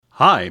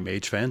Hi,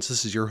 Mage fans.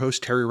 This is your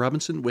host, Terry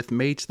Robinson, with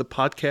Mage the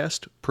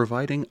Podcast,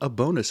 providing a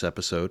bonus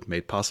episode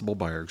made possible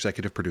by our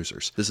executive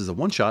producers. This is a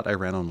one-shot I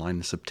ran online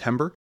in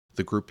September.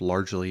 The group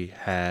largely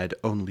had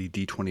only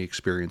D20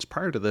 experience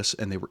prior to this,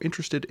 and they were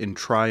interested in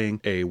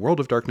trying a World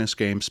of Darkness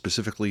game,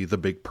 specifically the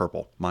Big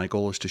Purple. My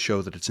goal is to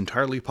show that it's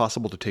entirely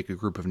possible to take a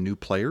group of new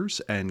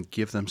players and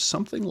give them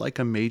something like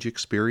a Mage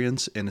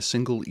experience in a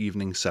single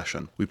evening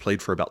session. We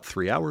played for about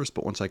 3 hours,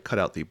 but once I cut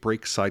out the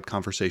break, side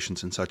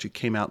conversations, and such, it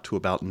came out to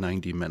about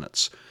 90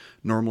 minutes.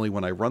 Normally,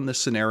 when I run this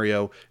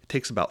scenario, it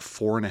takes about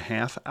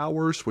 4.5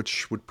 hours,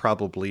 which would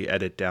probably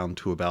edit down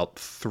to about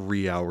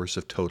 3 hours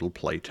of total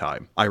play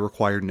time. I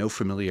require no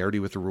familiarity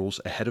with the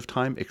rules ahead of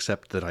time,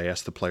 except that I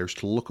ask the players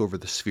to look over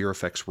the Sphere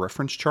Effects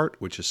reference chart,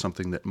 which is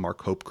something that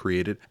Mark Hope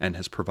created and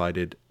has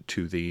provided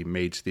to the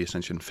Mage the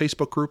Ascendant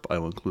Facebook group. I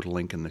will include a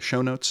link in the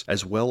show notes,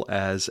 as well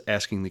as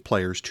asking the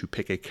players to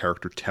pick a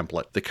character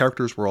template. The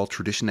characters were all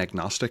tradition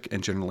agnostic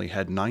and generally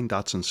had 9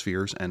 dots in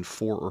spheres and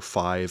 4 or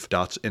 5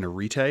 dots in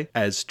arete.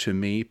 As to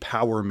me,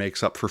 power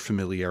makes up for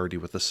familiarity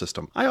with the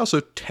system. I also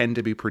tend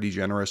to be pretty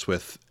generous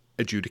with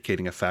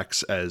adjudicating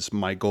effects, as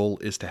my goal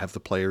is to have the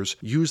players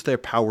use their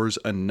powers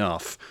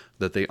enough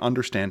that they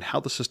understand how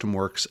the system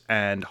works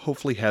and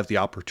hopefully have the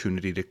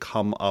opportunity to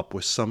come up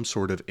with some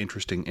sort of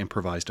interesting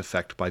improvised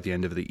effect by the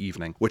end of the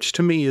evening, which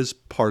to me is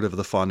part of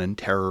the fun and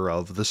terror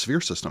of the sphere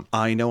system.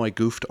 I know I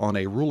goofed on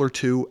a rule or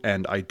two,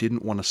 and I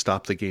didn't want to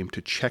stop the game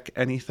to check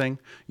anything.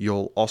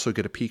 You'll also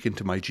get a peek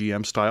into my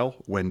GM style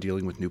when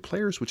dealing with new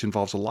players, which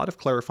involves a lot of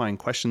clarifying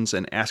questions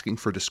and asking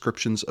for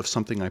descriptions of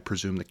something I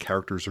presume the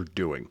characters are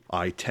doing.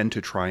 I tend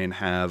to try and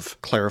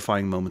have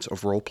clarifying moments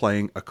of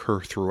role-playing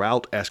occur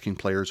throughout, asking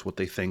players what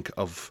they think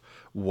of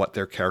what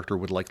their character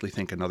would likely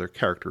think another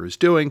character is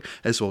doing,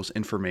 as well as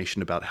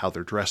information about how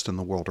they're dressed in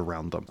the world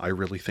around them. I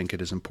really think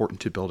it is important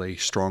to build a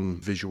strong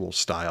visual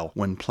style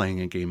when playing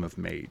a game of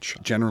Mage.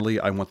 Generally,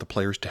 I want the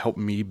players to help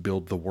me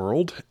build the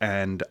world,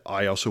 and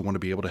I also want to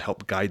be able to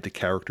help guide the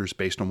characters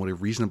based on what a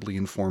reasonably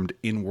informed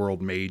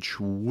in-world Mage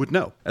would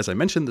know. As I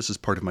mentioned, this is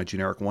part of my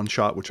generic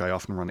one-shot, which I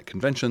often run at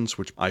conventions,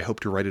 which I hope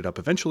to write it up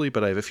eventually,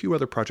 but I have a few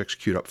other projects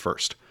queued up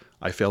first.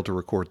 I failed to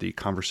record the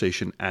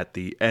conversation at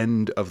the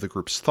end of the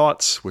group's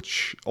thoughts,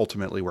 which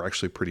ultimately were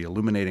actually pretty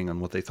illuminating on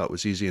what they thought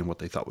was easy and what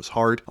they thought was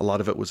hard. A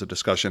lot of it was a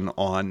discussion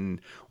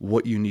on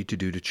what you need to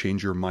do to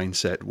change your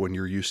mindset when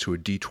you're used to a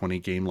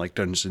D20 game like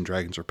Dungeons &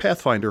 Dragons or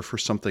Pathfinder for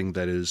something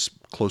that is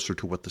closer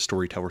to what the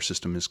Storyteller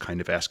system is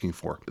kind of asking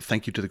for.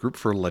 Thank you to the group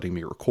for letting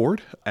me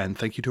record, and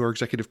thank you to our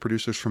executive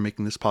producers for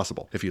making this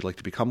possible. If you'd like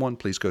to become one,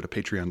 please go to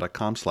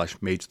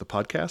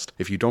patreon.com/magethepodcast.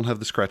 If you don't have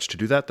the scratch to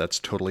do that, that's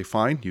totally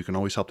fine. You can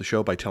always help the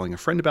show by telling a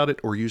friend about it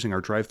or using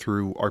our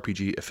Drive-Thru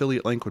RPG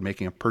affiliate link when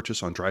making a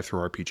purchase on Drive-Thru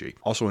RPG.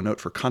 Also a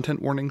note for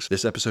content warnings,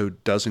 this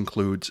episode does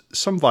include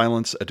some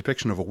violence, a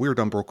depiction of a weird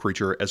umbral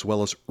creature, as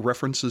well as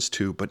references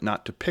to, but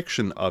not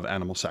depiction of,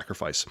 animal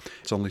sacrifice.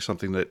 It's only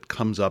something that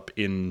comes up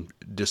in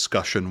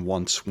discussion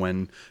once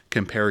when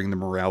comparing the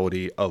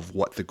morality of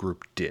what the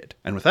group did.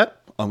 And with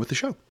that, on with the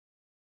show.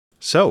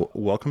 So,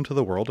 welcome to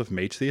the world of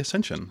Mage the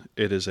Ascension.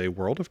 It is a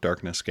World of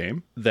Darkness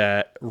game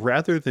that,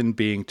 rather than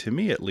being, to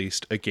me at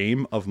least, a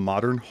game of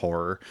modern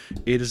horror,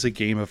 it is a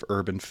game of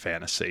urban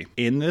fantasy.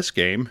 In this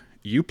game,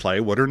 you play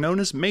what are known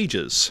as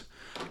mages.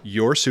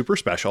 You're super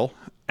special,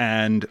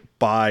 and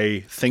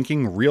by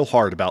thinking real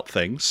hard about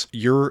things,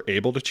 you're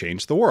able to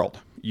change the world.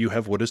 You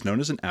have what is known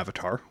as an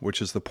avatar,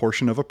 which is the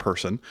portion of a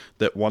person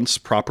that, once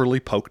properly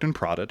poked and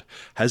prodded,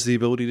 has the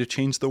ability to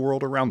change the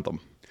world around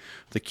them.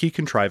 The key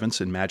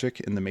contrivance in magic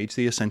in the Mage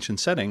the Ascension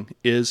setting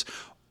is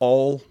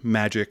all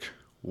magic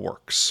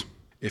works.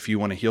 If you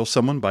want to heal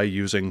someone by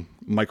using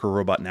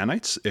micro-robot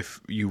nanites, if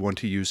you want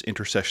to use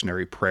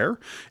intercessionary prayer,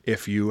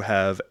 if you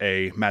have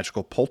a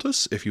magical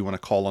poultice, if you want to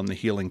call on the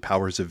healing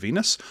powers of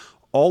Venus,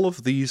 all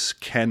of these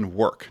can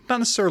work. Not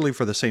necessarily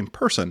for the same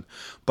person,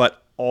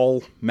 but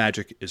all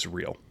magic is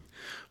real.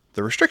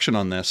 The restriction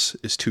on this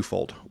is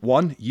twofold.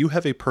 One, you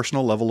have a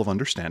personal level of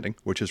understanding,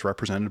 which is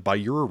represented by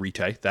your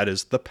arete. That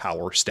is the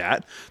power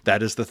stat.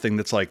 That is the thing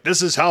that's like,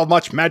 this is how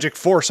much magic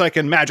force I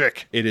can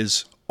magic. It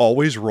is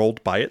always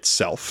rolled by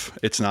itself.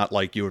 It's not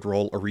like you would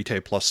roll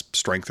arete plus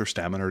strength or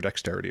stamina or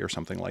dexterity or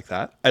something like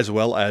that, as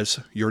well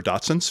as your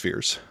dots and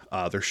spheres.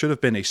 There should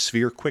have been a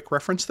sphere quick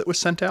reference that was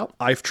sent out.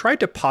 I've tried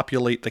to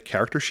populate the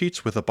character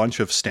sheets with a bunch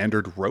of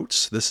standard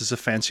rotes. This is a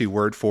fancy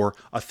word for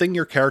a thing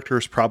your character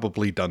has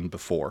probably done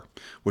before,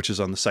 which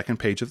is on the second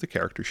page of the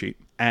character sheet.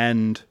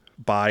 And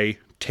by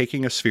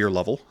taking a sphere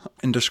level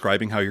and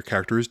describing how your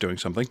character is doing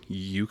something,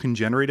 you can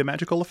generate a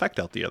magical effect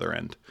out the other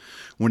end.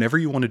 Whenever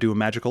you want to do a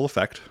magical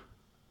effect,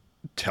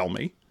 tell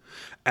me,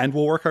 and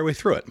we'll work our way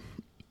through it.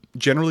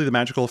 Generally, the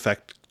magical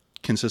effect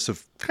consists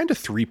of kind of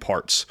 3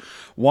 parts.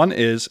 One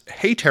is,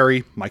 hey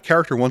Terry, my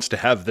character wants to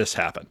have this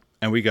happen.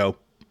 And we go,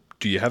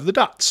 do you have the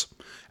dots?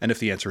 And if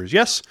the answer is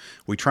yes,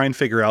 we try and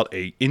figure out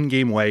a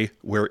in-game way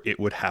where it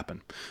would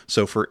happen.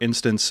 So for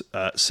instance,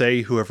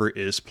 say whoever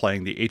is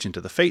playing the Agent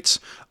of the Fates,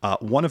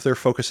 one of their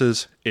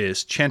focuses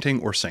is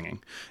chanting or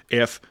singing.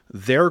 If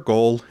their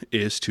goal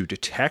is to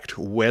detect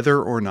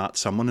whether or not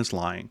someone is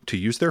lying, to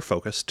use their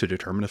focus to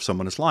determine if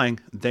someone is lying,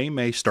 they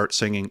may start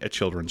singing a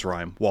children's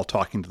rhyme while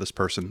talking to this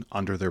person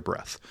under their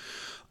breath.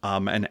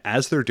 And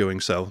as they're doing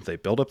so, they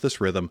build up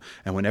this rhythm,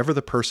 and whenever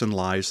the person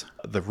lies,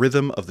 the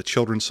rhythm of the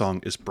children's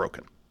song is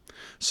broken.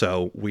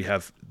 So we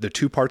have the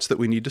two parts that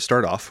we need to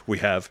start off. We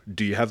have,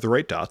 do you have the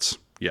right dots?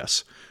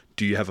 Yes.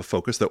 Do you have a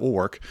focus that will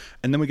work?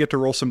 And then we get to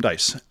roll some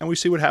dice, and we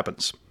see what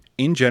happens.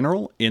 In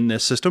general, in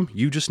this system,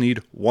 you just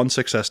need one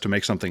success to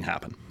make something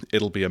happen.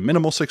 It'll be a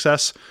minimal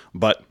success,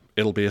 but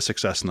it'll be a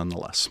success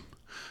nonetheless.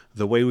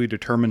 The way we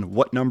determine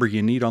what number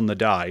you need on the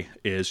die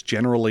is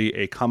generally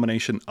a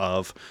combination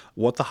of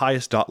what the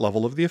highest dot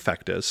level of the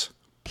effect is,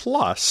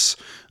 plus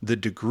the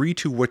degree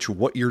to which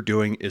what you're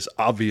doing is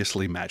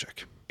obviously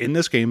magic. In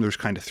this game, there's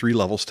kind of 3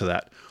 levels to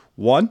that.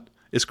 One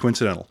is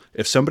coincidental.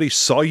 If somebody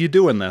saw you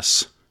doing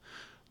this,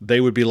 they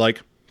would be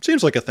like,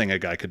 seems like a thing a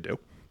guy could do.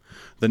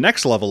 The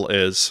next level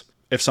is,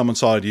 if someone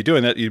saw you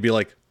doing that, you'd be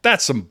like,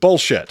 that's some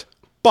bullshit.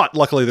 But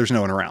luckily, there's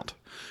no one around.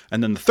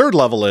 And then the third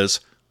level is,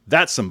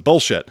 that's some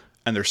bullshit,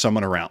 and there's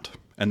someone around.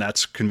 And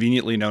that's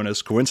conveniently known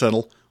as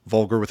coincidental,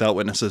 vulgar without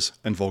witnesses,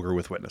 and vulgar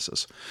with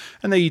witnesses.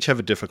 And they each have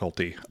a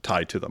difficulty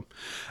tied to them.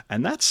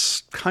 And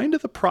that's kind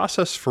of the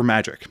process for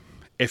magic.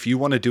 If you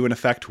want to do an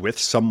effect with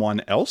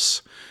someone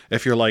else,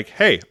 if you're like,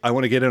 hey, I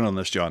want to get in on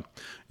this, John,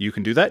 you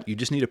can do that. You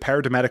just need a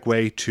paradigmatic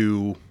way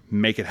to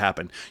make it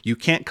happen. You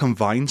can't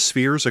combine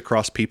spheres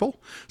across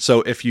people.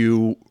 So if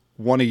you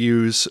want to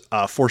use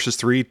forces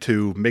 3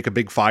 to make a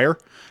big fire,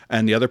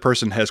 and the other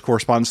person has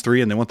corresponds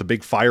 3 and they want the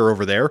big fire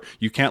over there,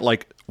 you can't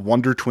like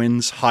Wonder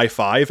Twins high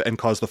five and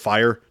cause the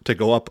fire to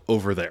go up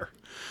over there.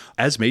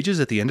 As mages,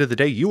 at the end of the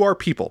day, you are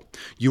people.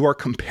 You are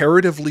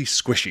comparatively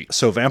squishy.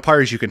 So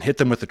vampires, you can hit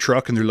them with the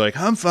truck and they're like,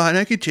 I'm fine,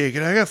 I can take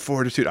it, I got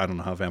fortitude. I don't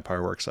know how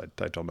vampire works. I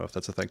don't know if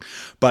that's a thing.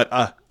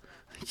 But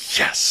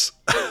yes.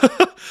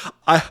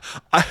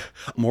 I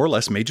more or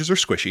less, mages are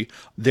squishy.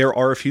 There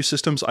are a few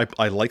systems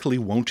I likely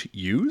won't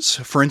use.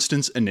 For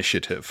instance,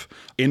 initiative.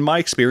 In my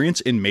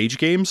experience in mage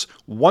games,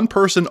 one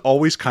person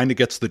always kind of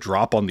gets the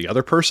drop on the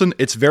other person.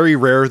 It's very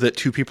rare that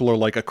two people are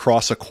like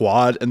across a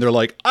quad and they're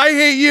like, I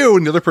hate you.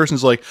 And the other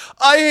person's like,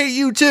 I hate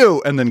you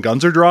too. And then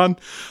guns are drawn.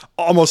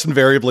 Almost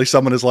invariably,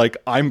 someone is like,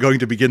 I'm going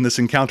to begin this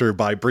encounter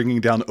by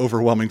bringing down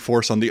overwhelming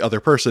force on the other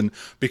person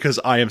because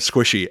I am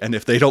squishy. And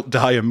if they don't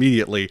die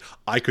immediately,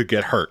 I could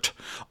get hurt.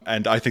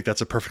 And I think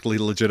that's a perfectly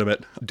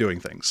legitimate doing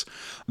things.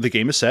 The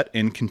game is set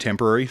in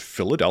contemporary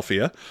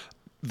Philadelphia.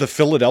 The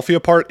Philadelphia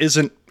part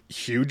isn't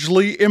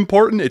hugely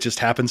important. It just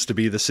happens to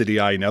be the city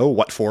I know.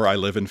 What for? I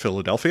live in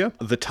Philadelphia.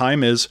 The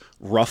time is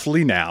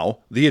roughly now.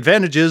 The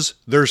advantage is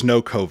there's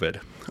no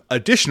COVID.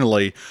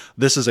 Additionally,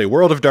 this is a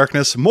world of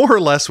darkness, more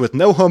or less, with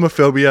no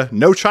homophobia,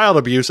 no child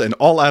abuse, and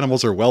all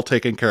animals are well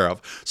taken care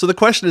of. So the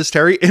question is,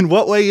 Terry, in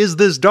what way is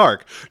this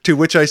dark? To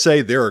which I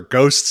say there are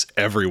ghosts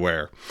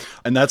everywhere.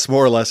 And that's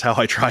more or less how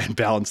I try and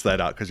balance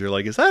that out, because you're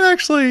like,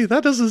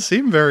 that doesn't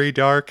seem very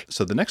dark.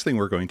 So the next thing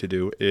we're going to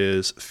do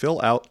is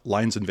fill out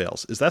lines and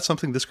veils. Is that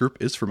something this group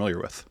is familiar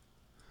with?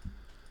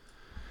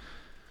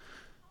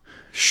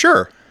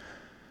 Sure.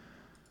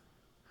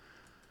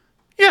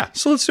 Yeah,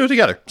 so let's do it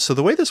together. So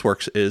the way this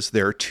works is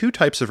there are 2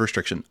 types of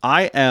restriction.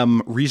 I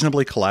am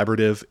reasonably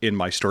collaborative in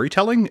my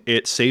storytelling.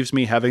 It saves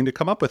me having to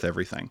come up with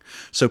everything.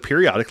 So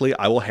periodically,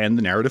 I will hand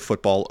the narrative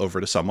football over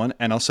to someone,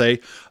 and I'll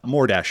say,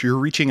 Mordash, you're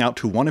reaching out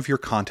to one of your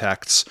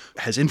contacts,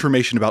 has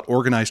information about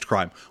organized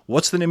crime.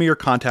 What's the name of your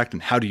contact,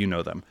 and how do you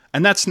know them?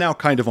 And that's now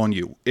kind of on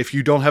you. If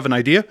you don't have an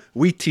idea,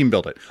 we team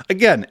build it.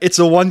 Again, it's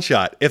a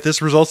one-shot. If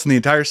this results in the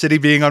entire city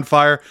being on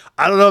fire,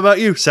 I don't know about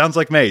you. Sounds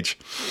like Mage.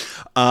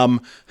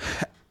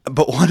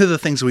 But one of the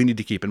things we need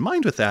to keep in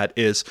mind with that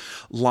is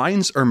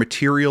lines are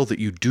material that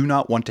you do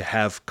not want to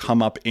have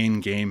come up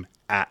in game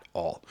at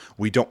all.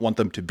 We don't want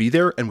them to be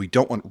there, and we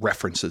don't want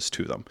references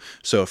to them.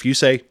 So if you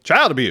say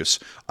child abuse,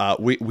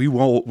 we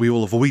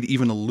will avoid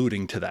even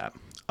alluding to that.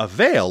 A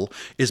veil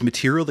is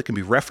material that can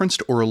be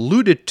referenced or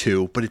alluded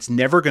to, but it's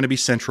never going to be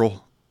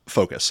central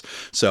focus.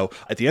 So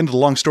at the end of the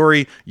long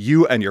story,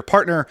 you and your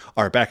partner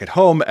are back at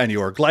home and you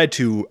are glad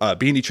to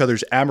be in each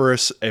other's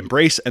amorous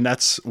embrace. And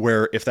that's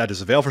where, if that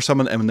is a veil for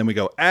someone, and then we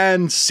go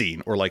and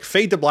scene, or like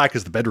fade to black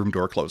as the bedroom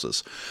door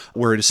closes,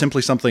 where it is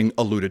simply something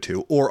alluded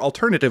to. Or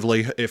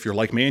alternatively, if you're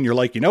like me and you're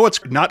like, you know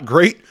what's not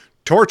great?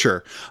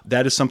 Torture.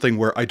 That is something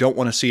where I don't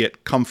want to see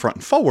it come front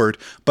and forward.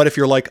 But if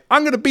you're like,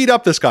 I'm going to beat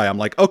up this guy, I'm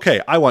like,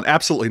 okay, I want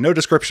absolutely no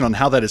description on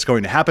how that is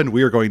going to happen.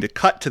 We are going to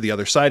cut to the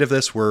other side of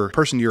this, where the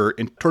person you're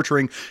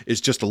torturing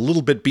is just a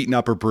little bit beaten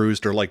up or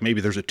bruised, or like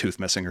maybe there's a tooth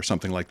missing or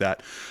something like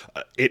that.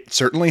 It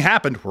certainly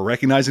happened. We're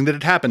recognizing that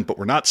it happened, but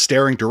we're not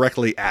staring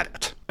directly at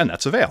it. and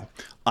that's a veil.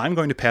 I'm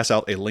going to pass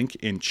out a link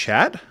in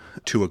chat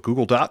to a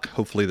Google Doc.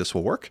 Hopefully this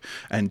will work.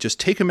 And just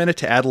take a minute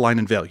to add a line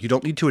in veil. You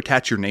don't need to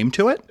attach your name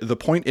to it. The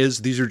point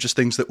is, these are just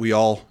things that we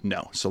all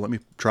know. So let me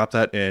drop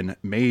that in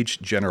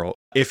Mage General.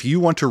 If you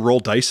want to roll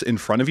dice in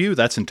front of you,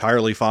 that's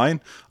entirely fine.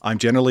 I'm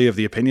generally of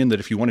the opinion that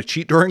if you want to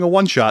cheat during a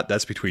one-shot,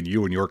 that's between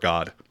you and your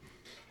god.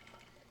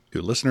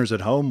 To listeners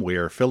at home, we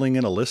are filling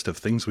in a list of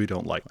things we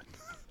don't like.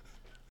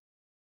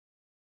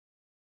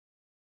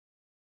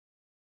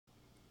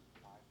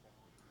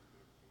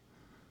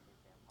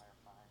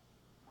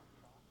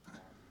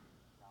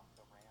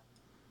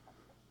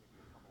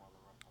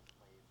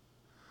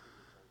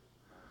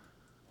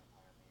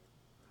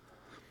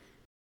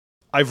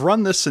 I've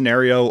run this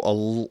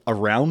scenario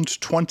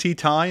around 20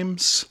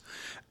 times,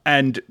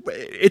 and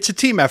it's a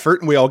team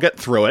effort, and we all get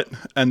through it,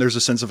 and there's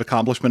a sense of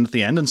accomplishment at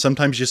the end, and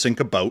sometimes you sink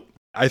a boat.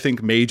 I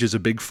think Mage is a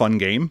big fun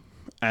game,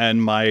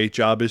 and my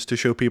job is to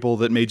show people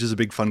that Mage is a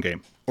big fun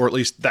game. Or at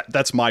least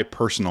that's my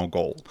personal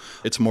goal.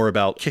 It's more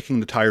about kicking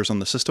the tires on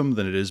the system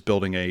than it is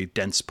building a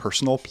dense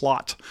personal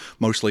plot,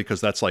 mostly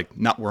because that's like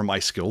not where my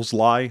skills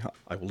lie.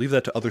 I will leave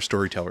that to other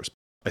storytellers.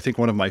 I think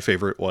one of my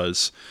favorite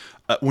was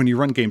when you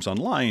run games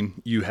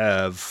online, you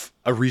have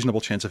a reasonable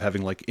chance of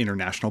having like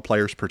international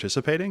players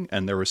participating.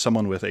 And there was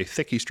someone with a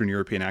thick Eastern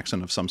European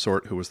accent of some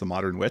sort who was the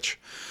modern witch.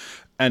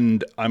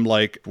 And I'm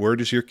like, where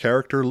does your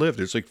character live?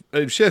 It's like,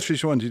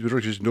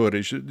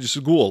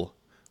 school.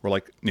 We're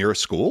like, near a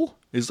school?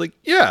 He's like,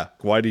 yeah.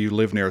 Why do you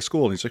live near a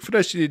school? And he's like, for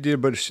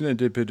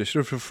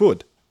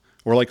food.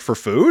 We're like, for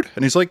food?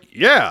 And he's like,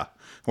 yeah.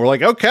 We're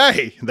like,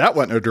 okay, that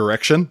went in a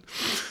direction.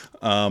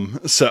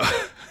 So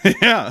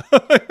yeah,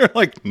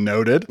 like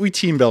noted. We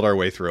team built our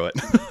way through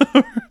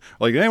it.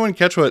 Like, anyone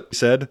catch what he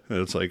said?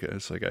 It's like,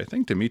 I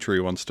think Dimitri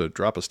wants to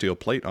drop a steel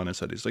plate on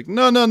his head. He's like,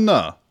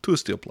 no, 2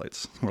 steel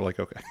plates. We're like,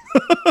 okay.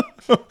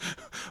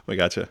 We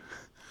gotcha.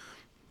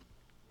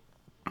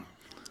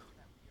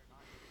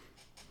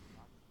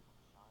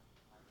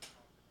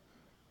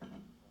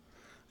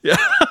 Yeah.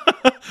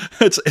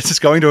 It's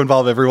going to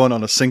involve everyone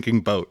on a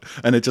sinking boat,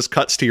 and it just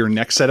cuts to your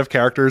next set of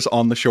characters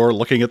on the shore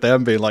looking at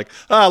them being like,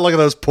 look at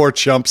those poor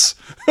chumps.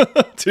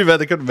 Too bad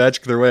they couldn't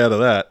magic their way out of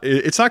that.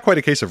 It's not quite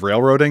a case of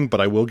railroading,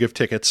 but I will give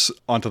tickets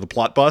onto the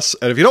plot bus,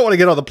 and if you don't want to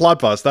get on the plot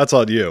bus, that's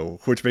on you,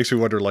 which makes me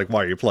wonder, like,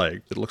 why are you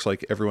playing? It looks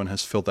like everyone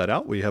has filled that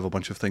out. We have a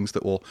bunch of things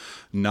that will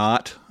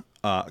not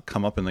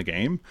come up in the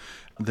game.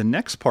 The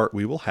next part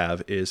we will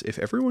have is if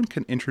everyone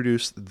can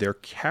introduce their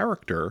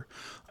character.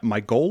 My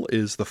goal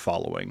is the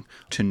following: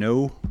 to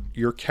know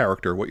your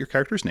character, what your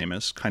character's name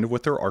is, kind of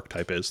what their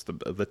archetype is, the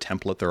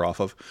template they're off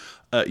of,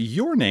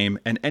 your name,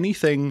 and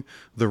anything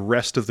the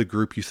rest of the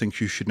group you think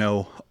you should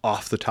know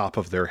off the top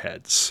of their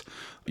heads.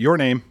 Your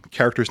name,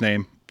 character's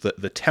name,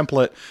 the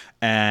template,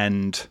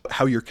 and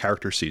how your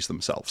character sees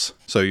themselves.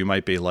 So you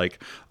might be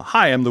like,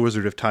 hi, I'm the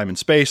Wizard of Time and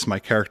Space. My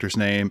character's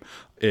name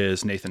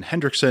is Nathan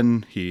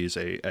Hendrickson. He's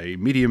a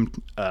medium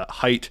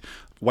height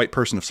white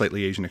person of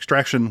slightly Asian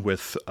extraction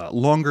with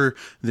longer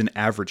than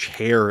average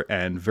hair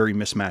and very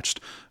mismatched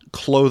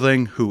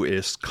clothing, who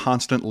is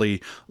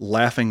constantly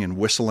laughing and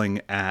whistling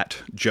at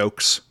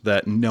jokes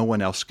that no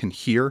one else can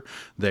hear.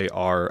 They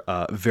are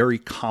very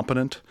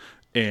competent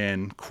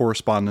in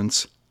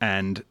correspondence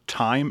and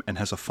time, and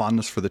has a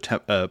fondness for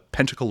the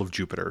pentacle of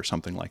Jupiter or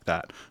something like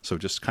that. So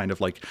just kind of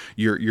like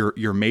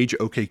your Mage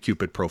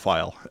OkCupid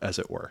profile, as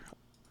it were.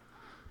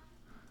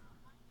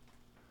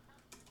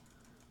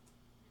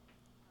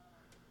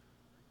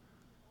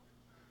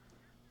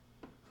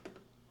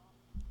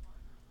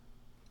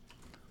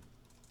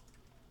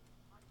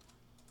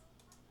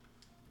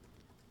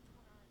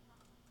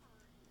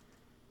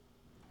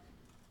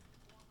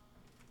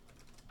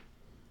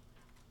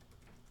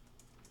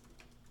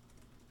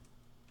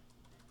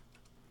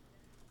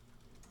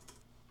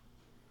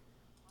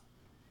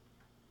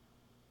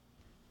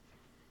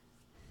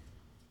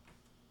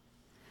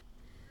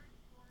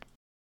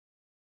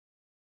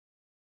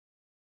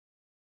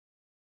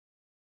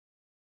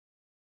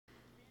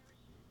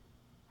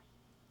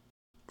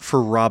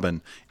 For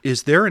Robin,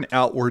 is there an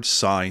outward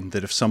sign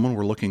that if someone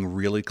were looking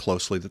really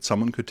closely, that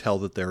someone could tell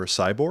that they're a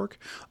cyborg?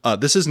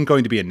 This isn't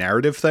going to be a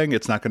narrative thing.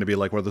 It's not going to be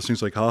like one of those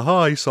things like, haha,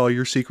 I saw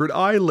your secret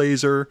eye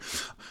laser.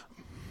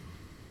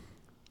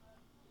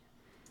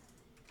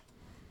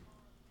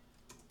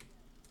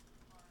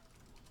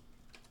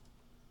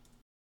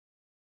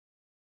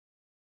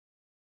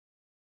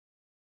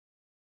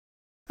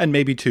 And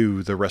maybe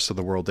to the rest of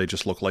the world, they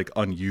just look like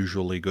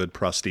unusually good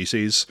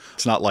prostheses.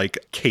 It's not like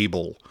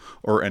Cable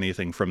or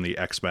anything from the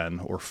X-Men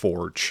or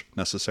Forge,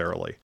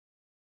 necessarily.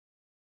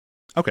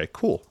 Okay,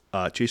 cool.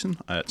 Jason,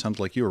 it sounds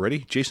like you were ready.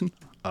 Jason,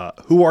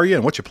 who are you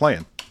and what you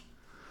playing?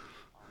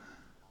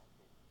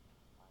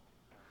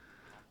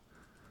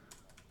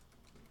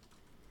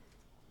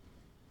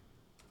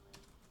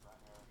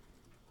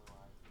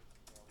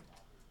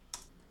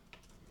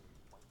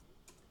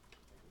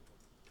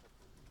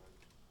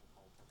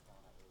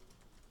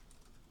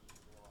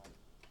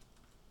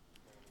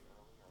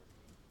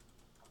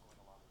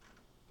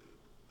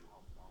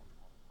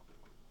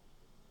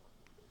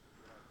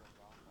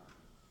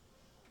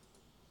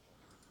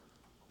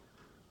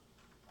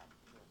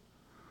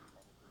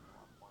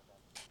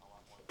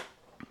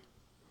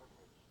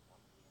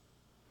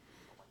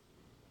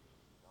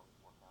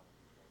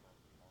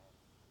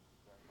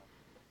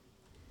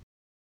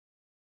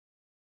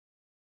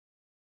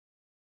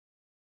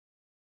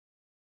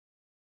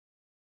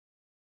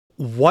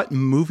 What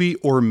movie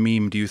or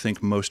meme do you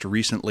think most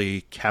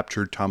recently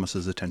captured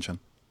Thomas's attention?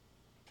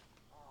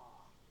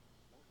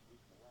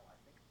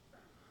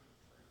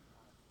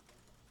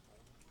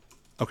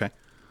 Okay.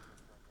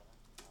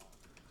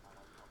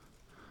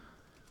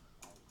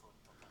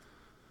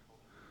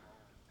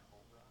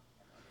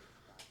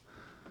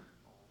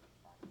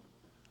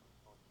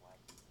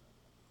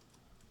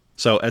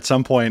 So at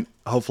some point,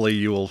 hopefully,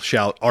 you will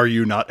shout, "Are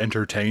you not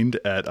entertained?"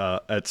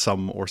 at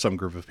some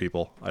group of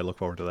people. I look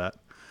forward to that.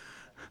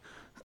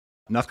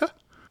 Nafka?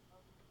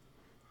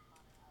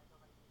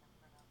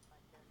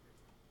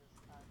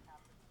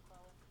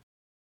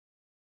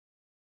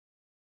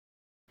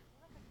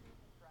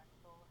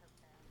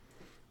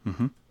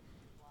 Mm-hmm.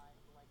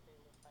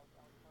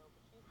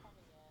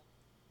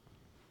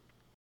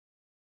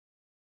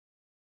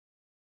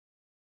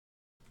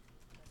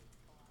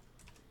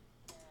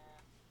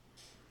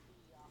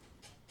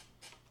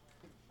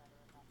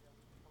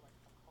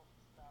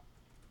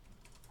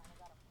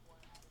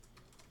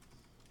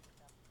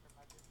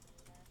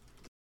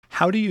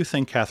 How do you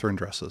think Catherine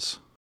dresses?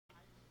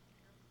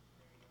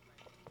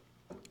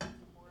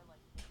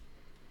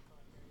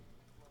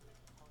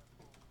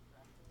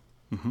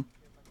 Mm-hmm.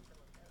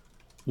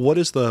 What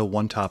is the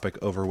one topic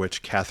over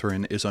which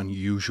Catherine is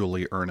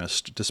unusually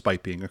earnest,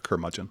 despite being a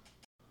curmudgeon?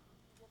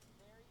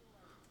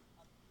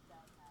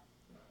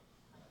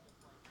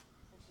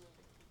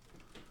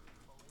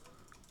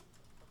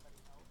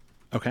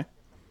 Okay.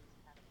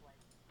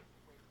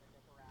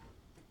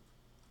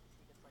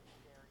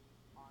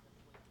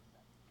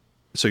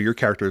 So your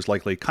character is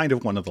likely kind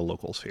of one of the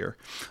locals here.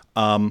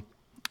 And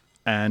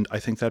I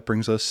think that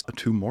brings us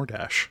to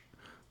Mordash.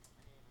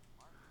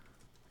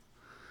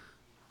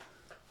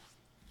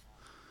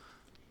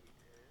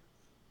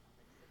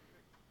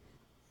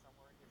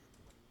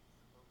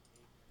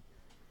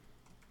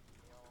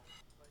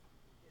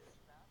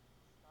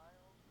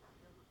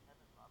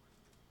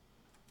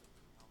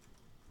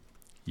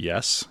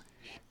 Yes,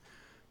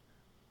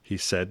 he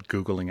said,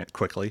 Googling it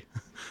quickly.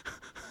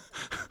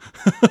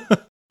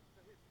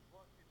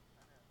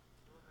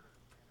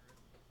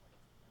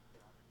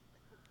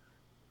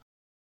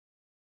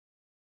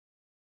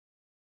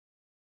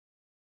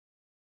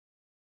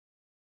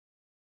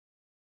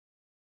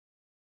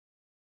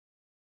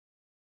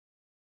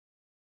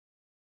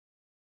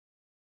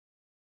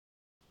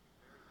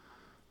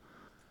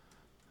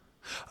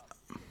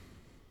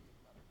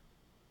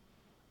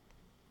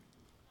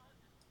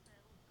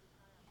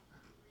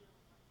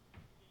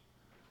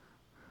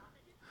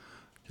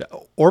 Yeah,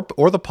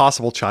 or the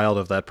possible child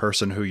of that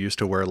person who used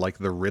to wear like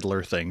the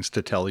Riddler things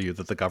to tell you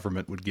that the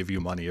government would give you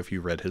money if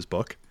you read his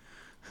book.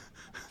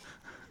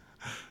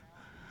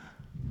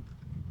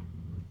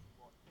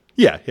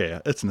 Yeah, yeah, yeah.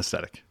 It's an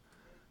aesthetic.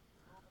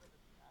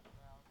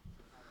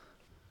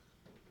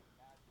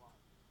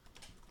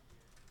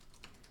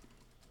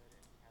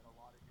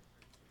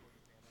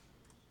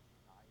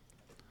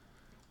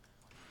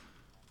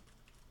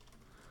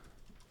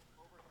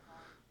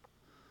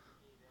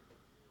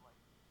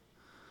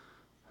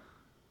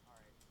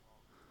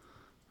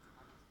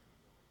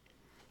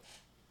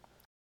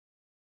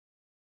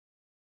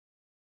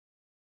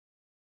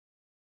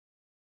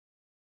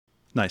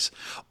 Nice.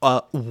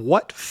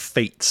 What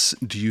fates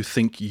do you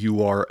think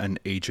you are an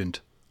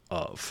agent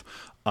of?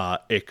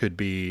 It could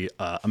be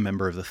a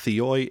member of the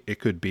Theoi. It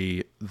could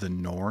be the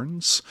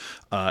Norns.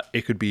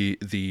 It could be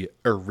the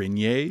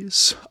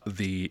Erinyes,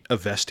 the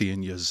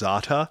Avestian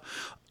Yazata.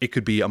 It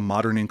could be a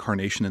modern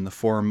incarnation in the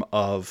form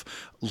of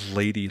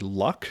Lady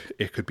Luck.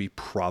 It could be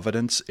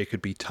Providence. It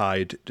could be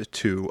tied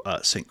to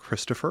St.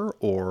 Christopher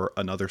or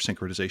another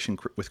synchronization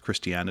with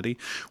Christianity.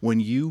 When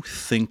you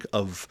think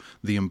of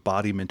the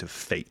embodiment of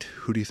fate,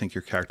 who do you think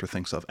your character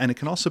thinks of? And it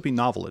can also be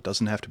novel. It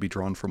doesn't have to be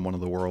drawn from one of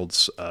the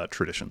world's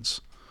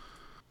traditions.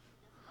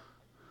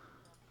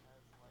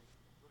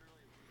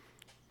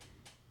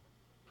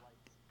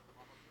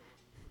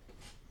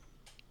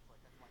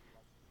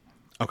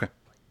 Okay.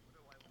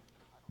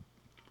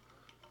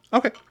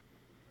 Okay.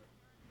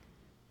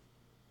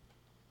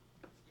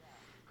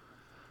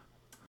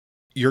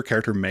 Your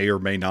character may or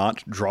may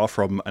not draw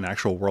from an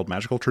actual world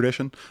magical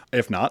tradition.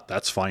 If not,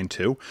 that's fine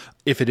too.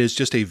 If it is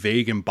just a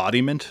vague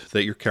embodiment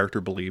that your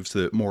character believes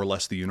that more or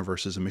less the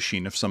universe is a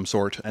machine of some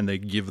sort and they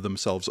give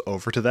themselves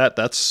over to that,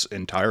 that's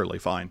entirely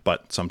fine.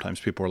 But sometimes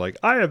people are like,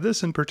 I have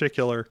this in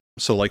particular.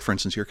 So, like for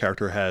instance, your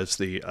character has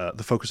the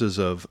focuses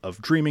of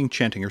dreaming,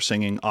 chanting, or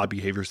singing, odd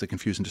behaviors that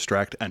confuse and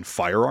distract, and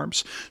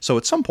firearms. So,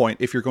 at some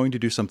point, if you're going to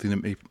do something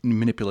that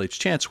manipulates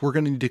chance, we're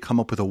going to need to come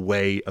up with a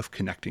way of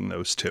connecting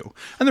those two.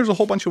 And there's a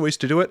whole bunch of ways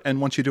to do it. And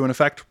once you do an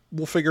effect,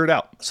 we'll figure it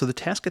out. So, the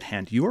task at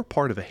hand: you are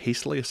part of a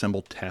hastily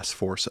assembled task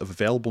force of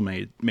available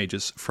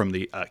mages from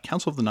the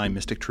Council of the Nine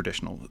Mystic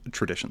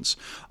Traditions.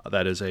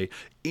 That is a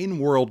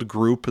in-world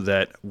group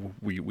that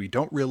we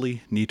don't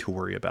really need to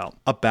worry about.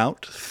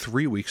 About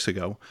 3 weeks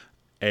ago,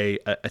 a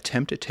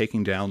attempt at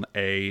taking down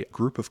a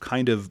group of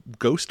kind of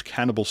ghost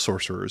cannibal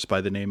sorcerers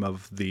by the name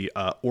of the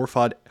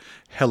Orphad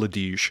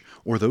Helidige,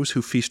 or those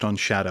who feast on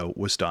shadow,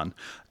 was done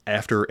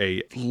after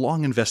a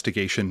long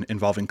investigation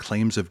involving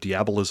claims of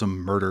diabolism,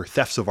 murder,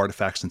 thefts of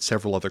artifacts, and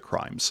several other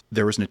crimes.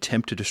 There was an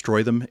attempt to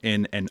destroy them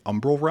in an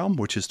umbral realm,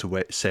 which is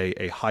to say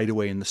a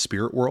hideaway in the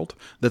spirit world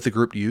that the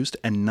group used,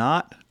 and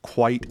not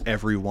quite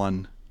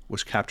everyone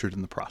was captured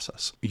in the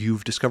process.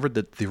 You've discovered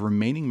that the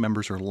remaining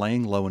members are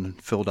laying low in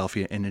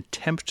Philadelphia in an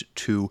attempt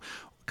to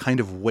kind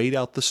of wait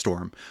out the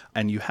storm,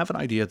 and you have an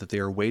idea that they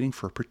are waiting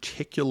for a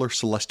particular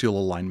celestial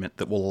alignment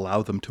that will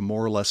allow them to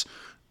more or less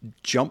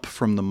jump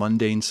from the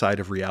mundane side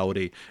of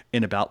reality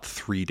in about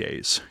 3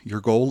 days. Your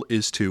goal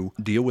is to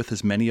deal with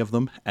as many of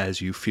them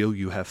as you feel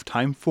you have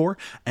time for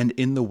and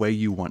in the way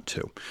you want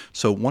to.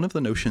 So one of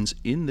the notions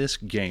in this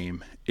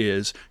game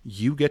is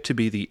you get to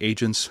be the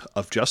agents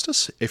of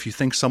justice. If you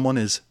think someone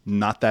is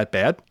not that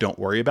bad, don't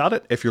worry about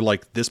it. If you're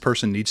like, this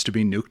person needs to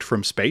be nuked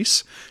from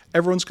space,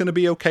 everyone's going to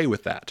be okay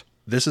with that.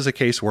 This is a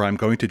case where I'm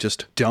going to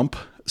just dump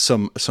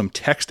some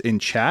text in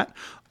chat,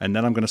 and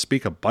then I'm going to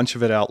speak a bunch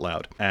of it out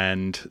loud.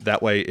 And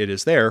that way it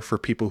is there for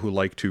people who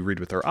like to read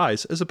with their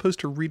eyes as opposed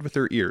to read with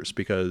their ears,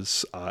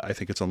 because I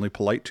think it's only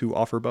polite to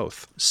offer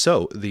both.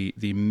 So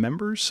the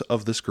members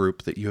of this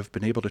group that you have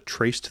been able to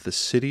trace to the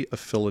city of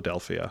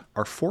Philadelphia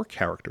are 4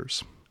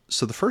 characters.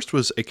 So the first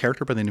was a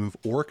character by the name of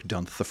Auric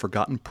Dunth, the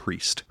Forgotten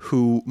Priest,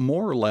 who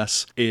more or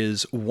less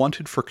is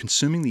wanted for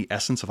consuming the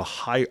essence of a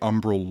high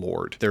umbral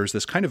lord. There's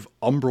this kind of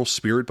umbral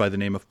spirit by the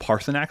name of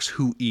Parthenax,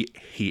 who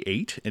he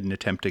ate in an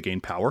attempt to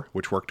gain power,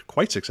 which worked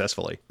quite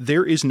successfully.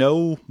 There is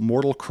no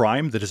mortal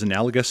crime that is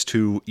analogous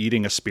to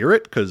eating a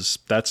spirit, because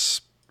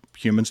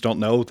humans don't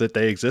know that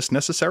they exist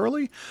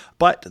necessarily,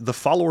 but the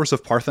followers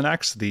of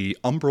Parthenax, the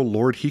umbral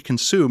lord he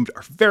consumed,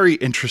 are very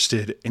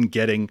interested in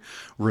getting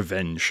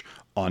revenge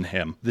on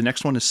him. The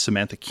next one is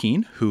Samantha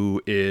Keene,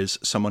 who is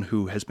someone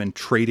who has been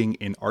trading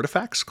in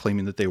artifacts,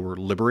 claiming that they were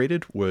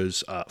liberated,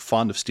 was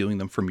fond of stealing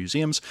them from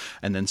museums,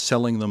 and then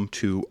selling them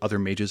to other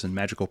mages and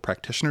magical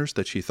practitioners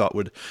that she thought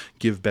would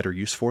give better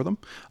use for them.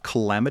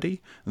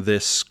 Calamity,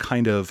 this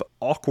kind of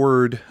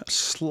awkward,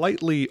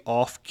 slightly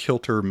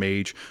off-kilter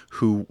mage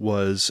who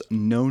was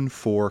known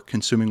for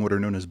consuming what are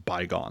known as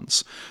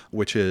bygones,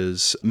 which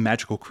is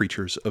magical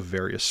creatures of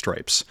various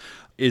stripes,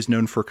 is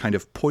known for kind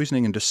of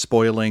poisoning and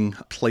despoiling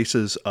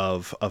places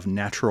of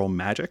natural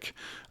magic,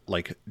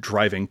 like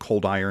driving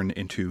cold iron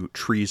into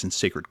trees and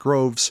sacred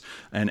groves,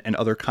 and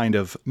other kind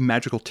of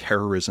magical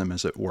terrorism,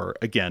 as it were.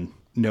 Again,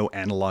 no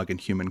analog in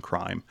human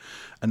crime.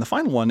 And the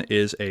final one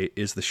is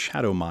the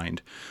Shadow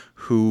Mind,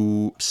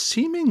 who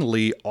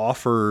seemingly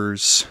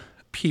offers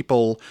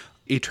people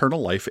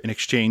eternal life in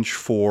exchange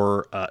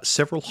for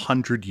several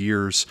hundred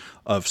years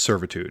of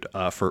servitude,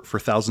 for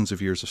thousands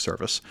of years of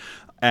service,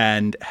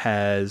 and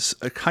has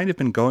kind of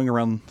been going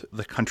around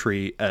the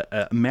country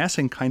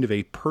amassing kind of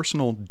a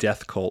personal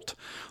death cult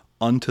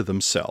unto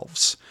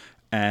themselves.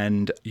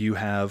 And you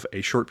have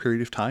a short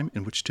period of time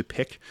in which to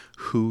pick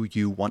who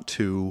you want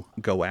to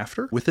go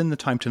after. Within the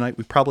time tonight,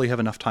 we probably have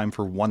enough time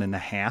for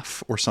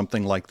 1.5 or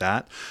something like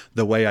that.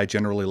 The way I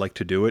generally like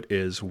to do it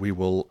is we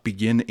will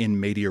begin in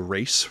media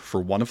race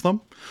for one of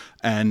them,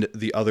 and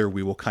the other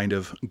we will kind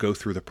of go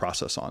through the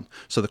process on.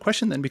 So the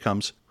question then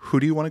becomes, who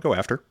do you want to go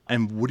after,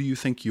 and what do you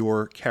think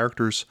your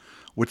characters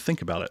would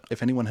think about it?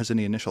 If anyone has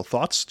any initial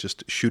thoughts,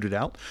 just shoot it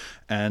out,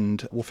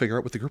 and we'll figure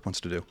out what the group wants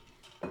to do.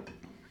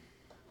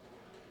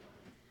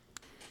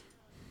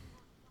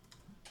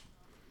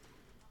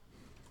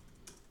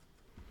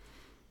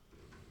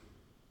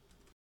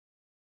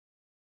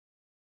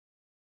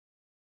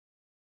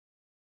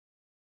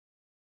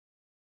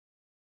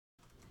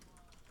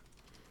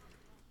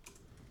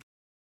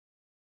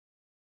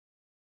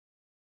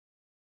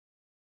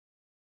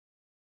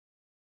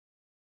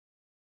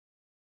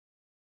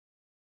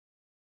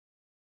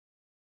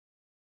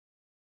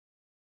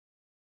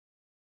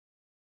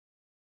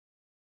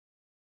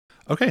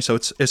 Okay, so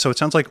it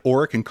sounds like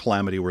Auric and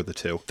Calamity were the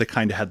two that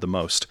kind of had the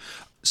most.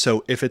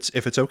 So if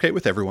it's okay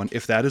with everyone,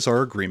 if that is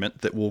our agreement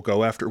that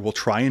we'll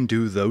try and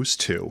do those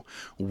two,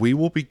 we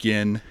will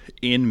begin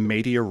in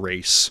media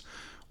race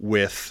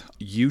with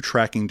you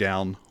tracking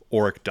down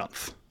Auric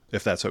Dunth,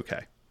 if that's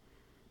okay.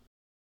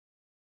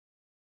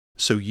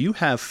 So you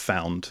have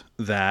found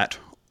that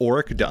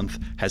Auric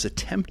Dunth has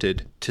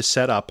attempted to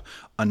set up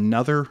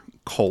another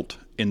cult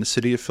in the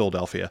city of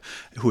Philadelphia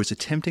who is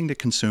attempting to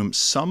consume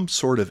some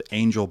sort of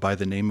angel by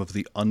the name of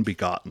the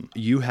Unbegotten.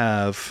 You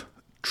have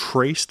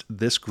traced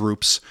this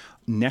group's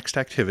next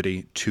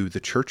activity to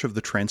the Church of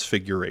the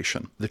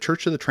Transfiguration. The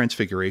Church of the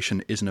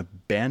Transfiguration is an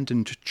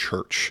abandoned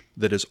church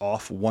that is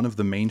off one of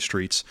the main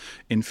streets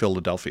in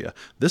Philadelphia.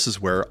 This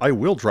is where I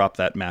will drop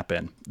that map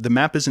in. The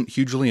map isn't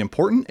hugely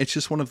important. It's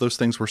just one of those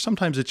things where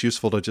sometimes it's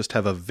useful to just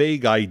have a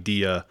vague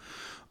idea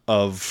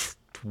of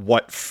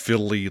what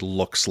Philly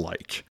looks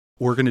like.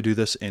 We're going to do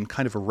this in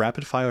kind of a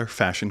rapid-fire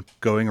fashion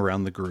going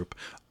around the group.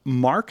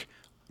 Mark,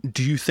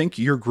 do you think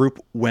your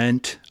group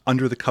went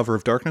under the cover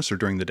of darkness or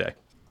during the day?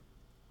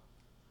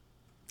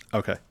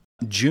 Okay.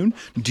 June,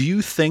 do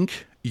you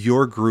think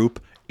your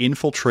group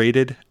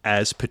infiltrated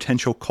as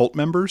potential cult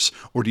members,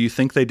 or do you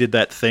think they did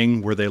that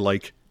thing where they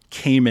like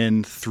came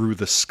in through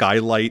the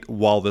skylight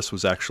while this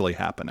was actually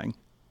happening?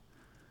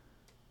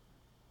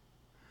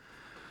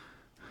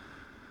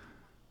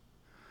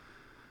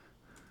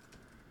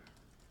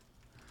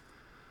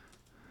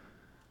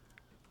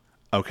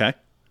 Okay.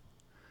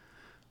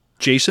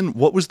 Jason,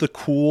 what was the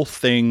cool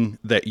thing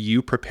that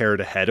you prepared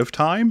ahead of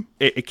time?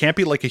 It can't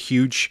be like a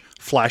huge,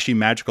 flashy,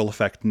 magical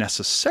effect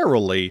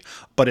necessarily,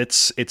 but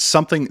it's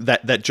something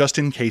that just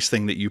in case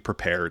thing that you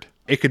prepared.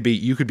 It could be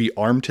you could be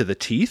armed to the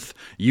teeth.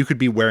 You could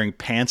be wearing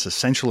pants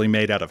essentially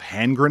made out of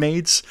hand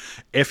grenades.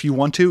 If you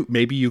want to,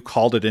 maybe you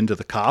called it into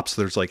the cops.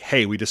 There's like,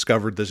 hey, we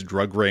discovered this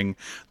drug ring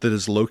that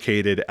is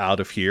located out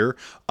of here.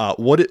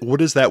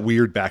 What is that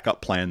weird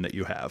backup plan that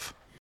you have?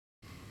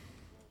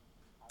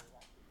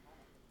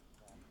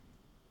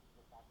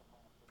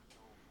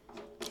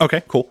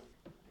 Okay, cool.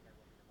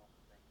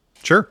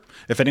 Sure.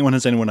 If anyone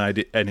has any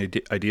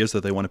ideas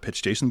that they want to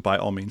pitch Jason, by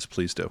all means,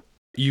 please do.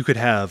 You could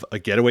have a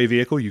getaway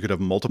vehicle. You could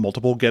have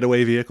multiple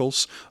getaway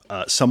vehicles.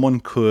 Someone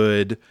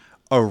could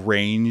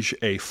arrange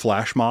a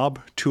flash mob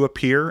to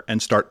appear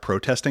and start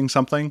protesting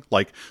something.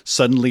 Like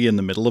suddenly in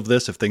the middle of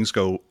this, if things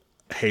go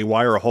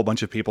haywire, a whole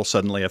bunch of people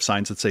suddenly have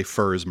signs that say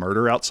 "Fur is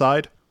murder"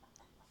 outside.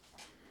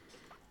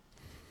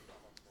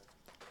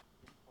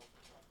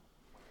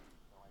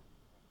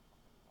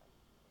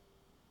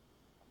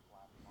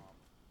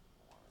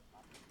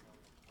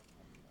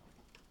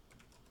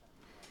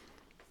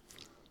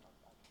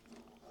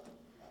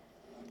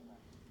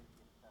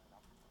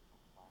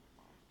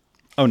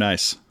 Oh,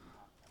 nice.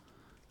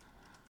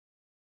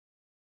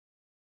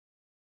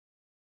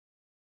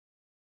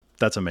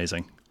 That's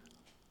amazing.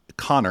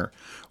 Connor,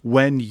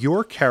 when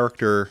your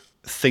character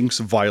thinks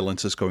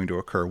violence is going to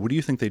occur, what do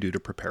you think they do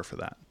to prepare for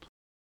that?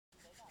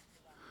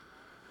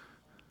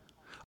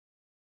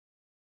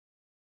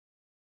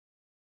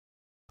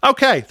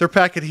 Okay, they're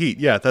packet heat.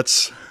 Yeah,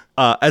 that's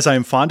as I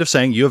am fond of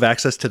saying, you have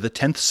access to the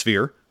 10th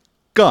sphere,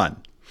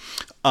 gun.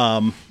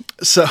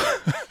 So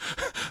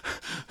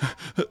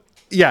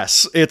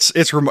yes, it's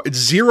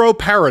zero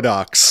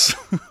paradox,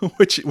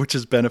 which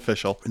is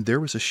beneficial. There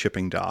was a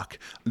shipping dock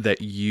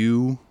that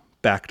you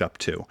backed up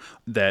to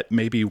that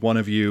maybe one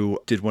of you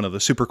did one of the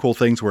super cool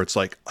things where it's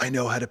like, I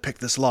know how to pick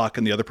this lock,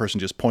 and the other person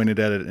just pointed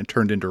at it and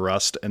turned into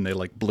rust and they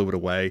like blew it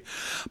away.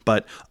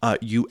 But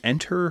you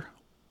enter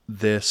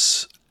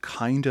this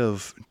kind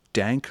of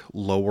dank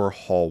lower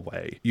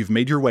hallway. You've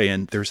made your way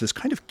in. There's this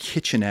kind of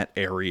kitchenette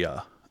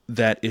area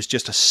that is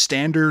just a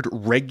standard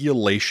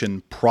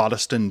regulation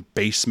Protestant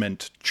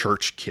basement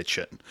church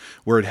kitchen,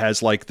 where it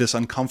has like this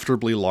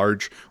uncomfortably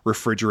large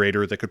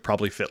refrigerator that could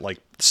probably fit like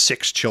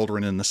 6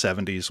 children in the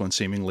 70s when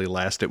seemingly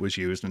last it was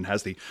used, and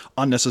has the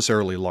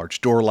unnecessarily large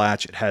door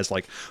latch. It has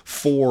like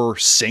 4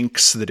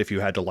 sinks that if you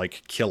had to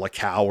like kill a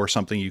cow or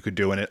something, you could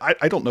do in it.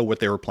 I don't know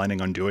what they were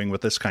planning on doing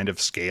with this kind of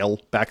scale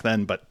back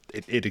then, but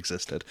it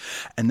existed.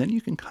 And then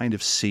you can kind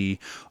of see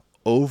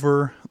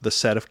over the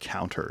set of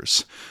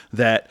counters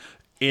that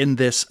in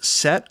this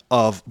set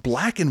of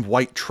black and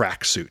white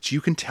tracksuits, you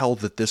can tell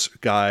that this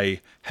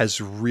guy has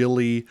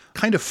really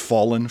kind of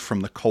fallen from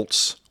the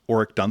cults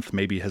Auric Dunth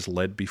maybe has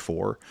led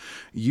before.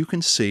 You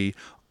can see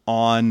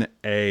on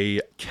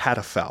a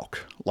catafalque,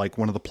 like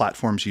one of the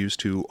platforms used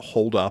to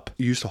hold up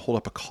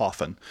a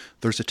coffin,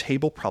 there's a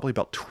table probably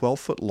about 12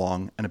 foot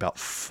long and about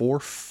 4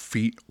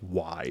 feet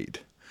wide.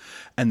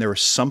 And there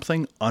is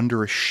something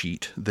under a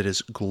sheet that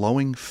is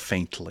glowing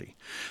faintly.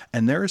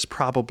 And there is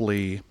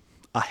probably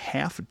a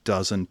half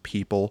dozen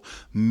people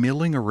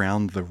milling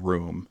around the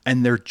room,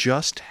 and they're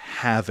just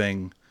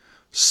having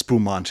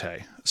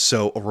spumante.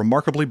 So a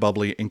remarkably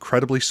bubbly,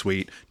 incredibly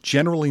sweet,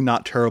 generally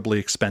not terribly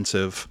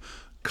expensive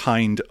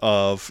kind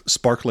of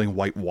sparkling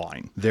white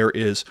wine. There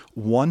is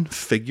one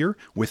figure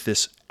with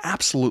this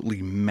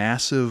absolutely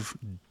massive,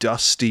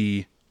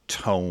 dusty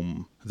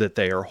tome that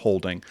they are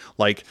holding.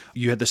 Like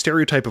you had the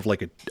stereotype of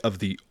of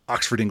the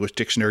Oxford English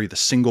Dictionary, the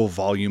single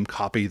volume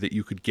copy that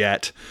you could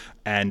get,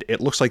 and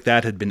it looks like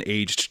that had been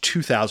aged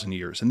 2,000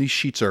 years. And these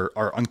sheets are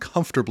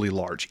uncomfortably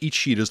large. Each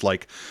sheet is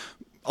like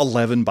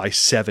 11 by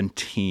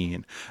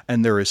 17,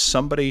 and there is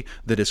somebody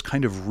that is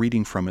kind of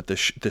reading from it,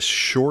 this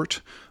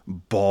short,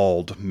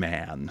 bald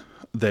man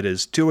that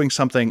is doing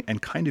something,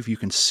 and kind of you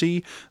can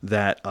see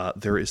that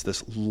there is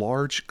this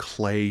large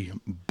clay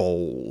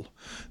bowl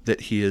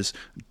that he is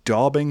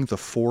daubing the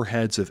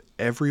foreheads of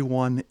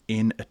everyone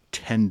in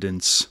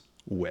attendance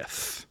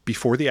with.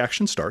 Before the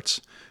action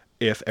starts,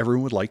 if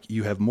everyone would like,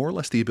 you have more or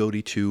less the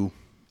ability to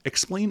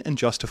explain and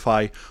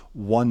justify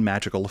one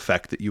magical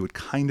effect that you would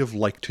kind of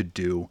like to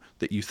do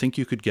that you think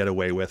you could get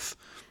away with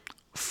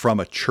from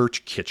a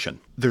church kitchen.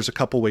 There's a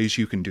couple ways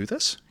you can do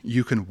this.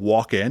 You can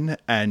walk in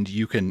and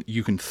you can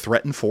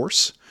threaten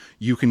force.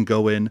 You can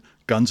go in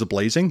guns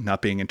a-blazing,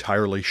 not being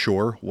entirely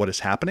sure what is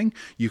happening.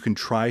 You can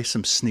try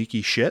some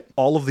sneaky shit.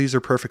 All of these are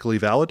perfectly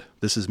valid.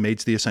 This is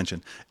Mage the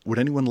Ascension. Would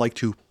anyone like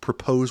to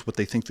propose what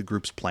they think the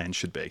group's plan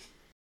should be?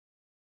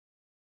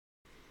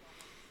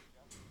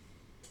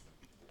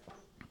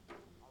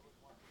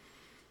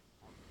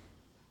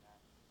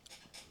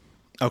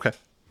 Okay.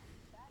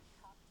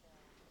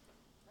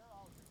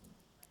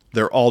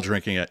 They're all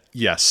drinking it.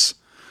 Yes.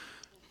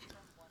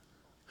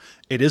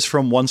 It is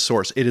from one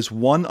source. It is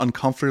one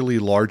uncomfortably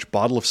large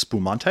bottle of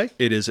spumante.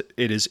 It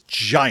is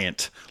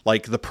giant.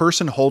 Like the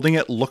person holding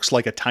it looks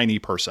like a tiny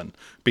person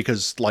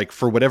because like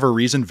for whatever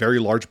reason very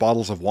large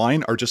bottles of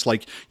wine are just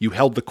like you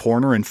held the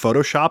corner in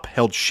Photoshop,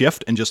 held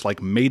shift and just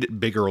like made it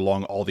bigger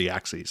along all the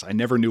axes. I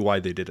never knew why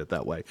they did it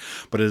that way.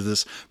 But it is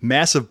this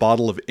massive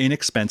bottle of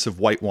inexpensive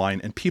white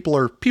wine and people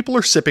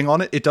are sipping on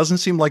it. It doesn't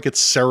seem like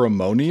it's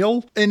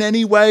ceremonial in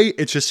any way.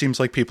 It just seems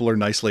like people are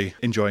nicely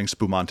enjoying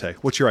spumante.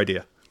 What's your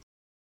idea?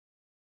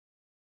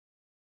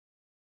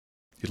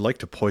 You'd like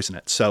to poison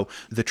it. So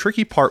the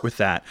tricky part with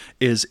that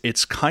is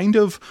it's kind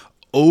of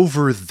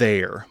over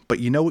there. But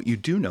you know what you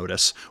do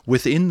notice?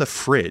 Within the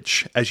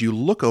fridge, as you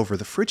look over,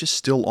 the fridge is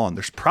still on.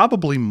 There's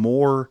probably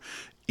more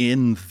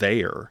in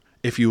there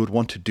if you would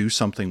want to do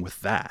something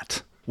with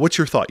that. What's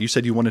your thought? You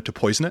said you wanted to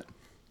poison it?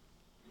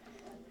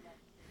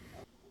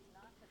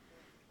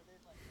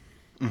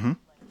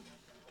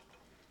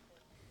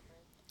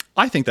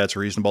 I think that's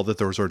reasonable that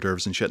there's hors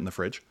d'oeuvres and shit in the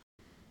fridge.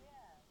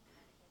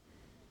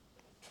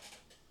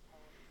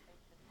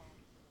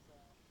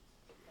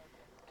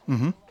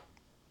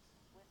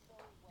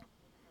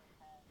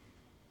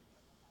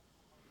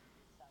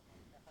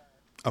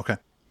 Okay.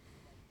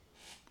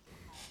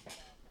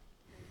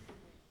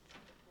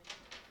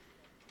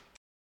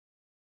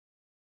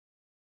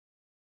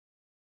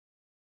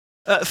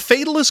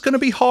 Fatal is going to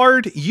be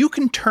hard. You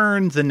can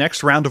turn the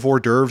next round of hors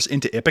d'oeuvres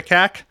into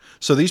Ipecac,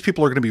 so these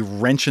people are going to be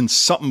wrenching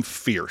something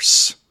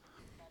fierce.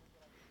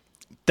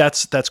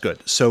 That's good.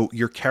 So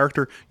your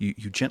character, you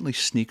gently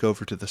sneak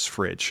over to this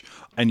fridge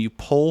and you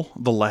pull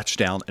the latch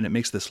down and it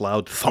makes this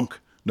loud thunk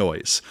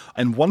noise.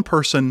 And one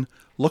person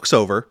looks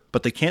over,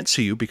 but they can't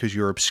see you because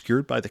you're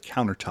obscured by the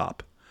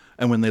countertop.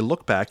 And when they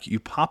look back, you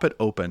pop it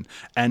open.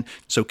 And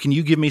so can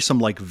you give me some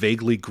like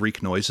vaguely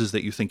Greek noises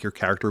that you think your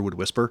character would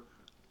whisper?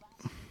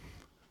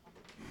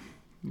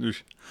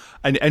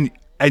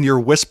 And you're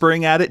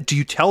whispering at it. Do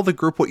you tell the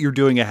group what you're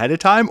doing ahead of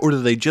time, or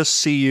do they just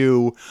see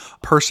you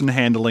person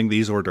handling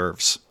these hors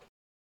d'oeuvres?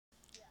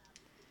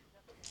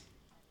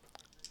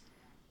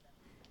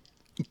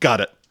 Got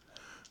it.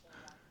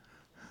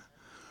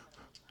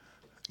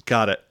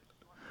 Got it.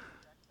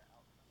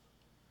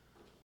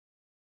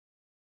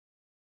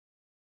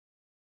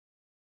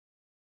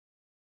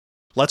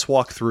 Let's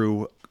walk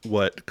through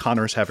what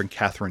Connor's having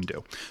Catherine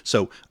do.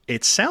 So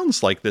it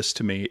sounds like this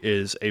to me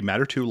is a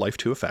matter 2, life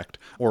 2 effect,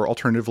 or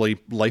alternatively,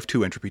 life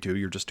 2, entropy 2.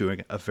 You're just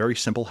doing a very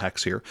simple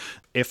hex here.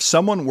 If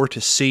someone were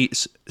to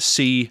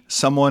see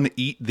someone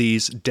eat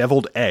these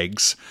deviled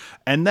eggs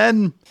and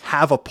then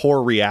have a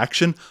poor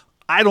reaction,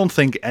 I don't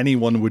think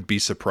anyone would be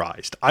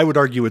surprised. I would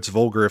argue it's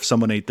vulgar if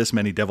someone ate this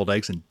many deviled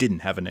eggs and didn't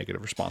have a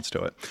negative response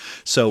to it.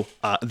 So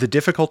the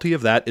difficulty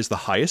of that is the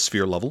highest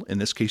sphere level, in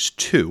this case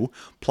 2,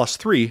 plus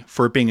 3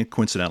 for it being a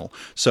coincidental.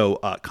 So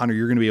Connor,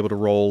 you're going to be able to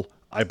roll,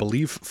 I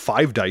believe,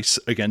 5 dice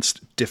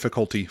against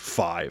difficulty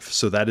 5.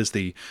 So that is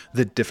the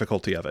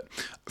difficulty of it.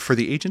 For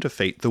the Agent of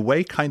Fate, the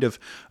way kind of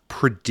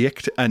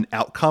predict an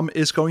outcome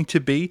is going to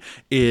be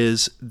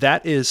is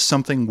that is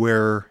something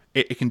where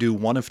it can do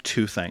one of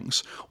two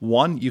things.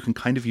 One, you can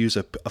kind of use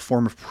a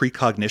form of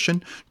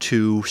precognition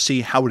to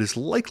see how it is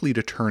likely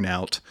to turn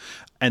out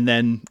and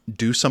then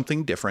do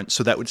something different.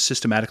 So that would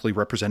systematically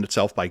represent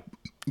itself by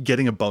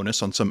getting a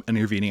bonus on some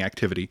intervening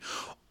activity.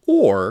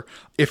 Or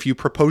if you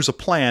propose a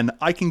plan,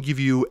 I can give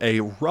you a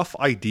rough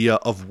idea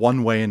of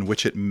one way in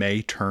which it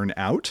may turn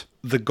out.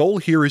 The goal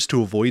here is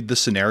to avoid the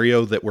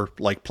scenario that we're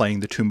like playing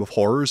the Tomb of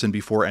Horrors, and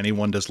before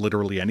anyone does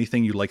literally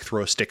anything, you like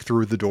throw a stick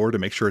through the door to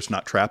make sure it's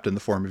not trapped in the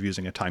form of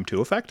using a time 2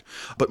 effect.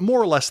 But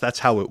more or less, that's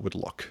how it would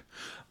look.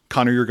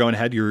 Connor, you're going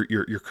ahead.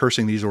 You're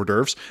cursing these hors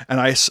d'oeuvres, and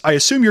I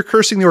assume you're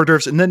cursing the hors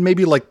d'oeuvres, and then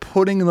maybe like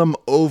putting them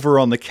over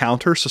on the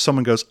counter so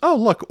someone goes, "Oh,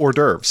 look, hors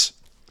d'oeuvres."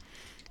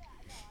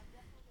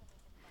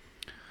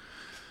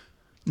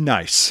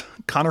 Nice.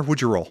 Connor,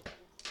 would you roll?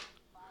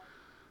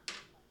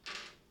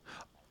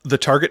 The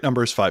target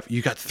number is 5.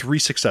 You got 3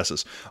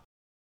 successes.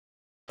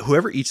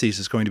 Whoever eats these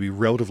is going to be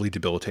relatively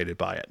debilitated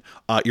by it.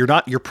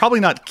 You're probably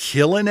not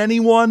killing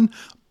anyone,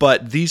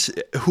 but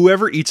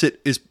whoever eats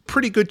it is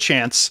pretty good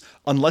chance,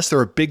 unless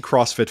they're a big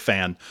CrossFit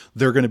fan,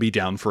 they're going to be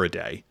down for a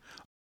day.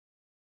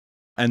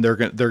 And they're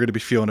going to be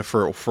feeling it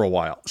for a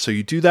while. So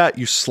you do that,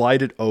 you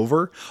slide it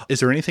over. Is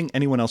there anything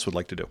anyone else would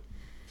like to do?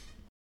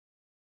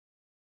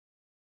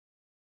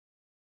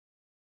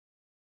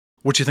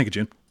 What do you think of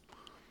June?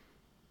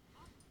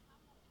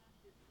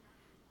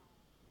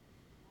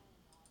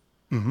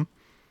 Mm-hmm.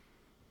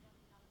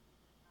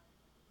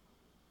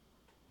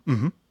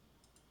 Mm-hmm.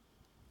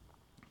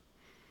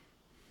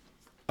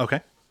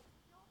 Okay.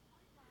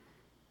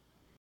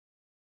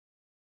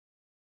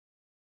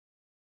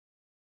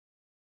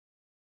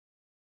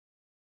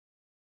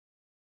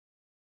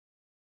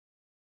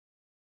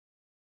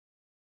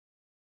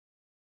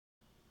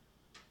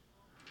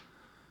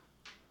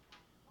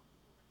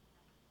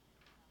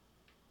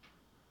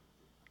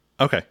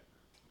 Okay.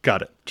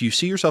 Got it. Do you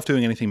see yourself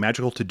doing anything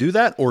magical to do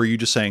that, or are you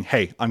just saying,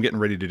 hey, I'm getting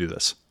ready to do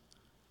this?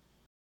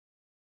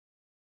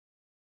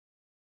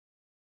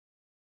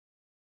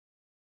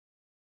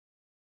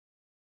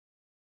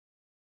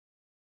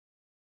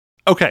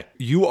 Okay,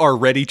 you are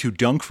ready to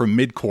dunk from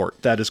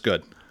mid-court. That is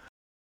good.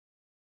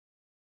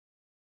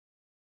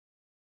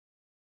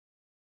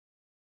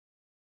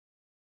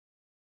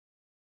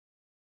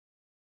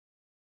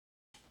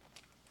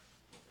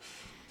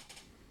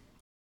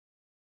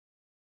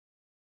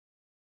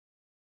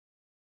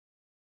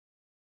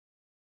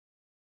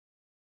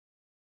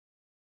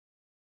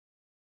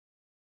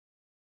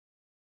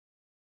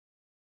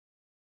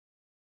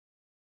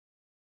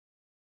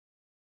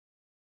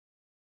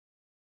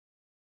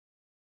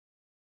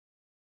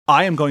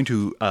 I am going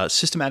to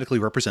systematically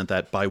represent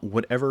that by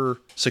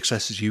whatever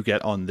successes you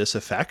get on this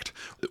effect.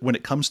 When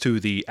it comes to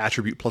the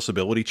attribute plus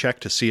ability check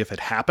to see if it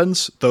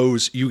happens,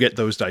 you get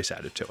those dice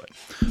added to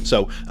it.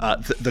 So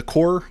the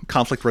core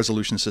conflict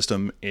resolution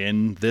system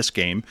in this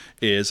game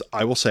is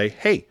I will say,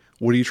 hey,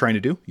 what are you trying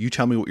to do? You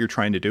tell me what you're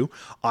trying to do.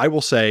 I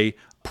will say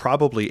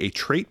probably a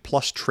trait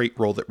plus trait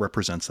roll that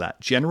represents that.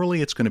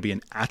 Generally, it's going to be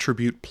an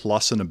attribute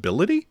plus an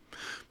ability.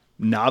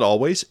 Not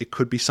always. It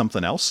could be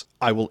something else.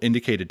 I will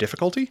indicate a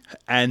difficulty,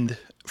 and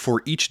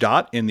for each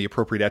dot in the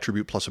appropriate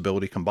attribute plus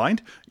ability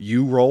combined,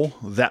 you roll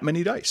that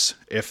many dice.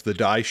 If the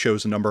die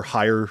shows a number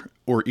higher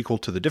or equal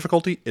to the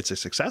difficulty, it's a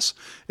success.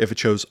 If it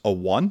shows a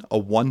 1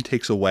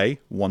 takes away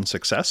 1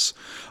 success.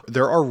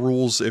 There are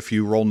rules if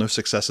you roll no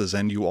successes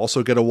and you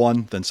also get a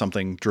 1, then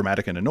something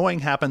dramatic and annoying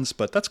happens,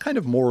 but that's kind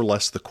of more or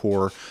less the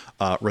core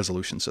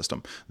resolution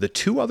system. The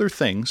two other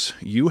things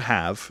you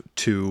have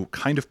to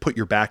kind of put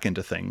your back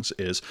into things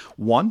is,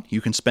 1,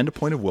 you can spend a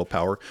point of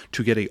willpower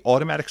to get an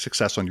automatic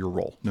success on your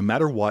roll. No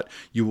matter what,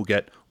 you will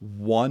get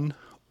 1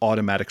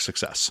 automatic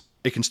success.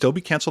 It can still be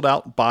canceled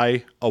out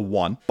by a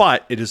 1,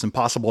 but it is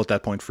impossible at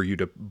that point for you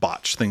to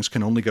botch. Things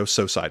can only go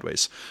so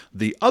sideways.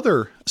 The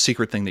other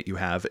secret thing that you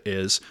have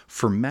is,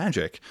 for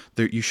magic,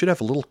 you should have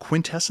a little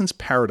quintessence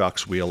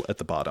paradox wheel at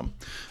the bottom.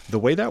 The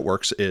way that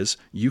works is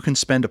you can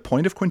spend a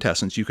point of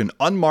quintessence, you can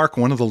unmark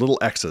one of the little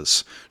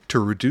X's to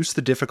reduce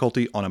the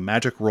difficulty on a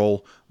magic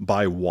roll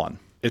by 1.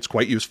 It's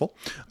quite useful.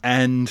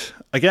 And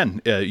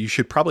again, you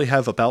should probably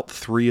have about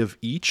 3 of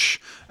each,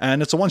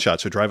 and it's a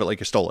one-shot, so drive it like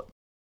you stole it.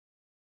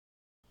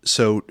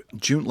 So,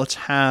 June, let's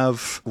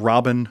have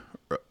Robin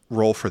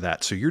roll for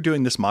that. So you're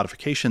doing this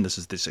modification. This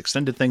is this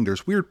extended thing.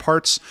 There's weird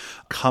parts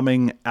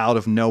coming out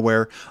of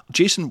nowhere.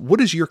 Jason, what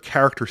does your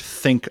character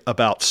think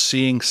about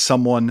seeing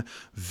someone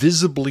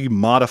visibly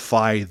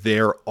modify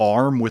their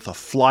arm with a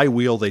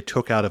flywheel they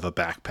took out of a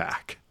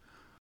backpack?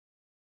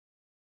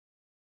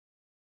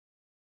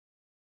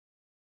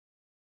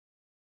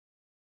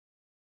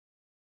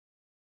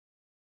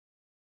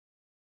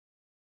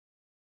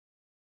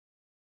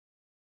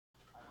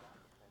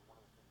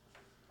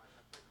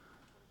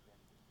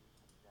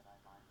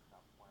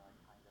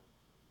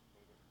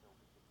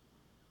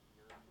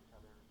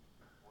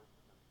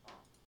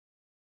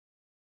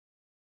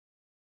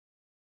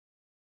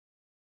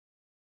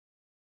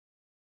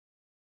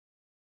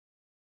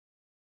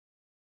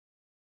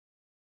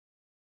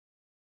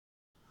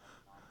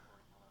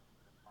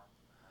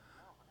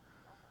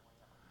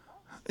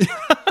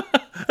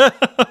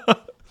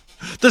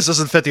 This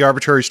doesn't fit the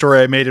arbitrary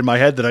story I made in my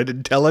head that I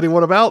didn't tell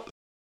anyone about.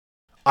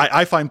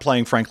 I find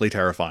playing frankly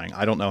terrifying.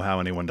 I don't know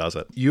how anyone does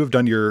it. You have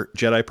done your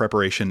Jedi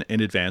preparation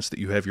in advance, that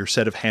you have your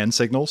set of hand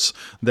signals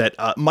that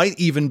might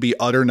even be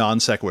utter non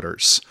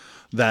sequiturs,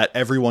 that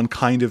everyone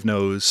kind of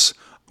knows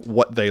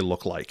what they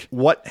look like.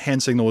 What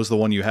hand signal is the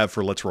one you have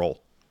for let's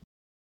roll?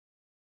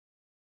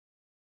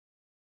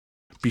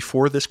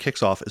 Before this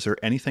kicks off, is there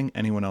anything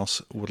anyone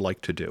else would like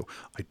to do?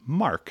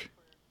 Mark.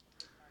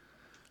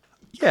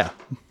 Yeah.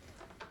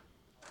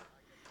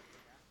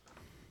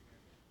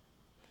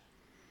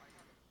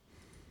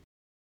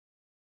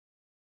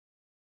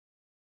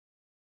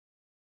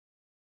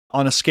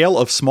 On a scale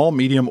of small,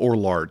 medium, or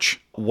large,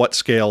 what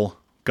scale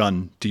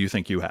gun do you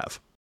think you have?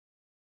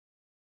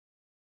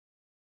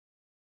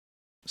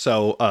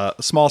 So,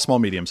 small,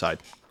 medium side.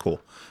 Cool.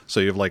 So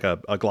you have like a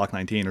Glock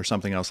 19 or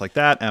something else like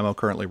that. Ammo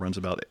currently runs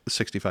about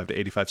 65 to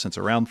 85 cents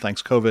a round,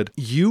 thanks COVID.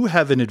 You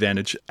have an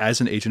advantage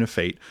as an agent of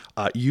fate.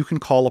 You can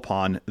call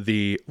upon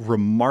the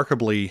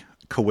remarkably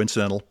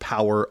coincidental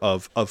power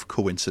of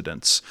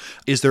coincidence.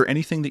 Is there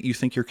anything that you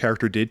think your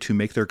character did to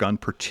make their gun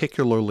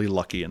particularly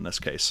lucky in this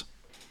case?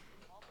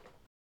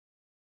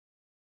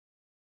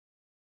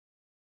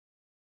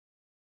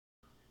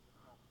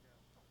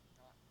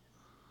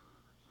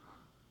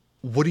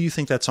 What do you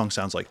think that song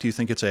sounds like? Do you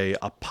think it's a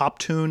pop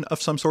tune of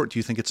some sort? Do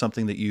you think it's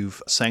something that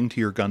you've sang to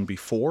your gun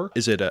before?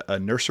 Is it a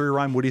nursery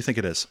rhyme? What do you think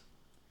it is?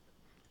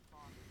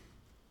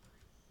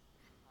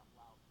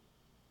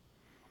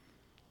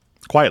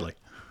 Quietly.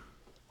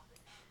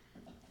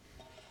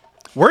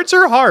 Words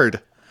are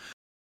hard.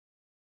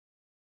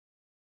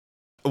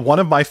 One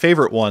of my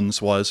favorite ones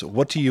was,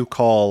 what do you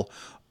call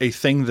a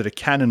thing that a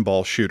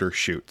cannonball shooter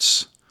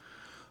shoots?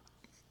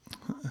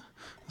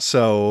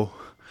 So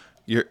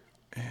you're...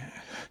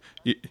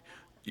 You,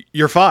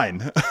 You're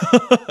fine.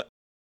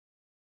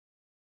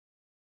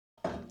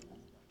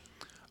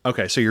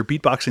 Okay, so you're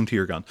beatboxing to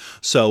your gun.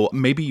 So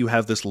maybe you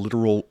have this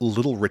literal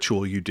little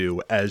ritual you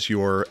do as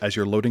you're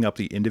loading up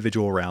the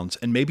individual rounds,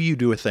 and maybe you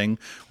do a thing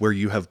where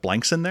you have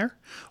blanks in there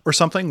or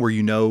something where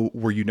you know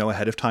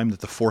ahead of time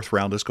that the fourth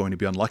round is going to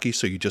be unlucky,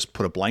 so you just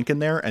put a blank in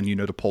there and you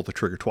know to pull the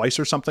trigger twice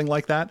or something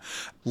like that.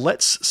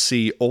 Let's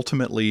see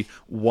ultimately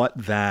what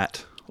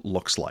that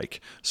looks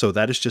like. So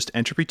that is just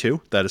entropy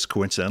 2. That is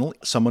coincidental.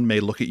 Someone may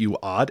look at you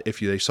odd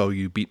if they saw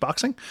you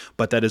beatboxing,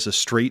 but that is a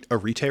straight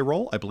arete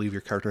roll. I believe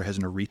your character has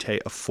an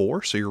arete of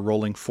 4, so you're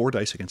rolling 4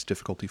 dice against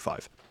difficulty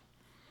 5.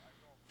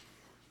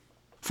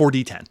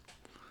 4d10.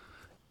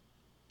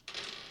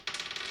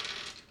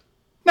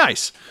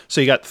 Nice.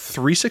 So you got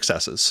 3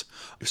 successes.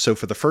 So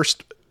for the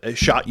first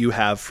shot you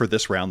have for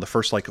this round, the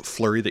first like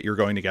flurry that you're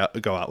going to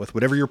go out with,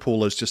 whatever your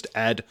pool is, just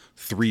add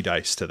 3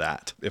 dice to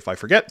that. If I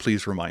forget,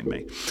 please remind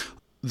me.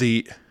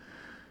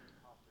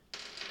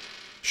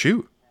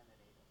 Shoot.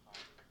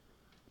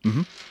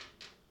 Mm-hmm.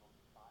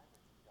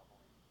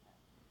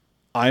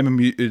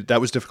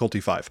 That was difficulty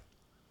 5.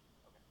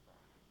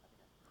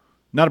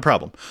 Not a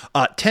problem.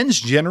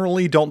 10s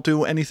generally don't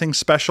do anything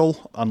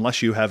special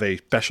unless you have a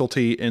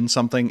specialty in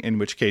something, in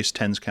which case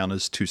 10s count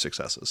as 2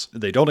 successes.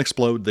 They don't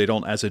explode. They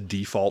don't, as a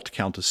default,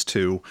 count as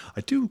 2.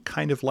 I do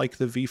kind of like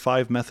the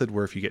V5 method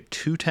where if you get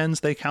 2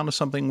 10s, they count as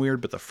something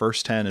weird, but the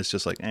first 10 is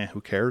just like,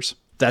 who cares?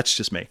 That's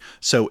just me.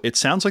 So it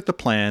sounds like the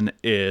plan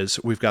is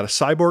we've got a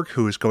cyborg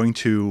who is going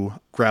to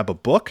grab a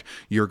book.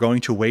 You're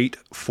going to wait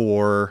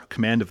for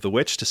Command of the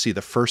Witch to see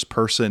the first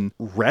person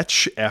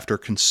retch after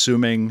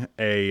consuming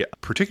a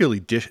particularly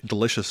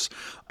delicious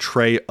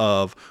tray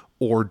of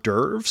hors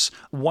d'oeuvres.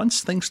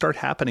 Once things start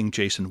happening,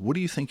 Jason, what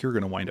do you think you're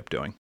going to wind up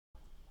doing?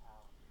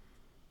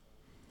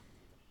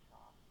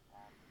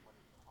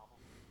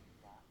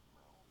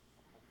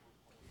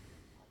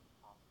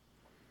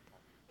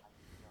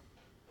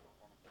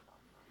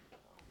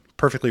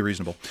 Perfectly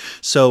reasonable.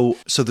 So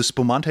the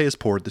spumante is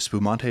poured, the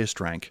spumante is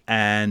drank,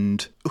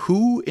 and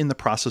who in the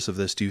process of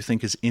this do you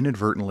think is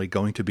inadvertently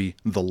going to be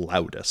the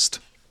loudest?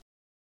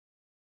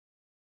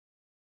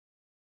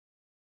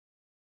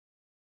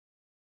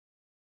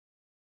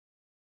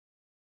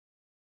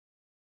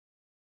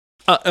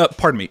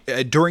 Pardon me,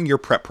 during your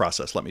prep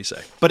process, let me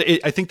say. But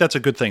I think that's a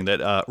good thing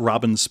that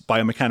Robin's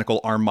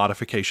biomechanical arm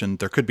modification,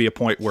 there could be a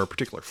point where a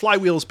particular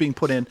flywheel is being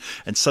put in,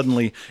 and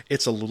suddenly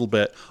it's a little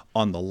bit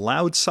on the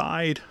loud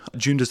side.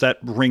 June, does that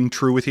ring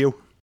true with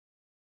you?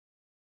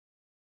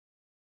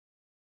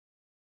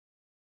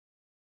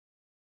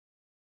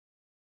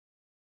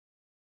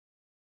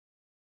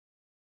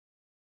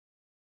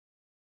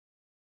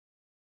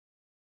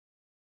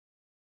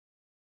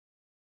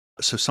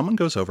 So someone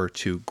goes over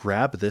to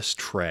grab this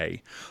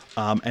tray,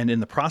 and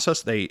in the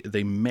process, they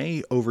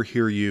may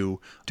overhear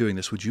you doing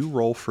this. Would you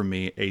roll for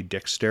me a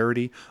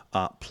dexterity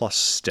plus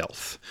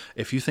stealth?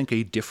 If you think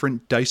a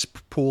different dice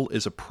pool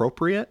is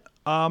appropriate,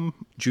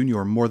 June, you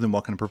are more than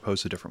welcome to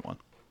propose a different one.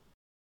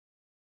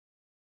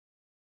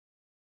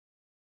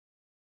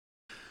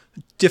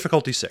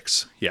 Difficulty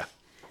 6, yeah.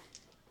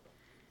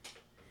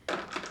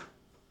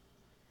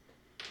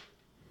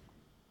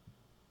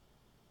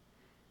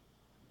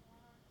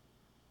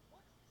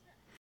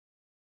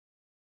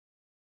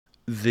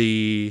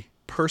 The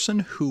person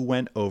who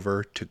went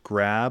over to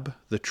grab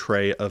the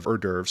tray of hors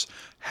d'oeuvres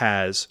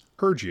has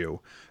heard you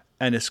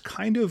and has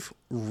kind of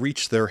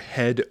reached their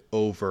head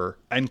over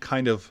and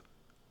kind of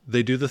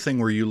they do the thing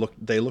where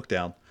they look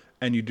down,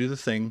 and you do the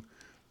thing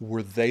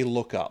where they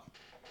look up.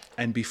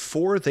 And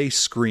before they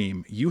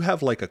scream, you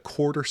have like a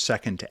quarter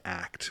second to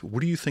act.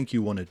 What do you think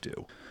you want to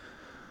do?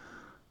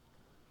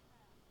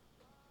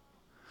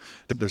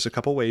 There's a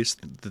couple ways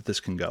that this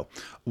can go.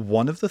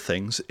 One of the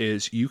things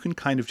is you can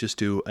kind of just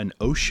do an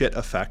oh shit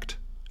effect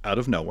out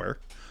of nowhere,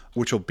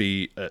 which will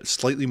be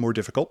slightly more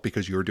difficult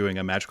because you're doing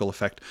a magical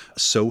effect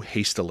so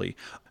hastily.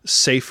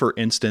 Say, for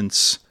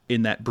instance,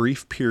 in that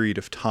brief period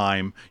of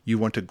time, you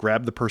want to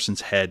grab the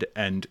person's head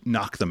and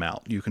knock them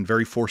out. You can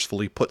very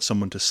forcefully put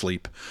someone to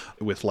sleep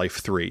with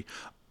life 3.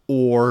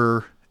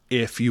 Or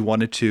if you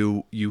wanted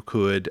to, you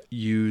could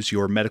use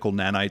your medical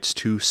nanites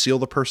to seal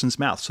the person's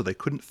mouth so they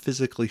couldn't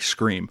physically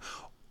scream.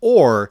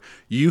 Or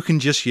you can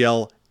just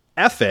yell,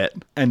 F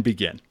it, and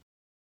begin.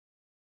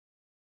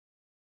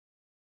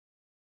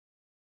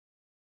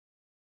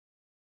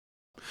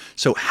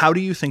 So how do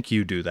you think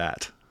you do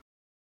that?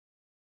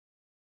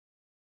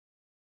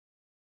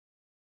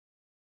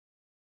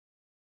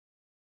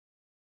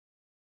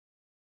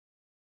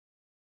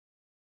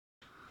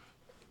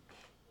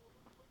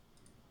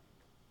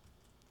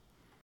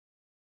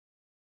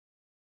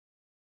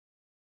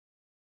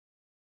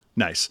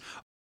 Nice.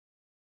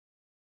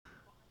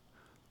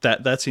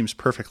 That seems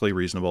perfectly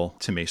reasonable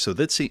to me. So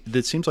that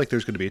seems like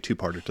there's going to be a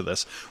two-parter to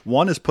this.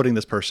 One is putting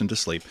this person to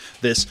sleep.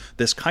 This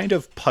kind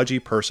of pudgy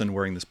person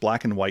wearing this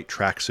black and white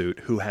tracksuit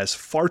who has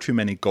far too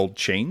many gold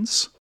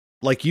chains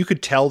Like, you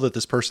could tell that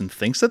this person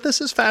thinks that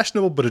this is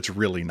fashionable, but it's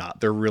really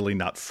not. They're really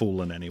not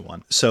fooling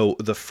anyone. So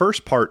the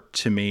first part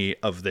to me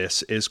of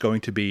this is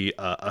going to be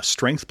a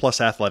strength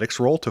plus athletics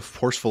roll to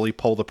forcefully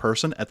pull the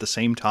person at the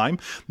same time.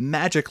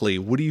 Magically,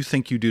 what do you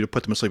think you do to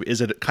put them asleep?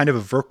 Is it kind of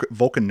a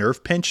Vulcan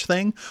nerve pinch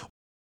thing?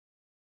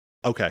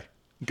 Okay.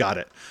 Got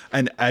it.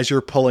 And as you're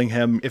pulling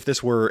him, if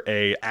this were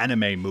a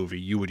anime movie,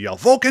 you would yell,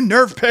 Vulcan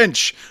nerve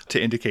pinch, to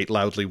indicate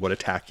loudly what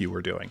attack you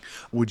were doing.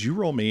 Would you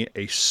roll me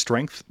a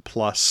strength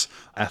plus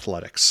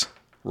athletics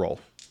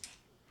roll?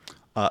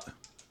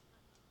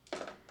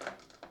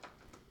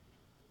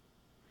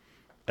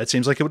 It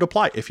seems like it would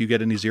apply. If you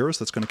get any zeros,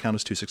 that's going to count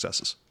as 2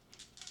 successes.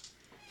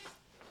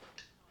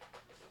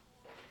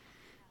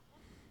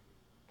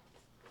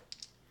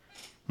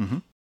 Mm-hmm.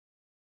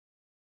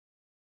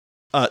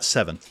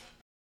 7.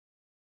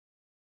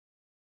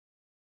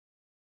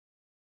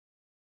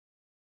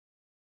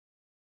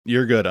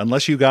 You're good.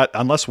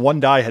 Unless one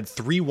die had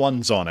 3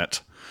 1s on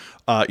it,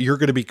 you're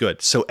going to be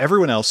good. So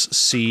everyone else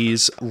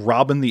sees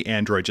Robin the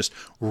android just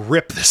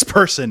rip this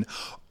person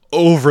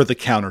over the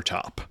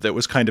countertop that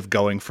was kind of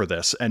going for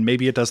this. And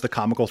maybe it does the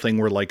comical thing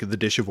where, like, the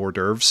dish of hors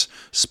d'oeuvres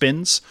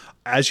spins.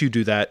 As you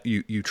do that,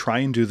 you try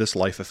and do this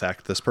life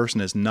effect. This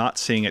person is not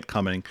seeing it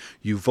coming.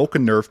 You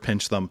Vulcan nerve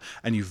pinch them,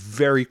 and you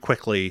very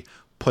quickly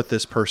put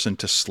this person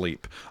to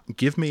sleep.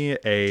 Give me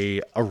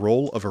a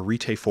roll of a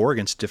Rite 4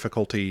 against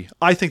difficulty.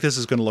 I think this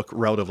is going to look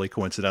relatively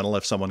coincidental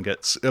if someone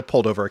gets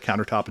pulled over a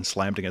countertop and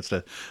slammed against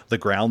the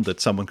ground, that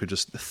someone could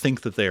just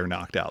think that they are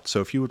knocked out.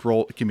 So if you would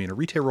give me a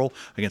Rite roll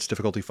against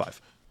difficulty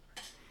 5.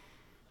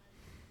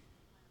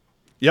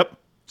 Yep.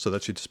 So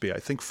that should just be, I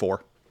think,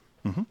 4.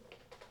 Mm-hmm.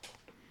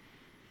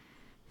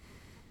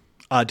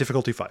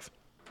 Difficulty 5.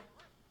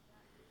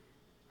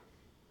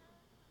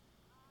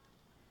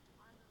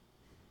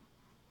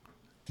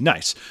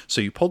 Nice.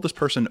 So you pulled this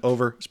person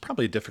over. It's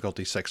probably a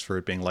difficulty 6 for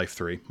it being life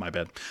 3. My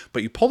bad.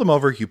 But you pull them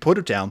over. You put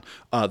it down.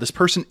 This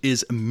person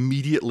is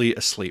immediately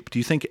asleep.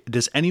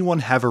 Does anyone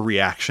have a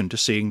reaction to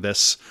seeing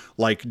this,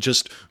 like,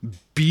 just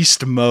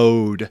beast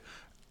mode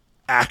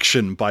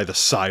action by the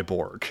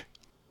cyborg?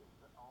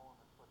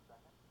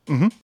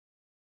 Mm-hmm.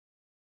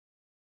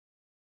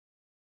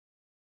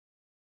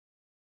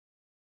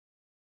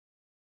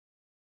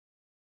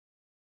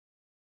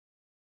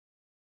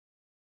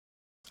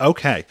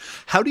 Okay.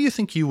 How do you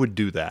think you would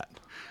do that?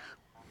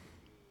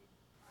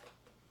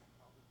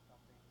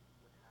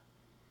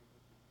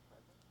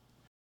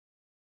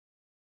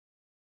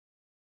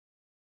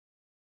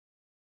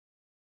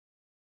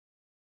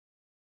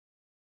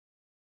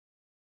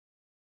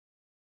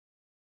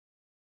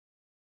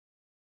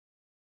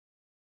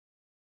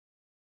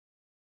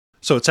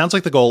 So it sounds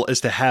like the goal is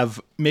to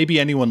have maybe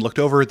anyone looked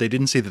over. They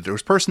didn't see that there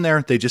was a person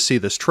there. They just see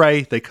this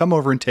tray. They come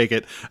over and take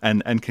it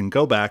and can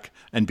go back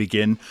and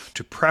begin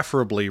to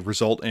preferably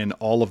result in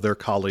all of their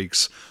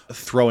colleagues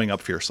throwing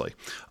up fiercely.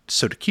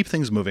 So to keep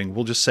things moving,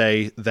 we'll just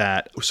say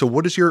that. So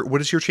what is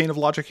your chain of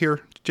logic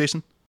here,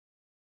 Jason?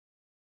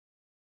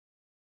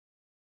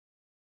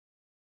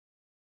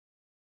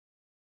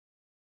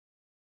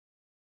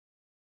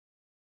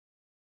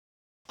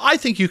 I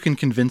think you can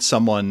convince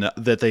someone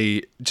that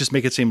they just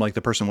make it seem like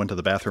the person went to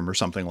the bathroom or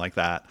something like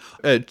that.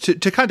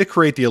 To kind of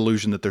create the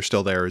illusion that they're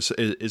still there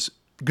is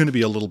going to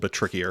be a little bit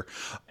trickier.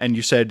 And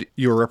you said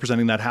you were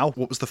representing that how?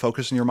 What was the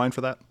focus in your mind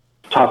for that?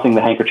 Tossing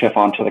the handkerchief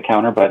onto the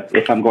counter, but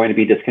if I'm going to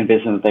be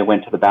disconvincing that they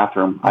went to the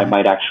bathroom, I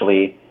might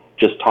actually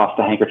just toss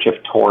the handkerchief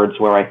towards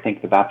where I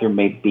think the bathroom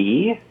may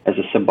be as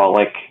a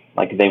symbolic,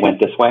 like they went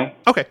this way.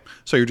 Okay,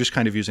 so you're just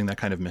kind of using that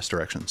kind of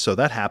misdirection. So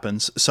that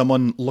happens.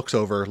 Someone looks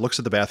over, looks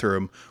at the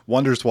bathroom,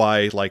 wonders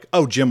why, like,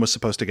 oh, Jim was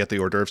supposed to get the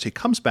hors d'oeuvres. He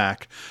comes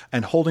back,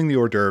 and holding the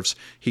hors d'oeuvres,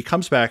 he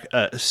comes back,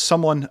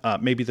 someone,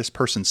 maybe this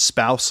person's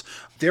spouse,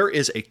 there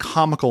is a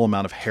comical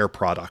amount of hair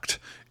product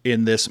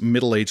in this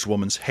middle-aged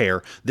woman's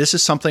hair. This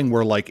is something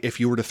where, like, if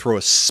you were to throw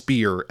a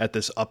spear at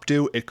this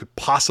updo, it could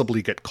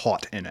possibly get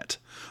caught in it.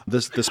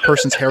 This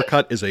person's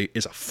haircut is a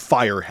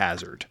fire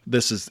hazard.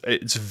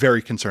 It's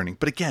very concerning.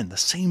 But again, the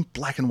same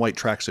black and white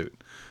tracksuit.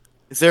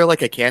 Is there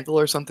like a candle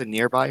or something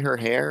nearby her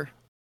hair?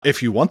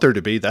 If you want there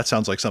to be, that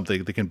sounds like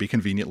something that can be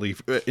conveniently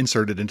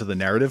inserted into the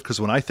narrative, because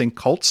when I think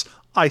cults,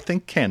 I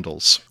think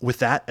candles. With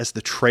that, as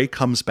the tray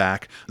comes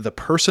back, the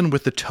person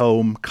with the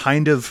tome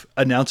kind of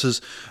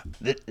announces,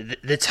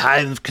 the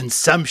time of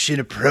consumption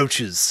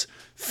approaches.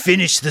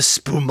 Finish the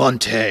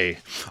spumante.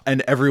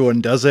 And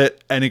everyone does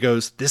it, and it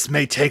goes, this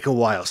may take a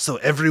while, so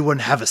everyone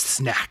have a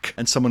snack.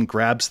 And someone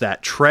grabs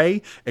that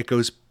tray, it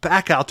goes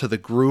back out to the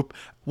group.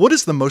 What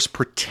is the most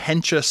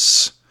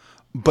pretentious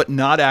but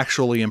not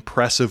actually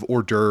impressive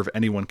hors d'oeuvre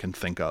anyone can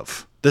think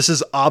of? This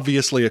is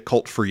obviously a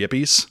cult for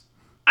yippies.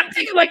 I'm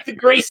thinking like the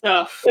gray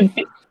stuff.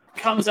 It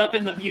comes up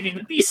in the Beauty and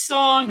the Beast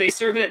song. They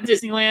serve it at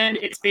Disneyland.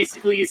 It's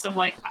basically some,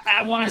 like,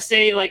 I want to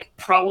say, like,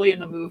 probably in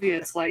the movie,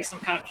 it's like some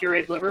kind of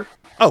pureed liver.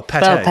 Oh,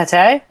 pate. Oh,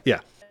 pate? Yeah.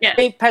 Yeah.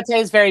 Pate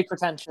is very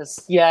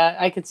pretentious. Yeah,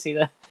 I could see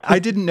that. I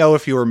didn't know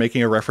if you were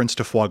making a reference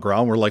to foie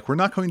gras. We're like, we're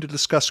not going to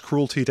discuss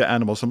cruelty to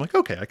animals. I'm like,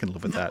 okay, I can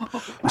live with that.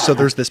 So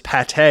there's this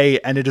pate,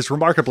 and it is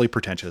remarkably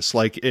pretentious.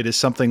 Like, it is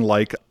something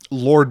like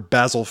Lord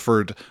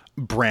Basilford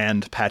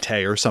brand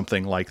pate or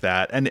something like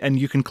that. And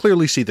you can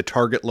clearly see the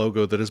Target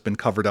logo that has been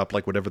covered up,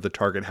 like whatever the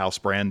Target house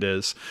brand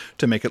is,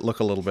 to make it look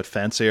a little bit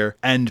fancier.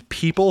 And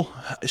people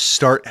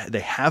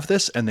they have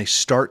this, and they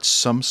start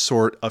some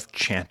sort of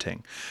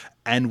chanting.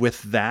 And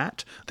with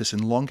that, this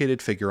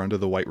elongated figure under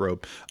the white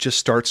robe just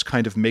starts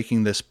kind of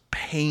making this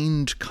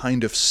pained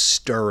kind of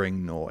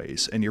stirring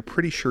noise. And you're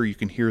pretty sure you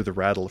can hear the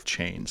rattle of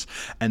chains.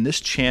 And this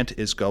chant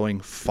is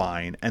going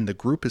fine. And the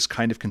group is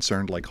kind of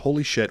concerned, like,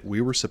 holy shit, we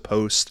were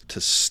supposed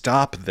to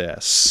stop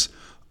this.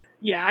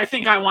 Yeah, I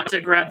think I want to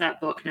grab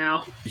that book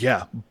now.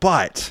 Yeah,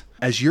 but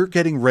as you're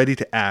getting ready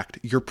to act,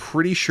 you're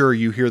pretty sure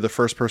you hear the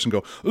first person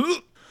go,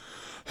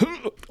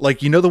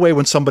 like, you know the way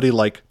when somebody,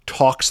 like,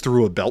 talks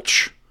through a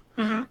belch?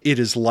 Mm-hmm. It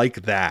is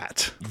like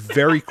that.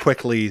 Very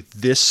quickly,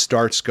 this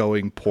starts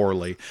going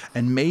poorly.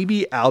 And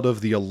maybe out of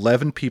the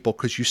 11 people,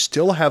 because you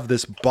still have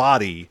this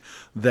body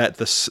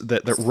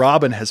that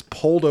Robin has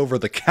pulled over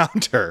the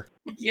counter.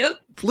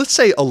 Yep. Let's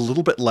say a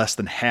little bit less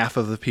than half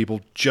of the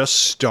people just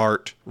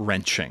start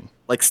wrenching.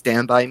 Like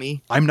Stand By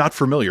Me? I'm not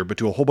familiar, but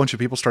do a whole bunch of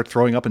people start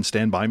throwing up and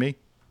Stand By Me?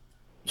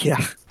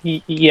 Yeah.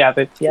 Yeah.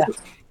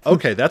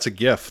 Okay, that's a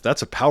GIF.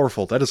 That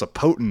is a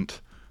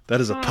potent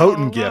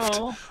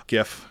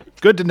GIF.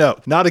 Good to know.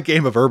 Not a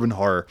game of urban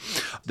horror.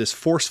 This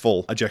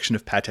forceful ejection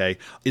of pate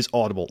is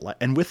audible.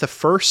 And with the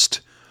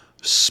first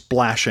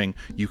splashing,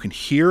 you can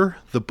hear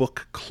the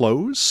book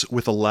close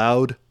with a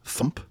loud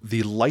thump.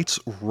 The lights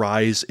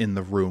rise in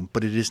the room,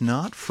 but it is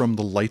not from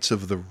the lights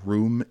of the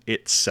room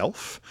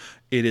itself.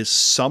 It is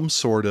some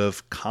sort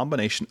of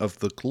combination of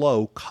the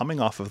glow coming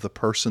off of the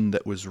person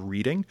that was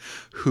reading,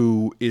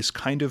 who is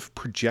kind of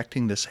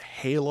projecting this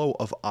halo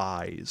of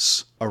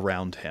eyes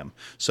around him.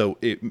 So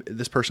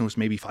this person was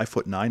maybe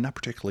 5'9", not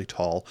particularly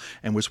tall,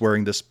 and was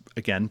wearing this,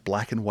 again,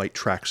 black and white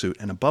tracksuit.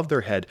 And above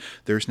their head,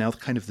 there's now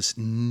kind of this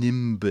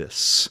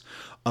nimbus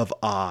of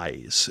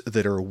eyes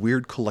that are a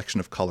weird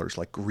collection of colors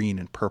like green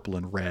and purple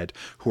and red,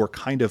 who are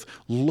kind of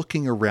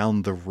looking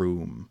around the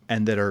room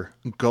and that are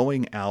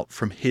going out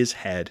from his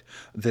head,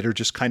 that are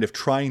just kind of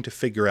trying to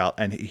figure out.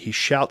 And he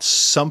shouts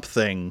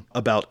something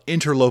about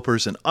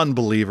interlopers and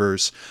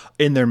unbelievers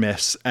in their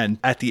midst. And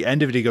at the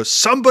end of it, he goes,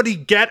 "Somebody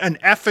get an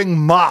effing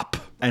mop."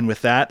 And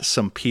with that,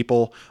 some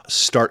people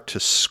start to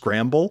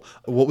scramble.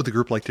 What would the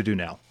group like to do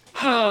now?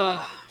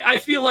 I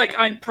feel like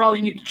I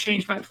probably need to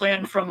change my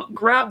plan from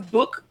grab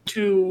book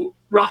to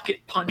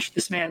rocket punch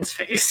this man's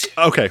face.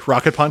 Okay,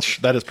 rocket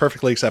punch. That is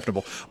perfectly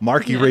acceptable.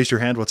 Mark, you raised your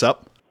hand. What's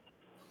up?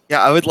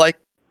 Yeah, I would like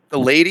the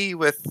lady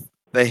with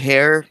the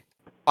hair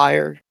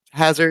fire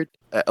hazard.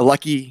 A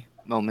lucky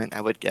moment,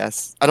 I would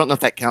guess. I don't know if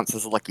that counts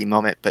as a lucky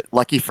moment, but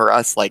lucky for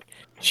us, like,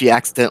 she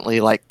accidentally,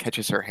 like,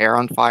 catches her hair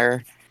on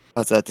fire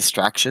as a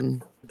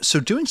distraction. So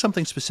doing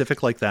something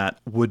specific like that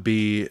would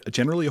be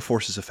generally a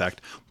forces effect,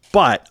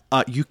 but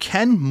you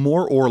can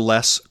more or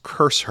less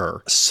curse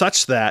her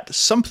such that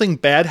something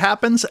bad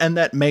happens, and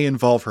that may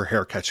involve her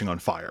hair catching on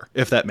fire,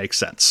 if that makes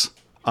sense.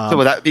 So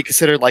would that be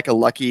considered like a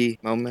lucky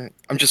moment?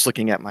 I'm just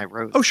looking at my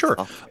road. Oh, sure.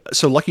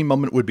 So lucky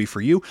moment would be for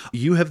you.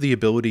 You have the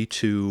ability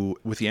to,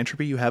 with the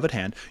entropy you have at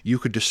hand, you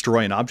could destroy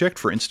an object.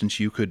 For instance,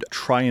 you could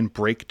try and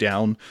break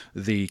down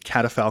the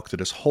catafalque that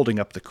is holding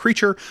up the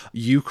creature.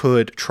 You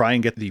could try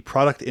and get the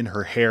product in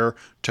her hair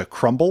to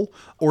crumble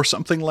or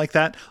something like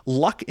that.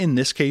 Luck in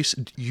this case,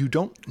 you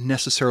don't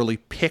necessarily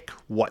pick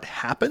what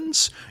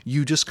happens.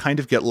 You just kind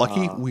of get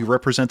lucky. We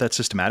represent that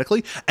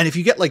systematically. And if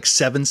you get like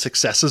 7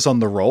 successes on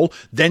the roll,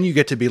 then you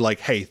get to be like,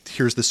 hey,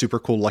 here's the super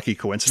cool lucky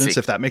coincidence,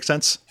 if that makes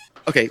sense.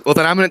 Okay, well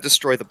then I'm going to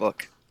destroy the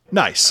book.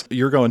 Nice.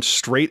 You're going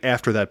straight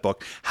after that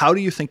book. How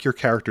do you think your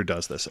character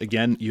does this?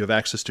 Again, you have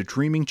access to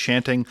dreaming,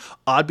 chanting,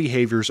 odd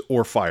behaviors,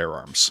 or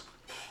firearms.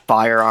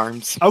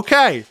 Firearms.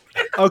 Okay.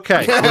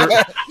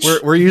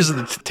 We're using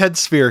the Ted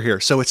sphere here.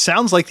 So it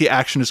sounds like the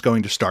action is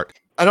going to start.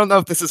 I don't know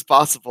if this is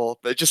possible,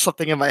 but just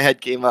something in my head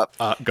came up.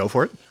 Go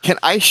for it. Can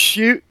I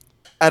shoot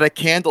at a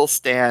candle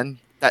stand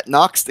that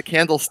knocks the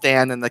candle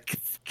stand and the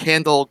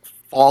candle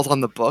falls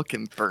on the book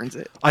and burns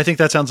it? I think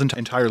that sounds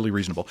entirely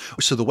reasonable.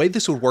 So the way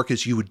this would work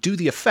is you would do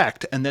the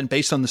effect, and then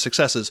based on the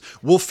successes,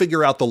 we'll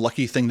figure out the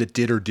lucky thing that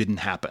did or didn't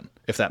happen,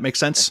 if that makes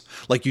sense.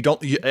 Okay. Like you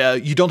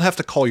don't have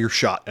to call your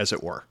shot, as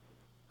it were.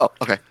 Oh,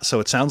 okay.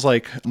 So it sounds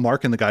like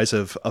Mark, in the guise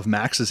of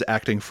Max, is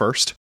acting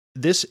first.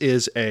 This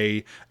is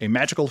a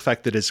magical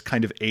effect that is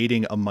kind of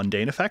aiding a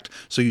mundane effect.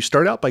 So you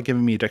start out by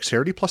giving me a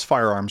dexterity plus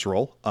firearms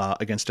roll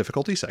against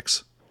difficulty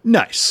 6.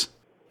 Nice.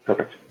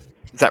 Perfect.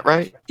 Is that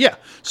right? Yeah.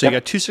 So you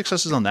got 2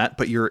 successes on that,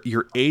 but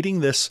you're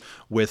aiding this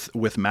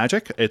with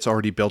magic. It's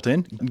already built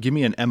in. Give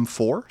me an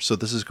M4. So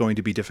this is going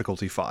to be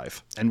difficulty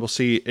 5. And we'll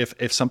see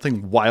if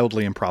something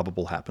wildly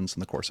improbable happens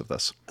in the course of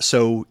this.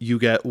 So you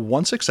get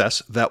 1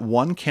 success. That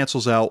 1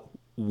 cancels out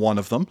one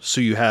of them. So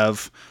you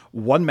have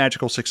 1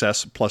 magical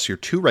success plus your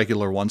 2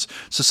 regular ones.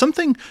 So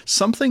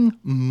something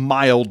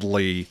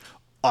mildly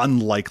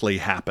unlikely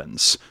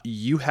happens.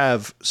 You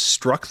have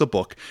struck the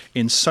book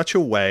in such a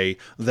way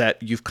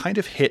that you've kind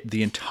of hit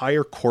the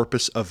entire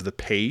corpus of the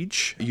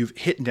page. You've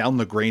hit down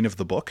the grain of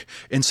the book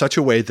in such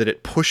a way that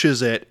it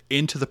pushes it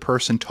into the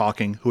person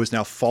talking, who has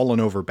now fallen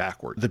over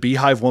backward. The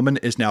beehive woman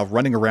is now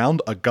running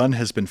around. A gun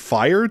has been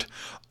fired.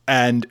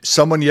 And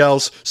someone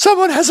yells,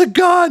 "Someone has a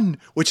gun!"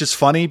 Which is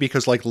funny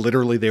because, like,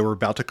 literally they were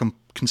about to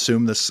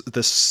consume this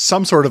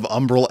some sort of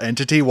umbral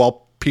entity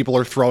while people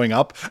are throwing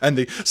up, and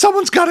the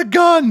 "someone's got a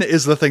gun"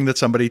 is the thing that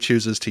somebody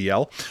chooses to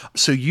yell.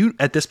 So you,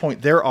 at this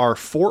point, there are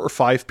 4 or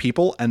 5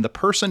 people, and the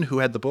person who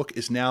had the book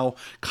is now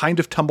kind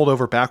of tumbled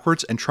over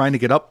backwards and trying to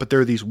get up, but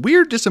there are these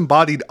weird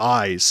disembodied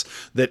eyes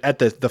that at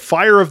the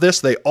fire of this,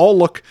 they all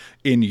look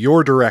in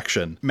your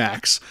direction,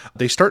 Max.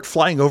 They start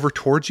flying over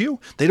towards you.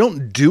 They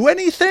don't do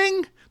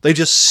anything. They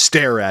just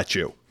stare at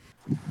you.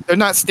 They're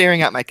not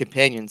staring at my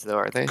companions, though,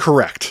 are they?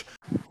 Correct.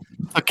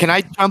 So can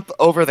I jump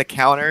over the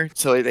counter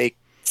so they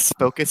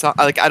focus on?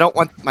 Like, I don't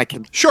want my.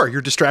 Sure,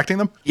 you're distracting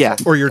them? Yeah.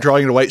 Or you're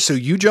drawing it away. So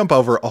you jump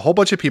over, a whole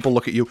bunch of people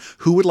look at you.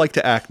 Who would like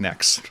to act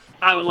next?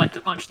 I would like to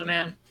punch the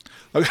man.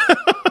 Okay.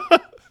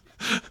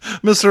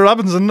 Mr.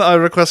 Robinson, I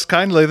request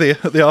kindly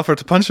the offer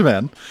to punch a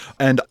man,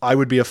 and I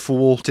would be a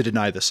fool to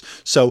deny this.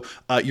 So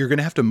you're going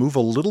to have to move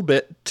a little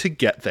bit to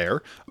get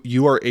there.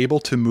 You are able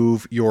to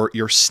move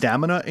your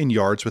stamina in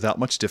yards without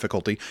much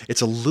difficulty.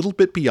 It's a little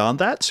bit beyond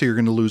that, so you're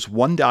going to lose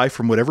 1 die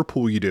from whatever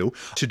pool you do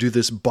to do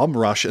this bum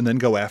rush and then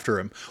go after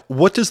him.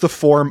 What does the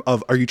form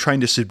of, are you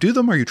trying to subdue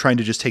them? Are you trying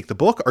to just take the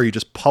book? Are you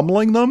just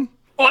pummeling them?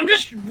 Well, I'm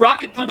just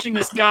rocket punching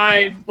this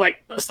guy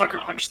like a sucker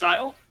punch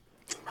style.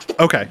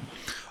 Okay.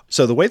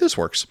 So the way this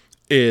works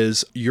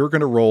is you're going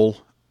to roll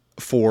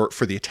for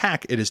the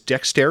attack. It is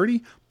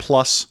dexterity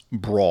plus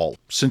brawl,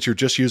 since you're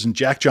just using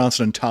Jack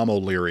Johnson and Tom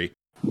O'Leary.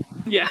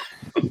 Yeah.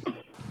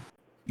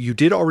 You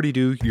did already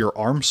do your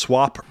arm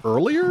swap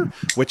earlier,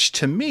 which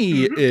to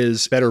me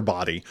is better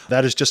body.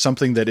 That is just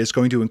something that is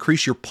going to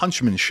increase your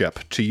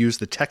punchmanship, to use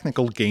the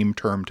technical game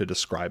term to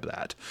describe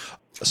that.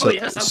 So,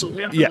 yes,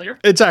 absolutely. I'm familiar.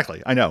 Yeah,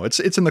 exactly. I know. It's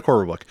in the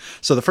core book.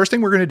 So the first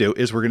thing we're going to do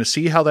is we're going to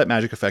see how that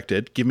magic effect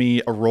did. Give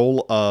me a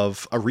roll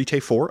of a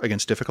Rete 4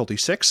 against difficulty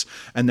 6,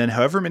 and then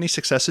however many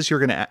successes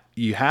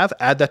you have,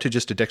 add that to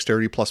just a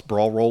dexterity plus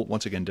brawl roll.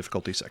 Once again,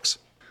 difficulty 6.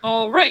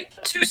 All right,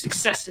 2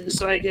 successes,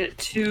 so I get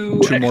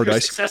 2 more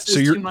dice. successes So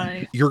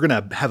you're going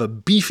to have a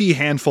beefy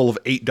handful of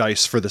 8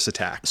 dice for this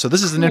attack. So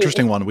this is an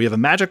interesting one. We have a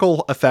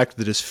magical effect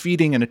that is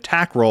feeding an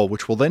attack roll,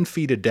 which will then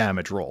feed a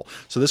damage roll.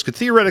 So this could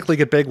theoretically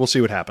get big. We'll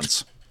see what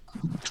happens.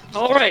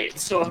 All right,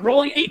 so I'm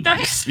rolling 8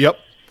 dice? Yep.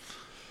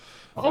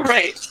 All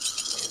right.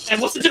 And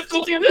what's the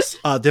difficulty on this?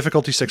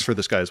 Difficulty 6 for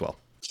this guy as well.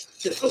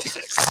 Difficulty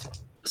 6.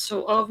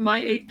 So of my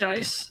 8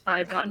 dice,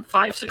 I've gotten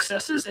 5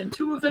 successes, and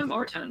 2 of them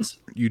are 10s.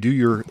 You do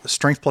your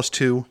strength plus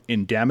 2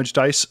 in damage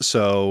dice,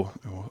 so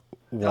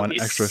That'll 1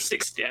 be extra.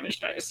 6 damage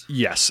dice.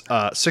 Yes,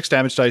 6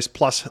 damage dice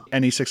plus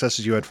any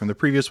successes you had from the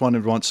previous one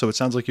and once. So it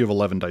sounds like you have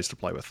 11 dice to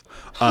play with.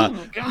 Oh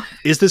my god!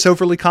 Is this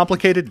overly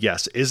complicated?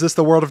 Yes. Is this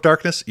the World of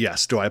Darkness?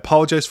 Yes. Do I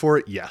apologize for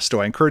it? Yes. Do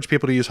I encourage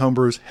people to use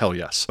homebrews? Hell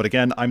yes. But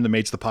again, I'm the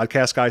Mage the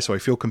podcast guy, so I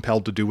feel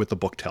compelled to do what the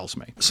book tells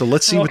me. So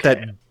let's see what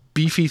that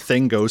beefy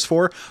thing goes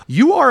for.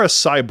 You are a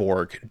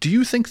cyborg. Do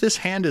you think this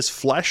hand is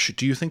flesh?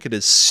 Do you think it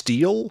is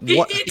steel?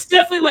 It's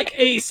definitely like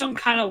some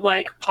kind of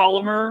like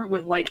polymer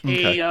with like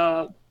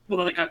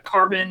a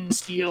carbon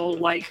steel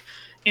like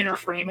inner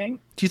framing.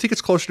 Do you think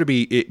it's closer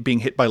to it being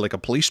hit by like a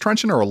police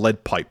truncheon or a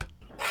lead pipe?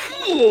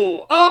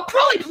 Ooh,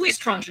 probably police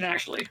truncheon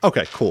actually.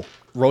 Okay, cool.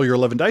 Roll your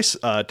 11 dice.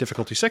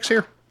 Difficulty 6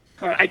 here.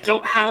 All right, I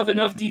don't have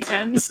enough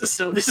d10s,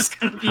 so this is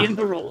going to be in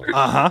the roller.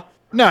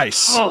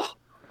 Nice. Oh.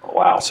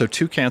 Wow. So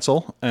 2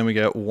 cancel, and we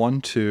get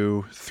 1,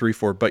 2, 3,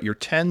 4. But your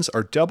 10s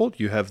are doubled.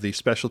 You have the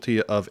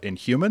specialty of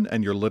Inhuman,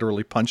 and you're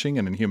literally punching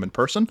an inhuman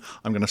person.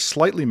 I'm going to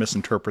slightly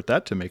misinterpret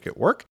that to make it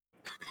work.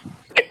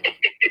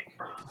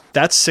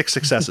 That's 6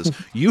 successes.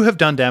 You have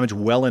done damage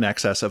well in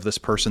excess of this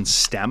person's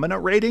stamina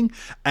rating,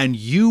 and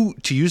you,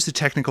 to use the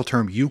technical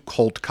term, you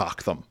cold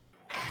cock them.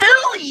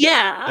 Hell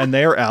yeah! And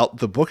they are out.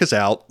 The book is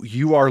out.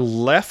 You are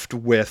left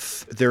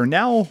with, there are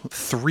now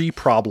 3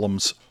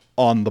 problems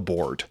on the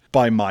board,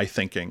 by my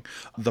thinking.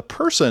 The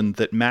person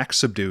that Max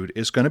subdued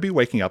is going to be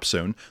waking up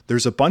soon.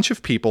 There's a bunch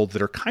of people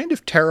that are kind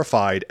of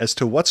terrified as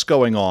to what's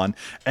going on.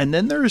 And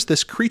then there is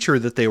this creature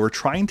that they were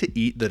trying to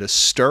eat that is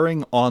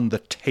stirring on the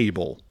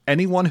table.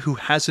 Anyone who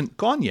hasn't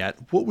gone yet,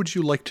 what would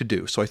you like to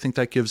do? So I think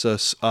that gives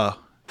us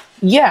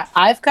Yeah,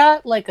 I've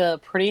got like a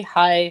pretty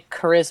high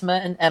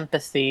charisma and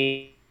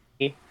empathy.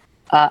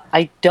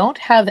 I don't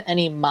have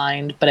any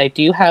mind, but I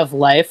do have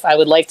life. I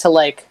would like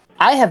to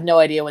I have no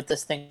idea what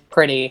this thing is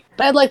pretty,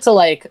 but I'd like to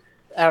I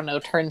don't know,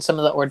 turn some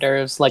of the hors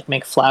d'oeuvres,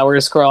 make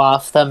flowers grow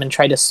off them and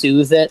try to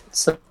soothe it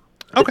so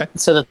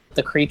that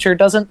the creature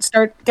doesn't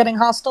start getting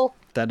hostile.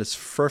 That is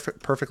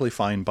perfectly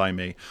fine by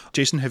me.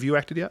 Jason, have you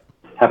acted yet?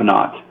 Have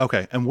not.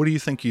 Okay, and what do you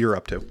think you're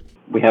up to?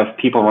 We have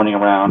people running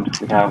around.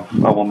 We have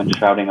a woman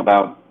shouting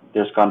about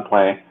there's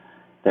gunplay.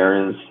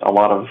 There is a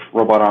lot of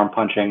robot arm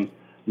punching.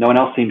 No one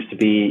else seems to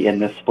be in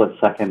this split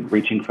second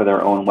reaching for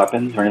their own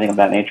weapons or anything of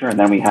that nature. And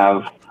then we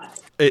have...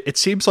 It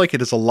seems like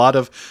it is a lot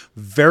of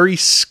very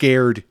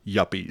scared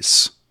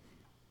yuppies.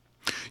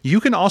 You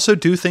can also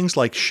do things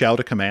like shout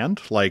a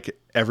command, like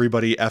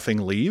everybody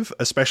effing leave,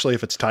 especially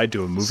if it's tied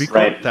to a movie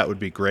clip. Right. That would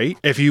be great.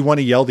 If you want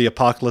to yell the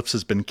apocalypse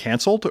has been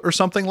canceled or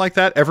something like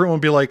that, everyone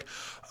would be like,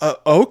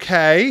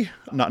 okay.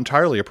 Not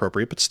entirely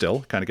appropriate, but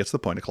still kind of gets the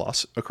point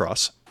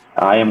across.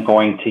 I am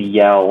going to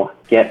yell,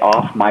 get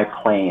off my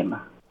plane,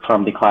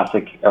 from the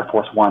classic Air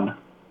Force One,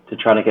 to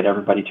try to get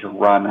everybody to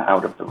run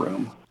out of the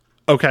room.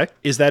 Okay.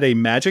 Is that a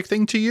magic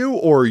thing to you,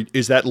 or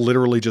is that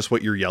literally just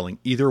what you're yelling?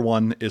 Either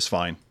one is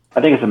fine. I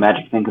think it's a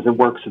magic thing because it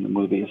works in the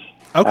movies.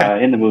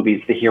 Okay. In the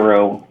movies, the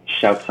hero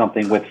shouts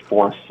something with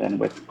force and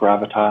with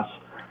gravitas,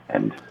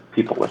 and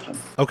people listen.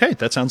 Okay,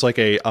 that sounds like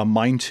a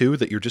mine 2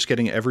 that you're just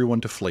getting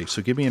everyone to flee.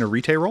 So give me an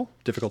arete roll,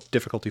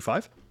 difficulty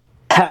 5.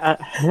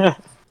 Oh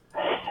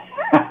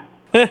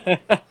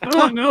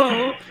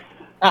no!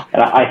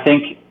 And I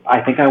think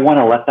I want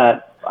to let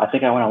that. I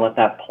think I want to let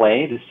that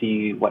play to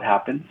see what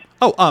happens.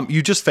 Oh,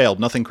 you just failed.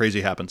 Nothing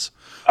crazy happens.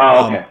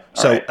 Oh, okay.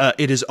 So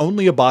it is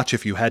only a botch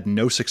if you had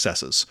no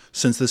successes.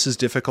 Since this is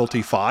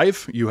difficulty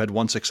 5, you had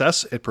 1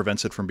 success. It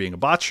prevents it from being a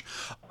botch.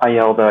 I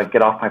yelled,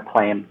 "Get off my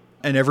plane!"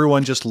 And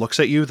everyone just looks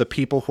at you. The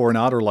people who are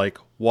not are like,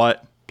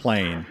 "What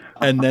plane?"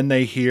 And then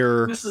they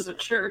hear, This is a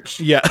church.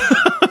 "Yeah,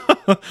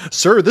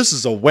 sir, this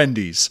is a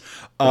Wendy's."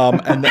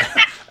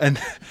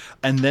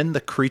 And then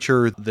the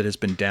creature that has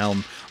been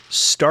down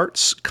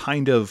starts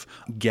kind of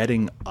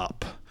getting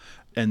up.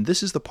 And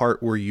this is the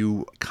part where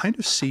you kind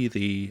of see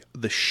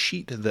the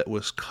sheet that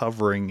was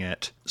covering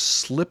it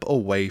slip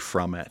away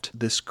from it.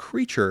 This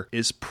creature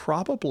is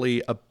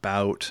probably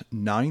about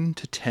 9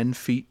 to 10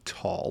 feet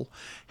tall,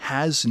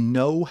 has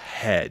no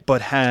head,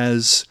 but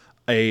has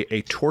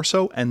a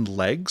torso and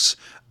legs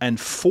and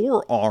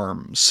 4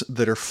 arms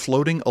that are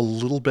floating a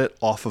little bit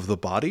off of the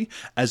body,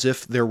 as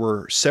if there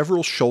were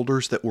several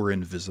shoulders that were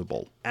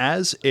invisible.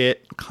 As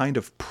it kind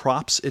of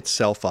props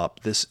itself up,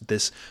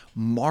 this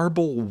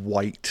marble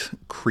white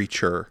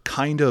creature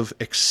kind of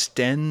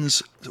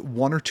extends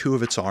 1 or 2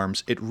 of its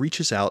arms. It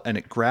reaches out and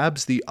it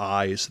grabs the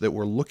eyes that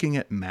were looking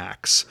at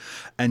Max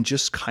and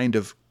just kind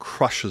of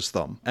crushes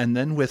them. And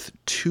then with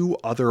 2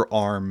 other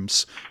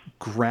arms,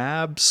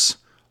 grabs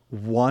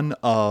one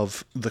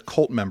of the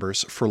cult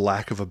members, for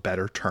lack of a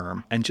better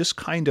term, and just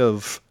kind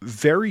of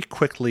very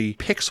quickly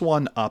picks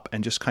one up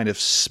and just kind of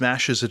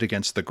smashes it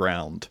against the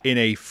ground in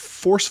a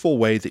forceful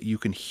way that you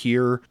can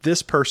hear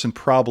this person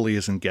probably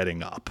isn't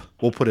getting up.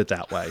 We'll put it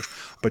that way.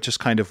 But just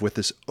kind of with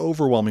this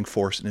overwhelming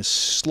force, and is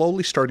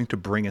slowly starting to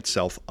bring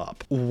itself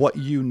up. What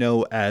you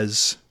know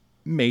as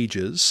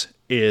mages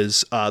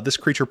is this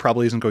creature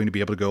probably isn't going to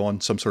be able to go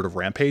on some sort of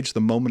rampage. The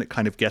moment it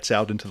kind of gets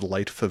out into the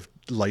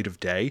light of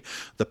day,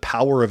 the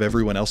power of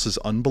everyone else's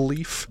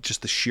unbelief,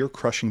 just the sheer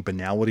crushing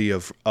banality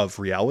of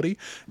reality,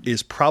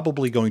 is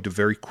probably going to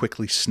very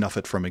quickly snuff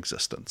it from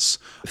existence.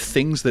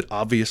 Things that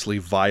obviously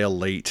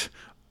violate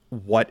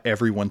what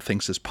everyone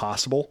thinks is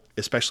possible,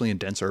 especially in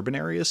dense urban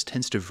areas,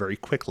 tends to very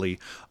quickly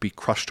be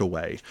crushed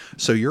away.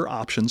 So your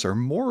options are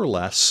more or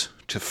less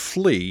to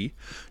flee,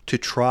 to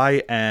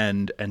try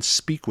and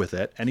speak with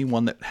it.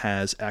 Anyone that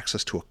has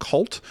access to a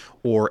cult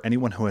or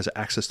anyone who has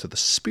access to the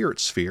spirit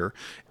sphere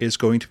is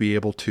going to be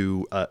able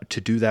to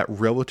do that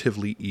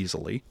relatively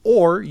easily.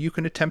 Or you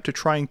can attempt to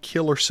try and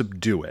kill or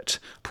subdue it.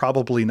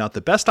 Probably not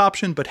the best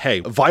option, but hey,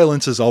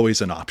 violence is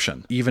always an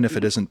option, even if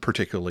it isn't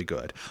particularly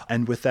good.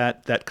 And with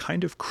that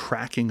kind of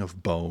cracking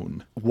of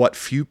bone, what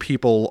few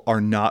people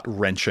are not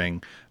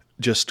wrenching,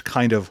 just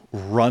kind of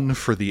run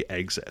for the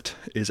exit.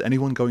 Is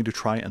anyone going to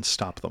try and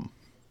stop them?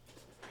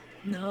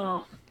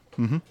 No.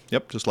 Mm-hmm.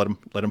 Yep, just let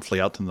him flee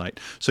out to the night.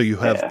 So you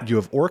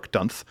have Orc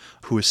Dunth,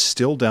 who is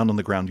still down on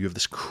the ground. You have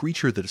this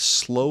creature that is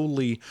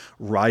slowly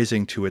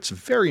rising to its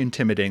very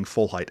intimidating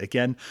full height.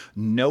 Again,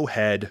 no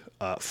head,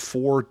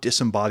 4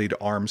 disembodied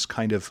arms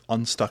kind of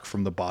unstuck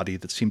from the body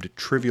that seem to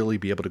trivially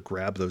be able to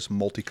grab those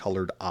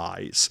multicolored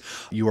eyes.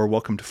 You are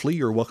welcome to flee.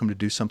 You're welcome to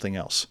do something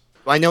else.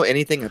 Do I know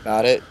anything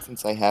about it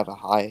since I have a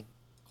high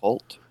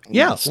cult?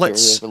 Yeah,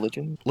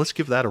 religion? Let's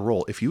give that a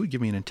roll. If you would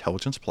give me an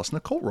intelligence plus an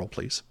occult roll,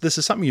 please. This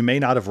is something you may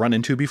not have run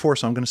into before,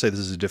 so I'm going to say this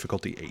is a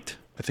difficulty 8.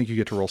 I think you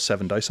get to roll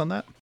 7 dice on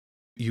that.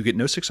 You get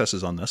no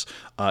successes on this.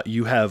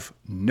 You have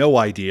no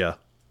idea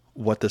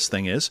what this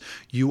thing is.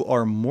 You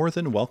are more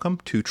than welcome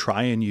to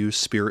try and use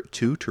Spirit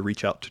 2 to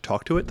reach out to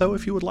talk to it, though,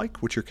 if you would like,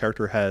 which your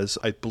character has,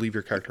 I believe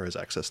your character has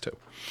access to.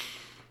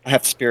 I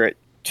have Spirit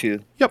 2.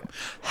 Yep.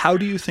 How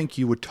do you think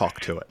you would talk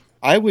to it?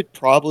 I'd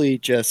probably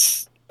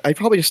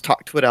just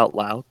talk to it out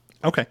loud.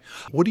 Okay.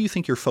 What do you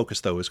think your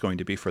focus, though, is going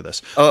to be for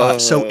this? So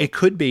So it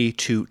could be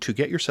to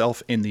get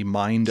yourself in the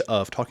mind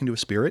of talking to a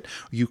spirit.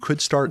 You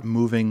could start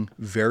moving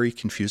very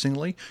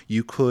confusingly.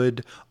 You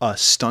could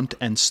stunt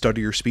and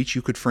stutter your speech.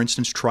 You could, for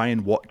instance, try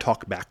and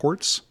talk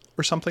backwards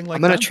or something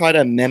like that. I'm going to try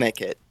to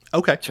mimic it.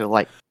 Okay. To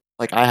like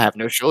Like, I have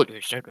no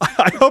shoulders.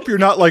 I hope you're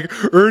not like,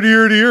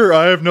 ear,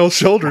 I have no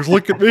shoulders.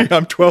 Look at me.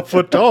 I'm 12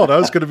 foot tall and I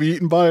was going to be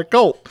eaten by a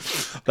cult.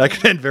 That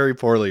could end very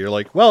poorly. You're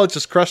like, well, it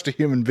just crushed a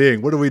human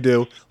being. What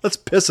do? Let's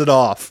piss it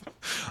off.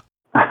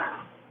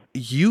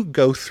 You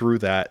go through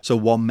that. So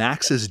while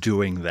Max is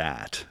doing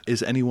that,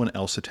 is anyone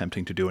else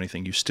attempting to do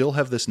anything? You still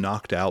have this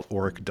knocked out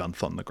Auric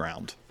Dunth on the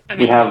ground. I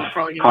mean, We have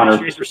probably get Connor's-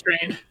 my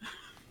restrained.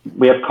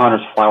 We have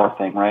Connor's flower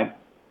thing, right?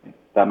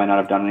 That might not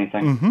have done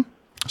anything. Mm-hmm.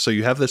 So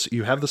you have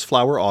this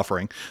flower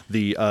offering,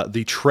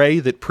 the tray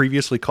that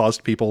previously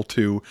caused people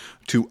to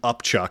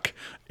upchuck.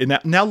 It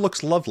now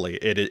looks lovely.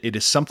 It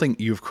is something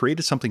you've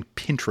created, something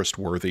Pinterest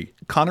worthy.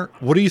 Connor,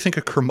 what do you think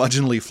a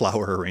curmudgeonly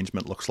flower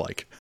arrangement looks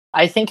like?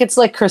 I think it's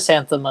like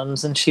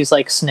chrysanthemums, and she's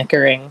like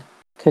snickering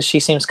because she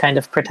seems kind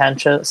of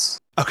pretentious.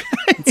 Okay,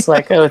 It's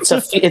like, oh, it's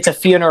a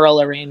funeral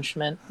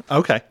arrangement.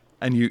 okay.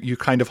 And you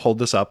kind of hold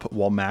this up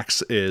while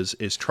Max is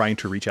trying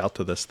to reach out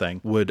to this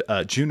thing. Would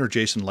June or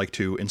Jason like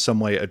to in some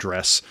way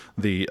address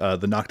the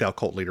knocked out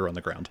cult leader on the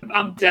ground?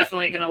 I'm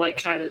definitely gonna like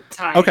try to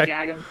tie Okay. and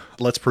gag him.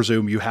 Let's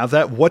presume you have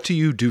that. What do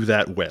you do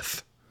that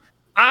with?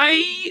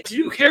 I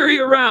do carry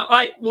around.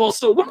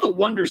 So one of the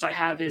wonders I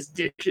have is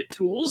digit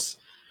tools,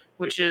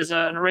 which is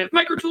an array of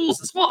micro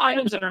tools and small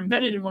items that are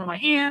embedded in one of my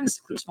hands,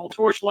 include a small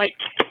torch, light,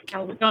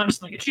 caliber gun,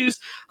 something I can choose.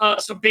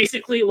 So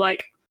basically,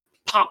 like,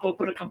 pop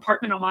open a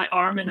compartment on my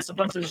arm and it's a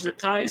bunch of zip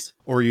ties.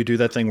 Or you do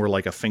that thing where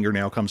like a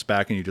fingernail comes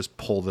back and you just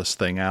pull this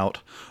thing out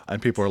and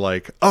people are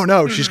like, oh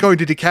no, she's going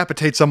to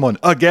decapitate someone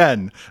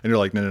again. And you're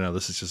like, no,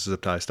 this is just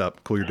zip tie.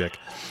 Stop. Cool your dick.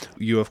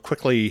 You have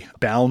quickly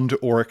bound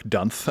Auric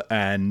Dunth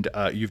and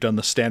you've done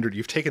the standard.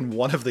 You've taken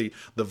one of the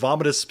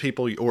vomitous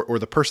people or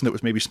the person that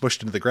was maybe smushed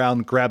into the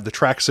ground, grab the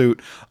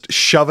tracksuit,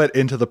 shove it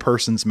into the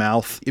person's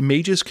mouth.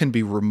 Mages can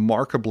be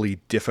remarkably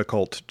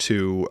difficult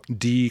to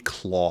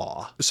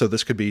declaw. So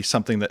this could be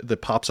something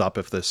that pops up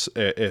if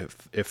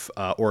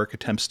Auric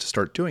attempts to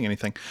start doing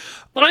anything.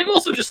 But I'm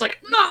also just like,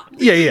 nah.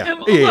 Yeah.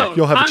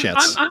 You'll have a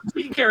chance. I'm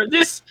taking care of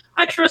this.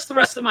 I trust the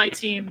rest of my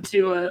team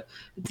to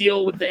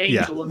deal with the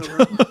angel in the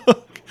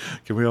room.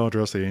 Can we all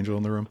address the angel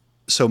in the room?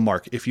 So,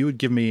 Mark, if you would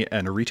give me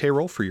an Arete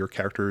roll for your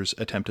character's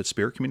attempt at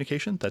spirit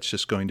communication, that's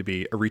just going to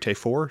be Arete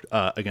 4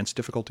 against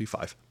difficulty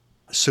 5.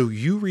 So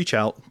you reach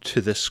out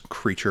to this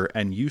creature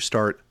and you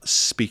start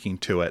speaking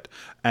to it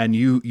and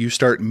you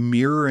start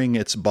mirroring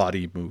its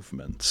body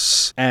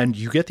movements and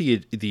you get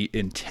the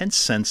intense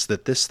sense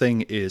that this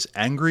thing is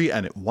angry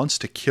and it wants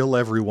to kill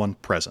everyone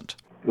present.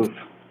 Oof.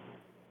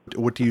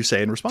 What do you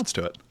say in response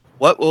to it?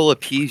 What will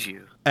appease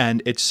you?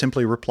 And it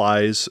simply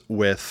replies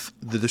with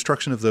the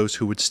destruction of those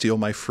who would steal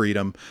my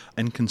freedom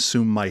and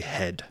consume my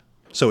head.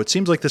 So it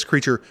seems like this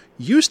creature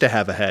used to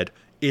have a head,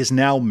 is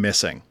now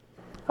missing.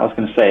 I was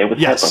going to say, it was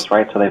Yes. headless,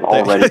 right? So they've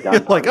already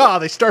done like,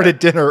 they started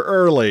dinner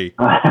early.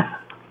 I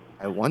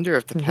wonder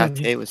if the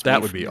pate was That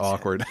made would from be this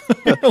awkward.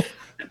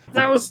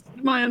 That was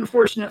my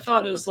unfortunate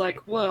thought. Is like,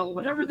 well,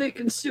 whatever they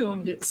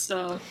consumed, it's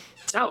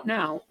out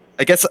now.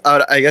 I guess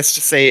just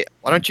say,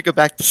 why don't you go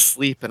back to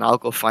sleep and I'll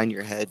go find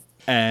your head.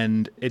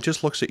 And it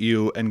just looks at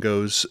you and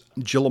goes,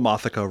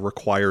 Gillamathica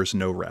requires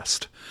no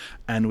rest.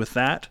 And with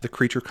that, the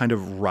creature kind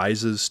of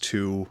rises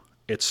to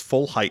its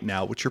full height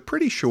now, which you're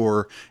pretty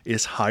sure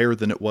is higher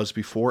than it was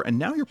before. And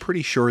now you're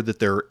pretty sure that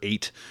there are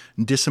 8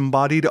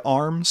 disembodied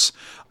arms.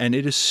 And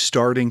it is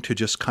starting to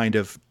just kind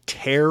of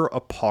tear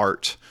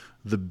apart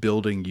the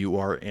building you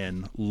are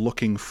in,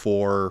 looking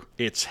for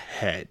its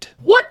head.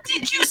 What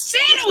did you say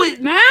to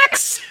it,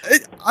 Max?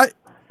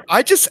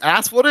 I just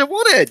asked what I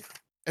wanted.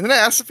 And then I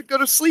asked if it go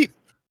to sleep.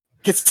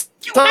 It's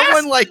You someone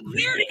asked like the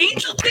weird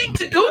angel thing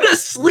to go to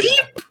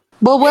sleep?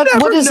 Well, what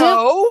is it?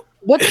 no.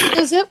 What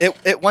is it?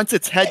 It wants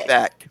its head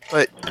back,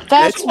 but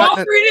That's it's not-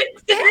 Offering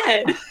it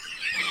dead.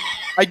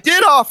 I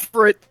did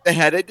offer it the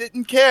head. It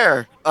didn't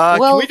care. Can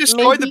Well, we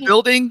destroy the maybe-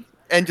 building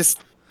and just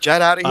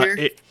jet out of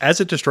here?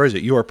 As it destroys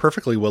it, you are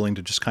perfectly willing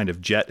to just kind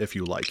of jet if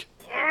you like.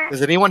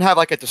 Does anyone have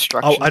like a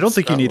destruction? Oh, I don't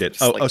think you spell? need it.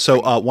 Just, like,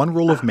 So one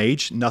rule of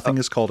Mage, nothing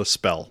is called a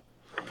spell.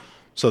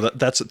 So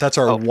that's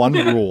our one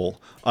rule.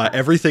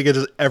 Everything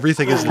is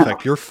in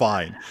fact. You're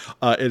fine.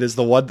 It is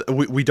the one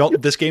we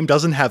don't. This game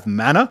doesn't have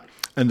mana,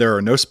 and there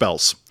are no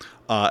spells.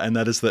 And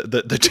that is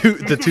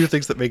the two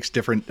things that makes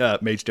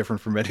Mage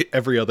different from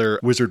every other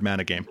Wizard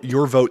mana game.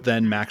 Your vote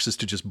then, Max, is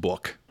to just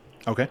book.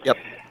 Okay. Yep.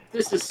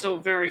 This is so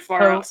very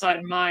far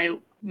outside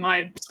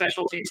my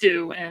specialty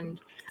too, and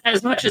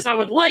as much as I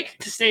would like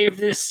to save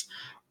this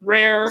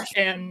rare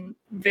and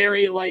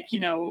very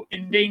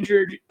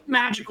endangered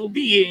magical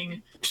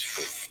being,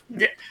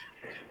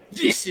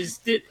 this is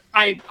that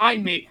I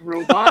make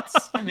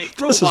robots. I make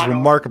robots. This is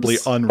remarkably I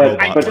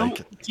unrobot-like.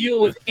 don't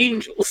deal with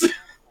angels.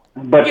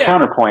 But Yeah.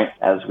 counterpoint,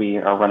 as we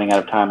are running out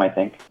of time, I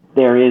think,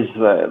 there is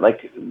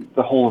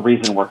the whole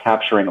reason we're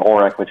capturing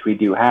Auric, which we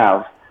do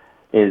have,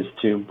 is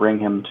to bring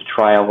him to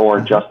trial or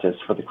justice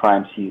for the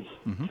crimes he's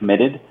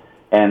committed.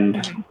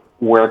 And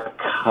we're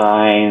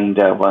kind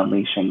of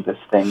unleashing this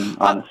thing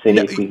on the city.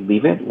 No, if we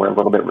leave it, we're a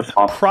little bit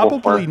responsible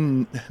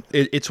probably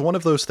it's one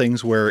of those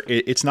things where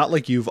it's not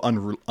like you've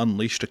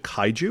unleashed a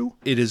kaiju.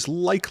 It is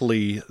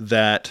likely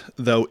that,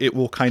 though, it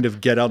will kind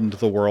of get out into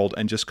the world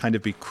and just kind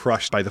of be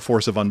crushed by the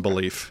force of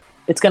unbelief.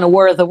 It's going to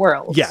war the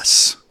world.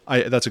 Yes,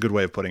 that's a good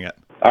way of putting it.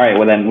 All right,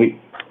 well then we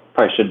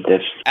probably should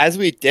ditch. As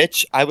we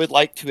ditch, I would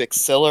like to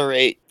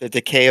accelerate the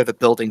decay of the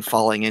building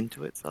falling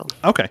into itself.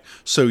 Okay,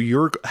 so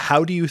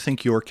how do you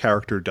think your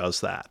character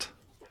does that?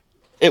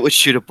 It would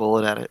shoot a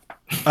bullet at it.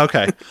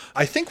 Okay,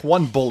 I think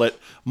one bullet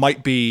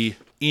might be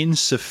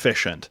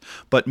insufficient,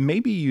 but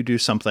maybe you do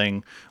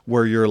something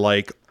where you're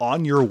like,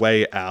 on your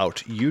way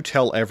out, you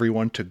tell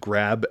everyone to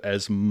grab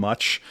as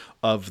much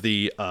of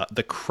the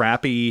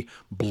crappy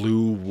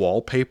blue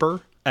wallpaper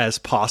as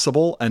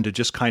possible and to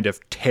just kind of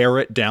tear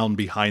it down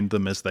behind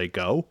them as they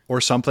go,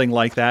 or something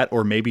like that.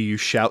 Or maybe you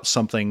shout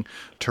something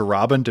to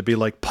Robin to be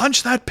like,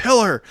 punch that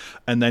pillar,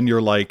 and then you're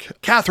like,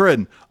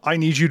 Catherine, I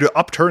need you to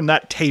upturn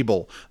that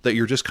table. That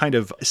you're just kind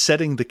of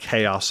setting the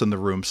chaos in the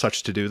room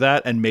such to do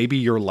that. And maybe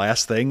your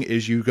last thing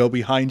is you go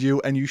behind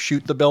you and you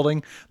shoot the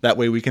building. That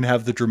way we can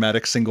have the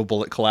dramatic single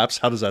bullet collapse.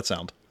 How does that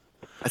sound?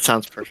 That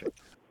sounds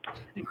perfect.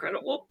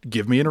 Incredible.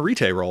 Give me an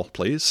arete roll,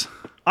 please.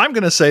 I'm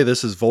going to say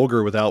this is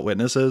vulgar without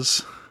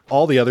witnesses.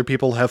 All the other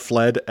people have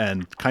fled,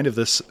 and kind of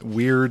this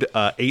weird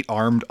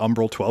 8-armed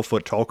umbral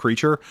 12-foot tall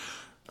creature,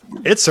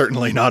 it's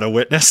certainly not a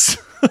witness.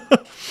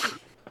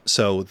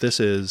 So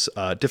this is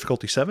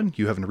difficulty 7.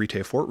 You have an arete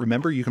of 4.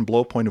 Remember, you can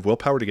blow a point of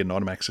willpower to get an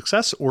automatic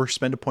success, or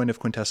spend a point of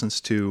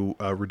quintessence to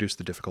reduce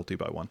the difficulty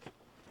by 1.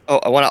 Oh,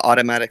 I want an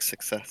automatic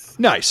success.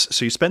 Nice.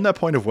 So you spend that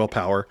point of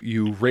willpower,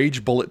 you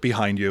rage bullet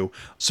behind you,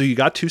 so you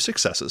got 2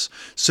 successes.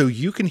 So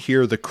you can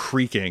hear the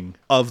creaking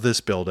of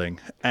this building,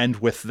 and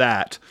with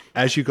that,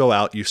 as you go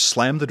out, you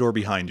slam the door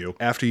behind you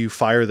after you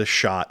fire the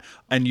shot,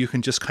 and you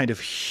can just kind of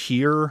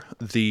hear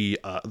the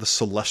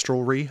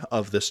celestialry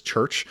of this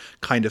church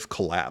kind of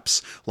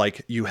collapse.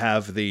 Like, you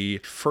have the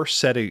first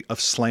set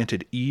of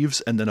slanted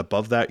eaves, and then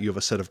above that you have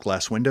a set of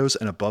glass windows,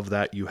 and above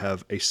that you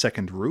have a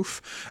second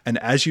roof. And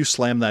as you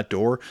slam that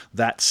door,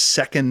 that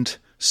second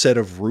set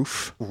of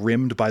roof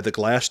rimmed by the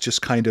glass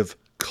just kind of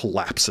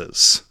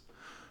collapses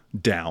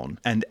down.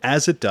 And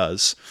as it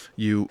does,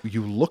 you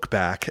look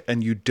back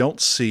and you don't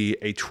see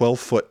a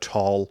 12-foot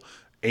tall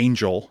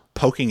angel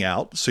poking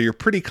out. So you're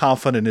pretty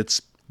confident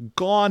it's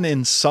gone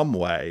in some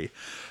way.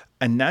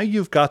 And now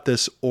you've got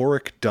this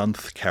Auric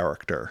Dunth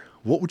character.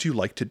 What would you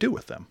like to do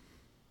with them?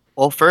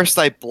 Well, first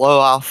I blow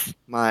off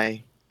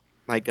my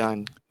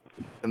gun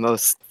the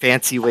most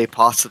fancy way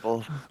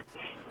possible.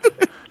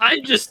 I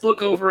just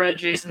look over at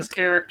Jason's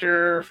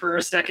character for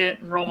a second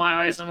and roll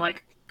my eyes. And I'm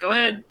like, go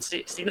ahead,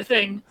 see the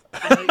thing.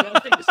 I know you got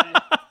a thing to say.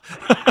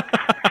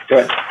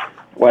 Good.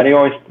 Why do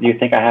you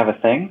think I have a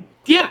thing?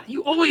 Yeah,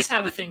 you always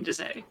have a thing to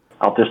say.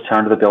 I'll just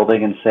turn to the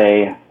building and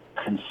say,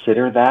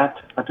 consider that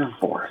a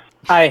divorce.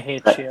 I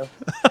hate you.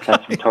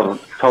 That's from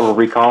total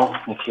Recall,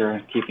 if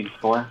you're keeping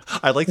score.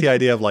 I like the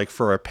idea of, like,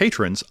 for our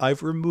patrons,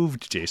 I've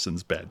removed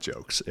Jason's bad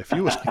jokes, if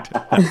you would like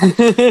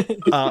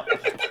to.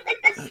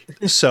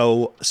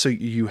 So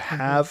you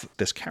have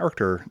this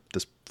character,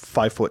 this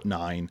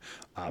 5'9"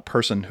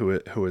 person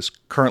who is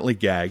currently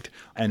gagged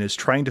and is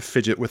trying to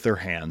fidget with their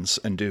hands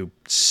and do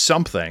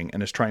something,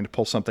 and is trying to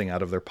pull something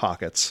out of their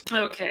pockets.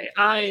 Okay,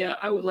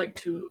 I would like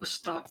to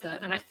stop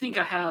that, and I think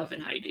I have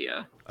an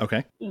idea.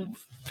 Okay.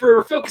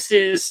 For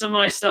focuses, some of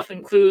my stuff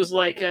includes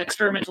like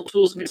experimental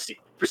tools and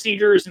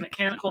procedures and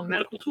mechanical and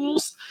medical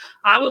tools.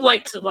 I would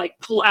like to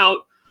pull out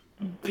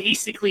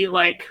basically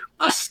like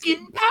a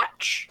skin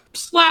patch,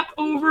 slap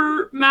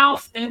over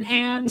mouth and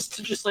hands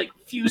to just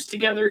fuse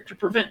together to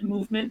prevent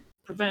movement,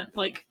 prevent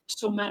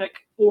somatic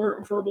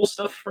or verbal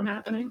stuff from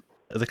happening.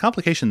 The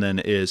complication then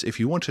is, if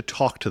you want to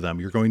talk to them,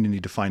 you're going to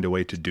need to find a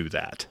way to do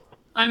that.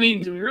 I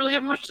mean, do we really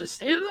have much to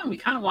say to them? We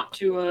kind of want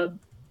to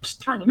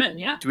just turn them in,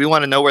 yeah? Do we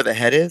want to know where the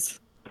head is?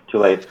 Too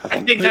late. I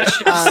think that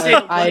should say,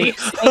 buddy.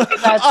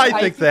 I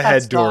think the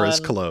head door is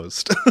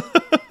closed.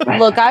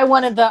 Look, I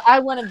wanted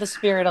the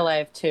spirit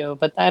alive too,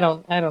 but I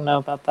don't know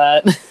about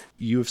that.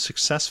 You have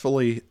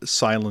successfully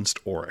silenced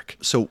Auric.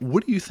 So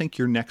what do you think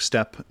your next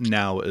step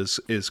now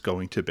is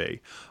going to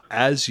be?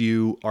 As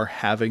you are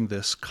having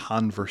this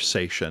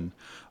conversation,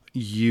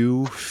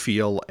 you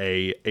feel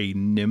a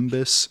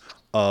nimbus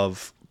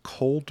of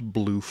cold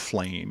blue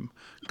flame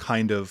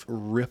kind of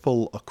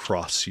ripple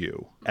across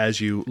you.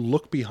 As you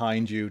look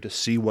behind you to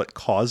see what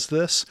caused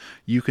this,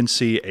 you can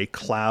see a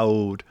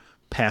cloud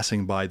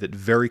passing by that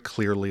very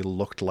clearly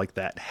looked like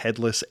that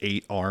headless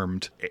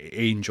 8-armed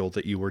angel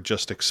that you were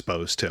just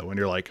exposed to. And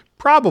you're like,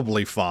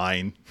 probably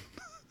fine.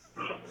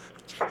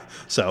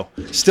 So,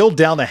 still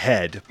down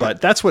ahead, but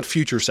that's what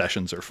future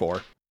sessions are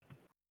for.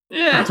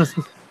 Yeah.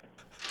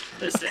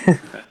 Listen,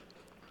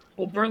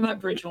 we'll burn that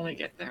bridge when we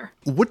get there.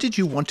 What did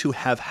you want to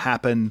have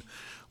happen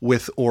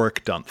with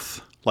Auric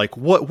Dunth?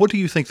 What do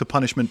you think the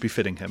punishment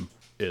befitting him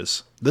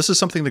is? This is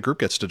something the group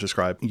gets to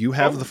describe. You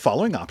have the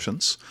following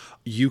options.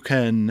 You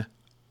can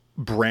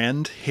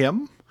brand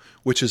him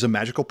which is a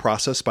magical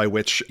process by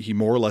which he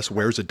more or less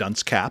wears a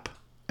dunce cap,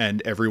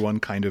 and everyone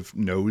kind of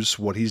knows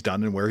what he's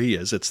done and where he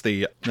is. It's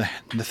the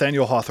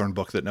Nathaniel Hawthorne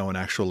book that no one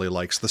actually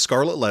likes, the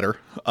Scarlet Letter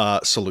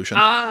solution.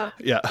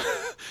 Yeah,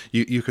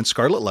 you can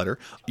Scarlet Letter.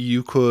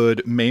 You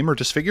could maim or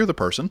disfigure the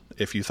person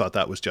if you thought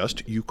that was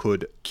just. You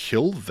could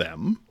kill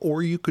them,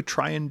 or you could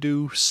try and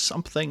do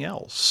something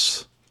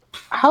else.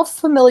 How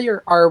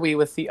familiar are we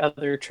with the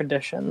other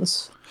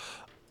traditions?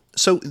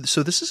 So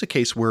this is a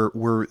case where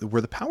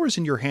the power's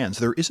in your hands.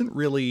 There isn't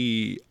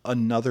really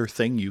another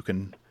thing you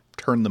can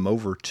turn them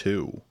over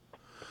to.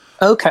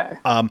 Okay.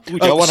 Do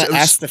you want to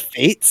ask the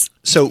fates?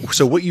 So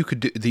what you could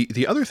do,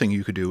 the other thing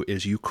you could do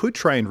is you could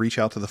try and reach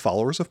out to the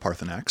followers of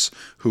Parthenax,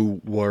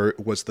 who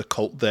was the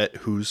cult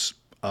whose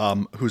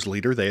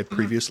leader they had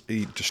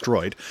previously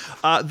destroyed.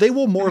 They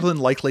will more than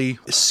likely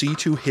see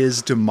to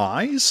his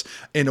demise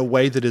in a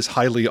way that is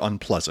highly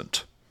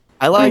unpleasant.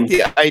 I like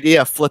the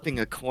idea of flipping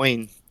a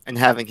coin and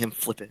having him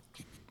flip it.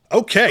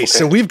 Okay,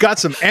 so we've got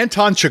some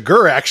Anton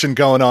Chigurh action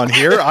going on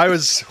here.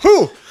 That's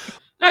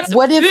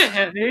What a if- bit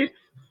heavy.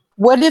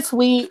 What if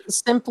we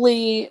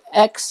simply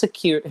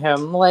execute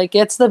him? Like,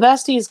 it's the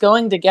best he's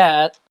going to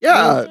get.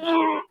 Yeah.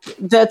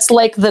 That's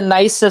like the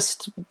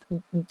nicest,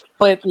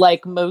 but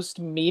like most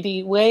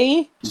meaty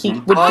way. He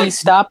would be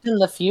stopped in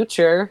the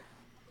future.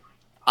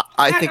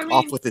 I think I mean-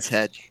 off with his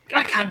head.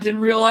 I kind of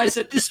didn't realize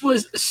that this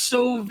was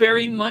so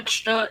very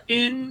much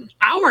in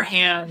our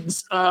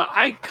hands.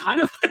 I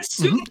kind of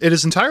assumed. It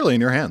is entirely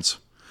in your hands.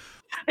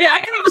 Yeah,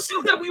 I kind of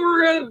assumed that we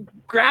were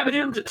grabbing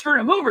him to turn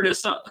him over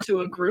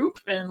to a group,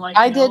 and like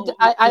I you know, did.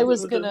 I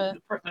was gonna.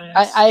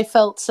 I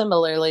felt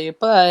similarly,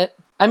 but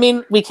I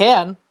mean, we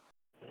can.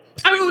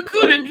 I mean, we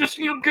could and just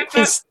get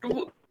that.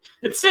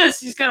 It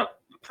says he's got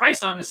a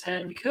price on his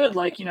head. We could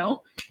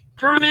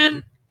turn him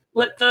in,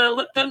 let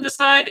them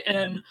decide,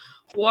 and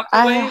walk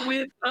away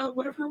with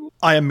whatever.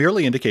 I am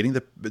merely indicating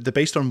that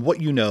based on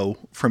what you know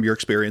from your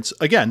experience,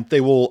 again,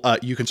 they will.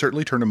 You can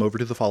certainly turn him over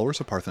to the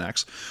followers of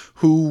Parthenax,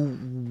 who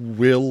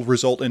will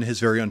result in his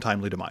very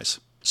untimely demise.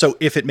 So,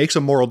 if it makes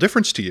a moral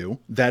difference to you,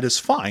 that is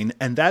fine,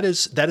 and that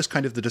is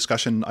kind of the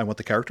discussion I want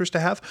the characters to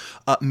have.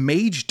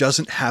 Mage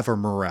doesn't have a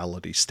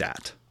morality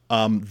stat.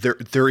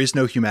 There is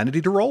no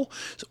humanity to roll,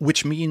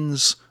 which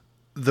means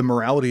the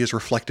morality is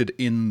reflected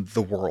in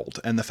the world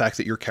and the fact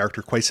that your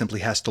character quite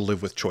simply has to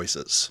live with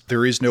choices.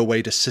 There is no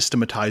way to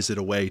systematize it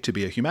away to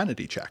be a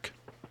humanity check.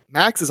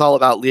 Max is all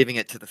about leaving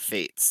it to the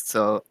fates.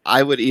 So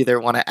I would either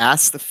want to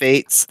ask the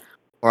fates,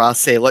 or I'll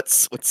say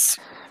let's do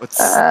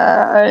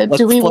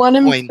we flip want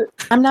him? coin.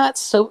 I'm not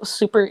so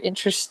super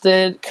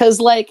interested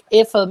because, like,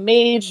 if a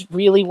mage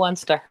really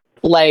wants to,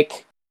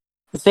 like,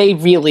 they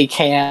really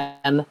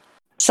can.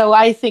 So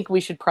I think we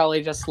should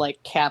probably just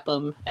cap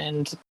him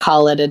and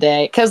call it a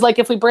day. Because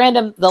if we brand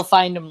him, they'll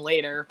find him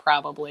later,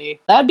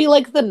 probably. That'd be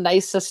the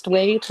nicest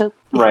way to.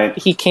 Right.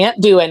 He can't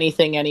do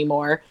anything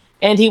anymore,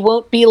 and he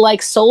won't be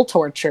soul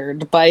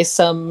tortured by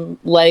some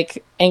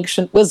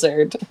ancient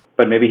wizard.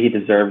 But maybe he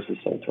deserves the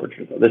soul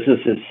torture, though. This is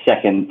his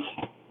second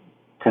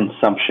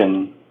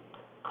consumption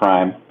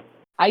crime.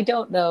 I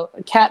don't know.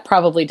 Kat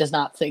probably does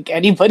not think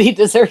anybody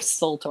deserves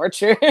soul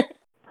torture.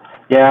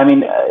 Yeah, I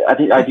mean,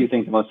 I do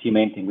think the most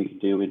humane thing we could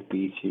do would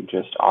be to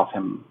just off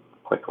him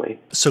quickly.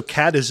 So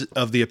Kat is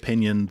of the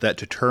opinion that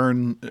to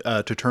turn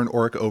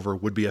Auric over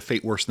would be a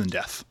fate worse than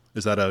death.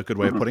 Is that a good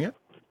way of putting it?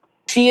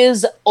 She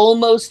is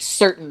almost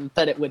certain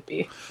that it would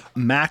be.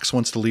 Max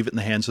wants to leave it in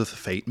the hands of the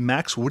fate.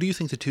 Max, what do you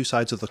think the two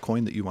sides of the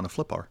coin that you want to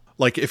flip are?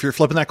 If you're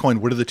flipping that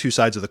coin, what are the two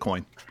sides of the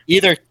coin?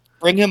 Either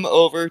bring him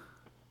over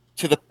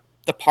to the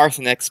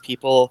Parthenax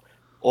people,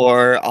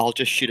 or I'll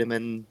just shoot him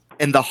in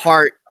the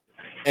heart,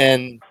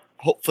 and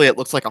hopefully it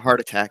looks like a heart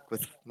attack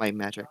with my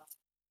magic.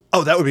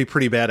 Oh, that would be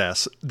pretty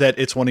badass. That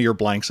it's one of your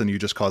blanks and you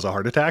just cause a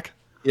heart attack?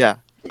 Yeah.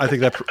 I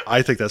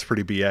think that's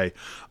pretty BA.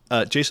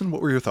 Jason,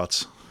 what were your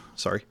thoughts?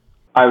 Sorry.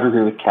 I would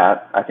agree with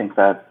Kat. I think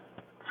that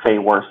fate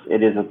worse.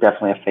 It is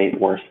definitely a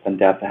fate worse than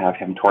death to have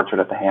him tortured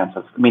at the hands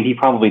of. I mean, he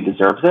probably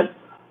deserves it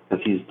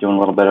because he's doing a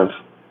little bit of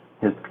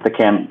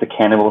the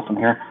cannibalism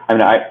here. I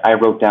mean, I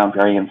wrote down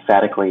very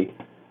emphatically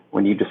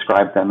when you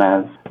described them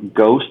as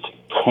ghost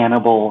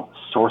cannibal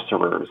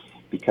sorcerers,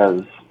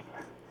 because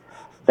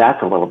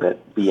that's a little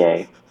bit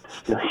BA.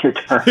 Steal your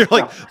turn.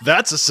 You're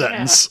that's a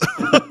sentence.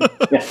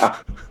 Yeah.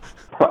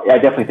 I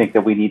definitely think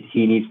that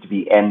he needs to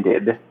be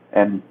ended,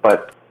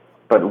 but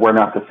we're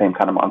not the same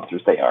kind of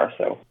monsters they are.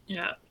 So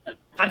yeah,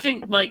 I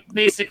think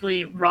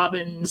basically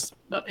Robin's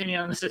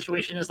opinion on the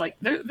situation is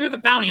they're the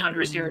bounty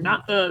hunters here,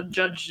 not the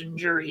judge and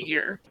jury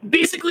here.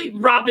 Basically,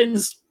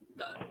 Robin's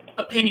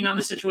opinion on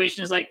the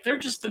situation is they're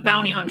just the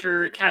bounty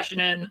hunter cashing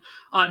in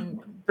on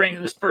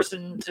bringing this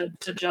person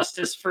to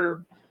justice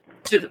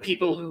to the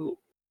people who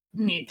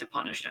need to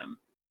punish him.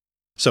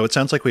 So it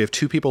sounds like we have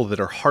two people that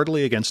are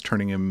heartily against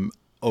turning him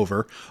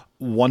over,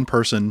 one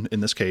person, in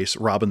this case,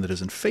 Robin, that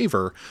is in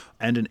favor,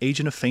 and an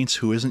agent of Faints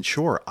who isn't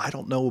sure. I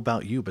don't know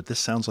about you, but this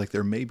sounds like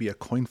there may be a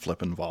coin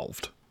flip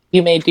involved.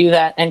 You may do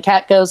that. And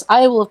Kat goes,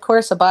 I will, of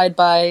course, abide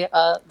by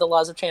the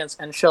laws of chance.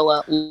 And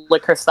she'll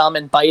lick her thumb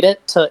and bite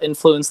it to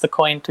influence the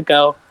coin to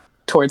go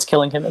towards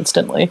killing him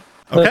instantly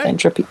with Okay.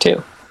 entropy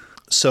too.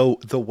 So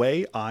the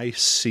way I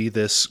see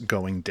this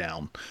going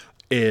down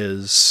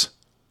is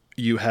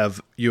you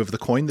have the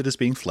coin that is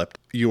being flipped.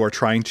 You are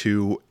trying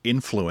to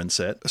influence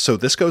it. So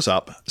this goes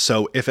up.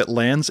 So if it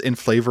lands in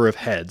favor of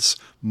heads,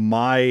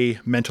 my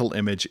mental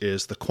image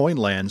is the coin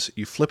lands,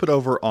 you flip it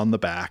over on the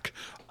back,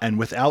 and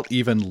without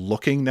even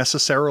looking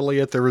necessarily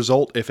at the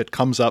result, if it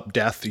comes up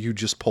death, you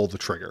just pull the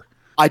trigger.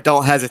 I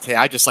don't hesitate.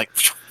 I just like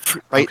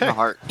right in the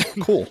heart.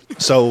 Cool.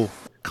 So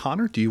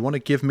Connor, do you want to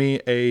give me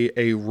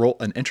a roll,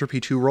 an entropy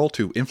 2 roll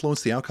to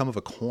influence the outcome of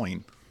a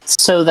coin?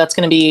 So that's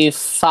going to be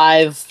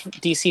 5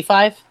 DC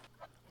 5?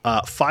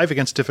 5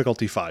 against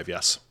difficulty 5,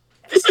 yes.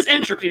 This is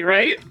entropy,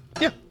 right?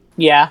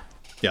 Yeah.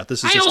 Yeah,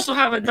 this is I just... also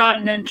have a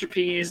dot in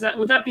entropy.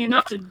 Would that be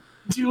enough to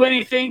do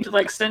anything to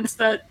like sense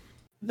that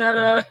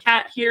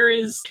cat here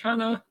is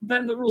kind of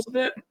bend the rules a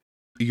bit?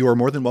 You are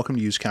more than welcome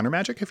to use counter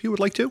magic if you would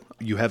like to.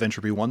 You have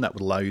entropy 1 that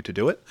would allow you to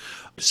do it.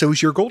 So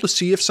is your goal to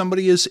see if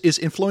somebody is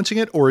influencing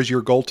it, or is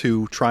your goal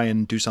to try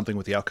and do something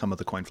with the outcome of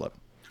the coin flip?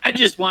 I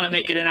just want to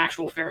make it an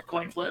actual fair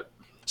coin flip.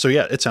 So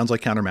yeah, it sounds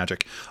like counter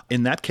magic.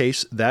 In that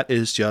case, that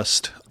is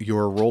just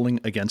you're rolling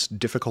against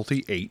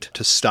difficulty 8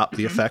 to stop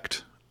the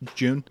effect,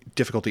 June.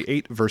 Difficulty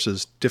 8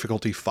 versus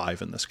difficulty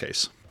 5 in this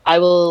case. I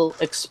will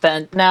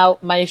expend... Now,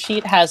 my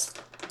sheet has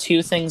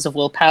 2 things of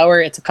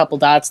willpower. It's a couple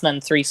dots and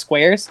then 3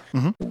 squares.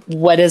 Mm-hmm.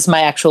 What is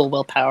my actual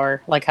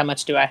willpower? Like, how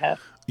much do I have?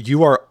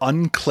 You are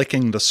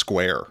unclicking the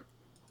square.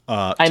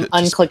 I'm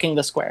unclicking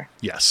the square.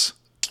 Yes.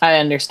 I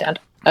understand.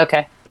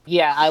 Okay.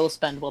 Yeah, I will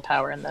spend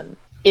willpower and then...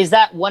 Is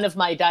that one of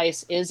my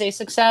dice is a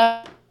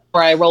success,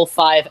 or I roll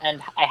 5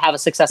 and I have a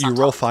success on top?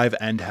 You roll 5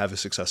 and have a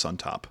success on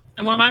top.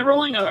 And what am I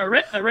rolling? A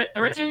rete?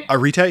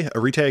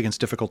 Arete against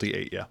difficulty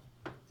 8, yeah.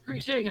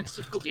 Rete against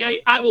difficulty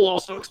 8. I will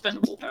also expend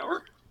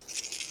willpower.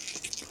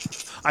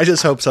 I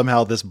just hope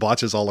somehow this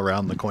botches all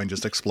around, the coin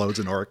just explodes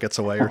and Oric gets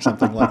away or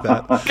something like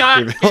that.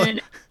 Got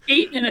an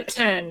 8 and a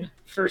 10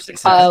 for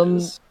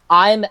successes.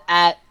 I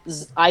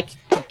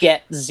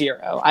get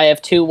 0. I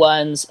have 2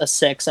 1s, a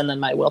 6, and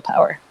then my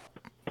willpower.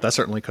 That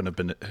certainly could have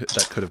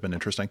been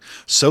interesting.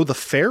 So the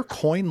fair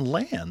coin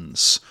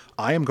lands.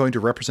 I am going to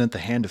represent the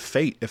hand of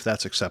fate, if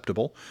that's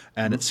acceptable.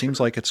 And it seems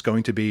like it's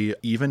going to be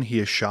even. He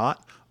is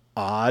shot.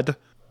 Odd.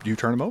 You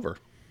turn him over.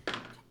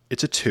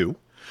 It's a 2.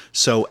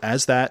 So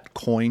as that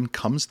coin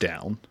comes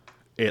down,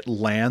 it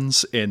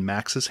lands in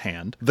Max's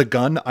hand. The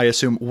gun, I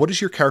assume, what does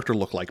your character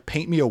look like?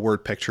 Paint me a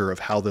word picture of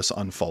how this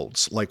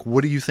unfolds. Like,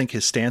 what do you think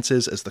his stance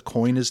is as the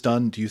coin is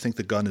done? Do you think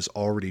the gun is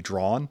already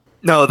drawn?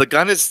 No, the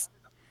gun is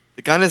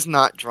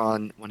not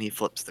drawn when he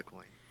flips the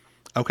coin.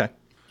 Okay.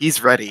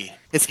 He's ready.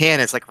 His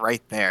hand is like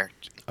right there.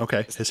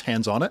 Okay, his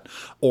hand's on it.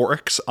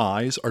 Oric's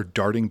eyes are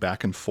darting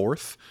back and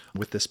forth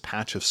with this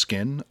patch of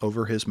skin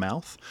over his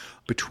mouth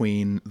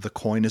between the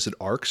coin as it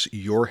arcs,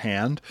 your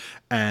hand,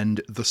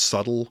 and the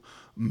subtle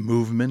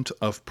movement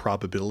of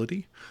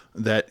probability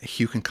that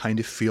you can kind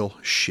of feel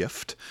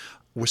shift.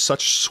 With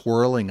such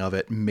swirling of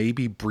it,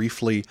 maybe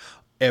briefly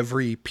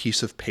every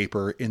piece of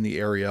paper in the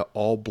area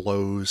all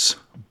blows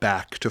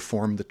back to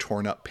form the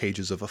torn up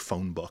pages of a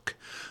phone book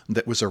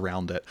that was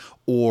around it,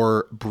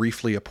 or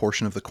briefly a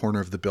portion of the corner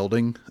of the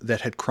building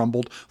that had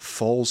crumbled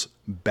falls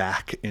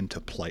back into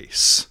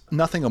place.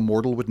 Nothing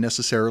immortal would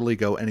necessarily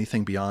go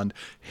anything beyond,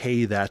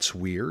 hey, that's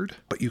weird,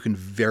 but you can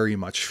very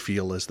much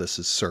feel as this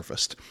is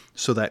surfaced.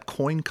 So that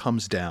coin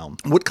comes down.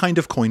 What kind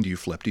of coin do you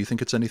flip? Do you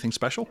think it's anything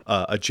special?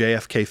 A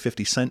JFK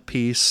 50-cent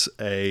piece,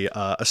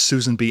 a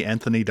Susan B.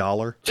 Anthony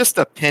dollar? Just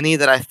a penny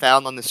that I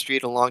found on the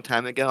street a long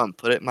time ago and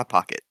put it in my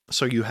pocket.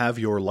 So you have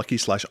your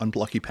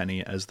lucky/unlucky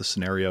penny as the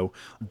scenario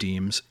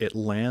deems. It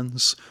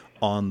lands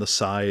on the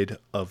side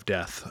of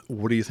death.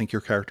 What do you think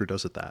your character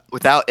does at that?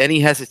 Without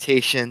any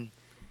hesitation,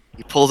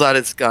 he pulls out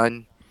his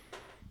gun,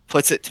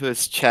 puts it to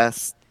his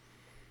chest,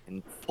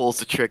 and pulls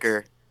the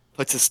trigger,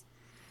 puts his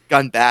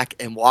gun back,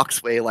 and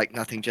walks away like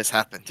nothing just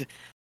happened.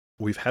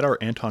 We've had our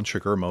Anton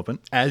Chigurh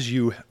moment. As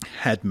you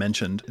had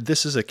mentioned,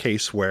 this is a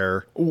case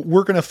where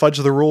we're going to fudge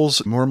the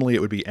rules. Normally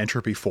it would be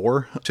entropy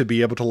 4 to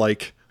be able to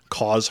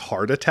cause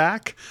heart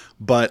attack,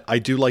 but I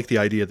do like the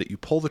idea that you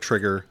pull the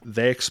trigger,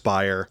 they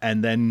expire,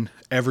 and then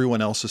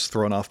everyone else is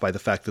thrown off by the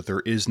fact that there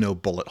is no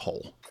bullet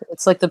hole.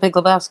 It's like the Big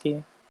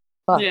Lebowski.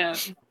 Fuck. Yeah.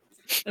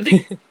 I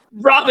think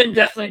Robin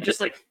definitely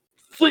just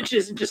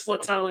flinches and just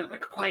lets out a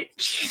quiet,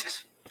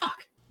 Jesus,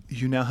 fuck.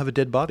 You now have a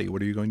dead body.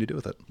 What are you going to do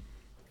with it?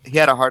 He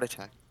had a heart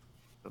attack.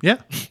 Yeah.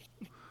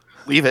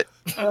 Leave it.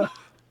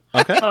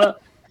 Okay.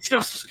 He's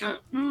also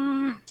got,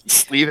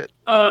 Just leave it.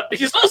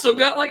 he's also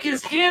got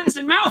his hands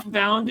and mouth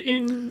bound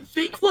in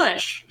fake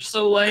flesh.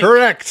 So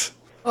Correct.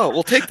 Oh,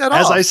 we'll take that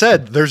As off. I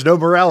said, there's no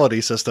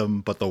morality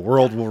system, but the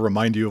world will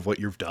remind you of what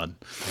you've done.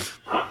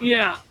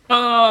 Yeah.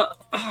 Oh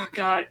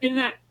God. In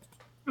that.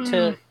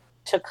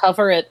 To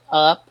cover it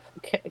up,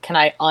 can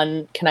I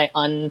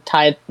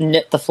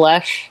knit the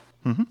flesh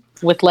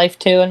with life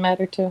 2 and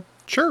matter 2?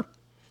 Sure.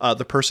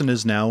 The person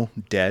is now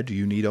dead.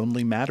 You need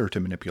only matter to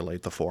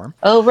manipulate the form.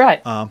 Oh,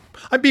 right. I'm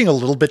being a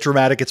little bit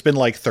dramatic. It's been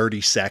like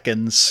 30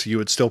 seconds. You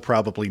would still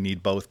probably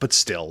need both, but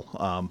still,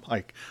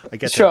 I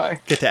get Sure.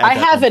 to add I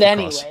that have it oomph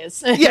across.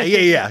 anyways.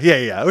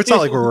 Yeah. It's not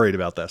like we're worried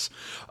about this.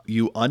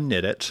 You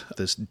unknit it,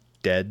 this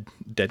dead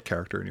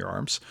character in your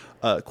arms.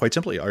 Quite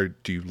simply,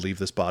 do you leave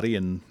this body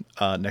in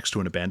next to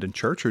an abandoned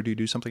church, or do you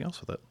do something else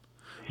with it?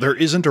 There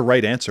isn't a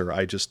right answer.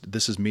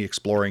 This is me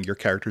exploring. Your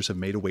characters have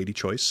made a weighty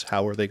choice.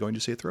 How are they going to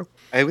see it through?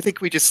 I would think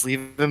we just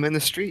leave him in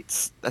the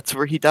streets. That's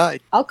where he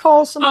died. I'll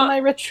call some of my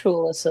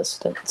ritual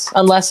assistants,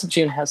 unless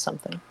June has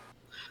something.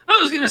 I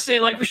was gonna say,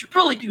 like, we should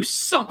probably do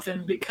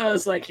something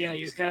because, like, you know,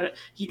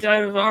 he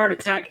died of a heart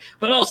attack,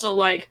 but also,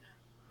 like,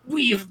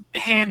 we've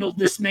handled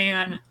this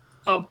man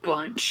a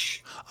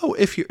bunch. Oh,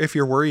 if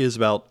your worry is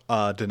about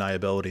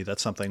deniability,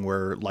 that's something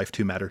where Life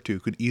 2 Matter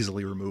 2 could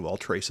easily remove all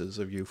traces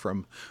of you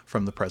from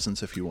the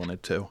presence if you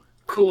wanted to.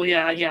 Cool,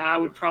 yeah, I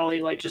would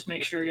probably, like, just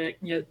make sure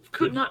you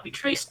could not be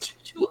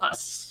traced to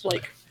us,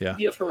 like,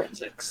 via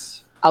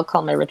forensics. I'll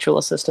call my ritual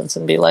assistants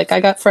and be like, I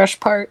got fresh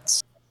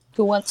parts.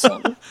 Who wants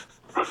some?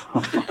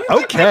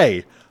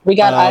 Okay. We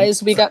got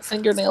eyes, we got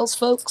fingernails,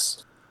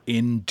 folks.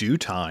 In due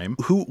time.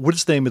 What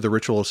is the name of the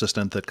ritual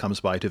assistant that comes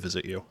by to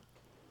visit you?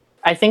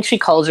 I think she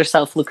calls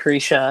herself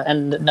Lucretia,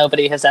 and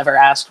nobody has ever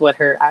asked what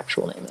her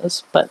actual name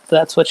is, but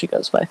that's what she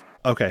goes by.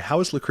 Okay, how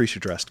is Lucretia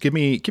dressed? Give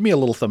me a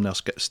little thumbnail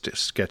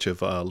sketch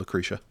of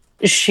Lucretia.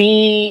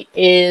 She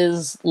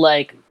is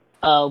like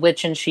a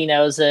witch, and she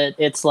knows it.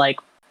 It's like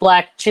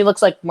black. She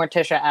looks like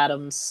Morticia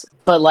Adams,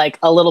 but like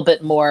a little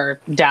bit more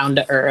down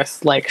to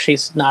earth. Like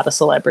she's not a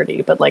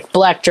celebrity, but like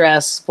black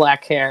dress,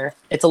 black hair.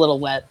 It's a little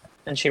wet,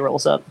 and she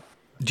rolls up.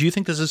 Do you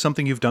think this is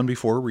something you've done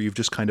before, where you've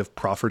just kind of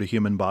proffered a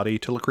human body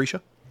to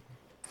Lucretia?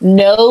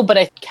 No,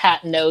 but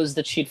Kat knows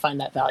that she'd find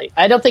that valuable.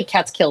 I don't think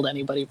Kat's killed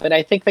anybody, but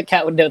I think that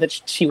Kat would know that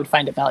she would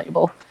find it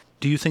valuable.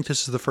 Do you think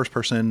this is the first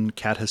person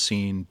Kat has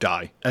seen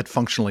die at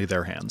functionally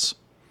their hands?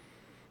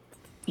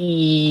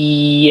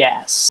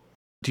 Yes.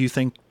 Do you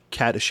think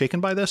Kat is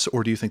shaken by this,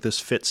 or do you think this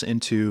fits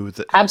into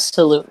the...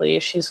 Absolutely.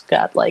 She's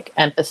got, like,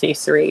 empathy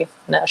 3.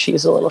 Now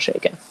she's a little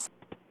shaken.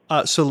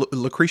 So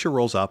Lucretia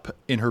rolls up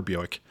in her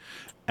Buick,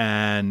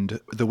 and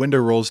the window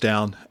rolls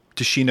down.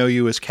 Does she know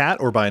you as Kat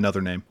or by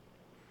another name?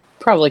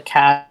 Probably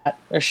Kat,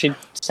 or she'd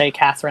say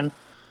Catherine.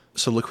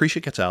 So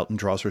Lucretia gets out and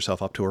draws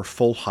herself up to her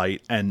full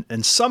height, and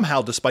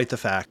somehow, despite the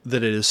fact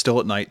that it is still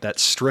at night, that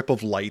strip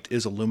of light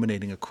is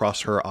illuminating across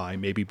her eye,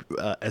 maybe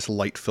as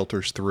light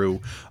filters through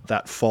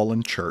that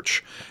fallen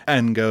church,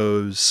 and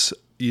goes,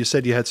 you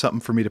said you had something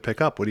for me to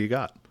pick up. What do you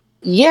got?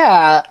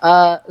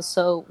 Yeah,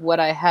 so what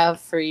I have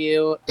for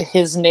you,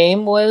 his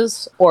name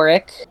was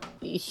Auric.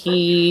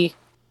 He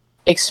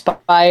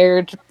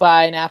expired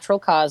by natural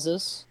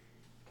causes.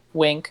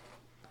 Wink.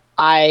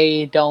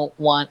 I don't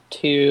want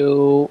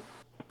to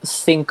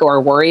think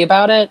or worry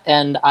about it,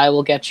 and I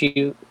will get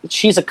you...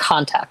 She's a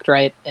contact,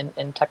 right,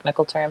 in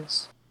technical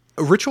terms?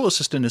 A ritual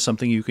assistant is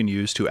something you can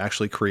use to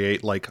actually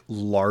create, like,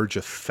 large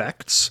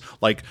effects.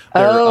 Like,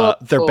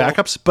 they're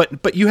backups,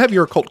 but you have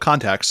your occult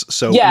contacts,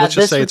 so let's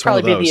just say it's one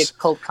of those. Yeah, this would probably be the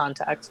occult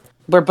contact.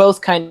 We're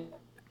both kind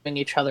of doing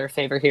each other a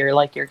favor here,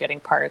 like, you're getting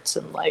parts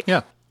and, like,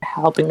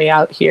 helping me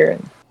out here,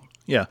 and...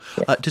 Yeah.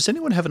 Does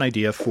anyone have an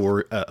idea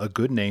for a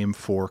good name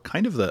for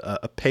kind of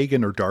a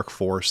pagan or dark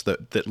force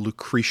that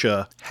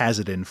Lucretia has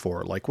it in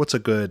for? Like, what's a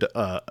good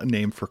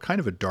name for kind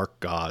of a dark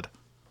god?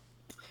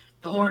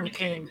 The Horned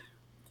King.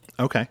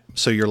 Okay.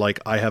 So you're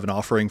like, I have an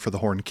offering for the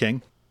Horned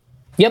King?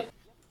 Yep.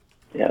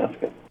 Yeah, that's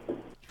good.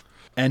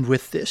 And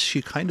with this,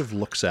 she kind of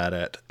looks at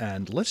it,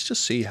 and let's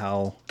just see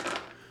how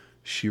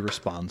she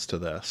responds to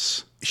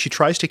this. She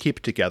tries to keep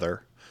it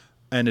together.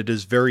 And it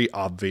is very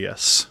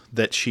obvious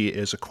that she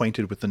is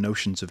acquainted with the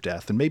notions of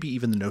death and maybe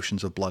even the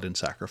notions of blood and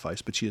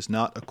sacrifice, but she is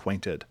not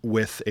acquainted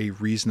with a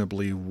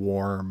reasonably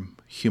warm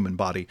human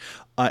body.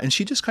 And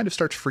she just kind of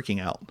starts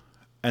freaking out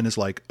and is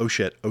like, oh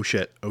shit, oh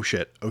shit, oh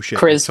shit, oh shit.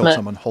 Charisma. You killed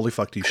someone. Holy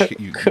fuck, you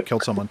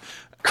killed someone.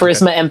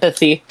 Charisma, okay.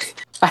 Empathy.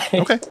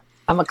 Okay.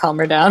 I'm going to calm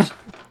her down.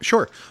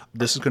 Sure.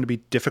 This is going to be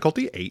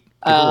difficulty 8.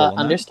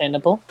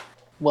 Understandable.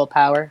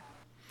 Willpower.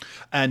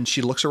 And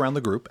she looks around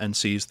the group and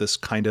sees this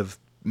kind of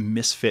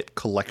misfit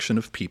collection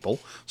of people.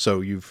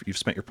 So you've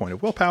spent your point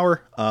of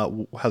willpower.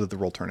 How did the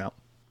roll turn out?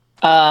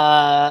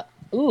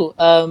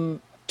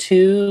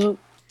 2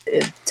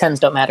 tens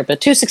don't matter,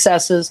 but 2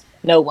 successes,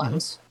 no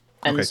ones.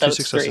 And okay, so 2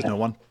 successes, 3. no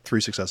 1,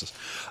 3 successes.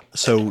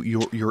 So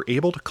you're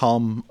able to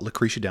calm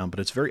Lucretia down, but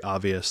it's very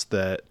obvious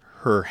that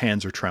her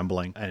hands are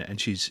trembling,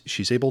 and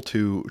she's able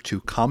to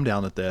calm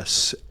down at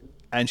this,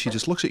 and she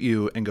just looks at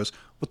you and goes,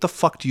 "What the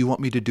fuck do you want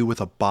me to do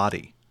with a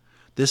body?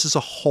 This is a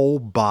whole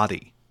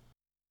body."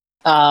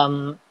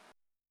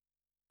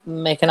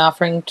 Make an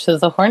offering to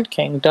the Horned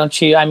King,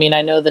 don't you? I mean,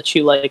 I know that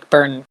you like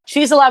burn.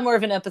 She's a lot more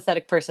of an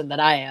empathetic person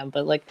than I am,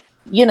 but like,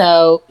 you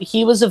know,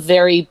 he was a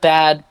very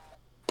bad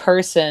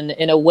person.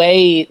 In a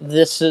way,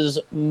 this is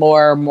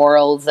more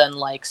moral than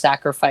like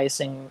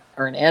sacrificing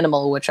or an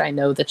animal, which I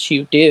know that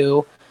you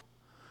do.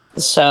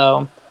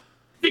 So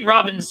I think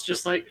Robin's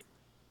just like,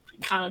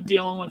 kind of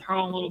dealing with her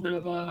own little bit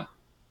of a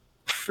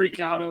freak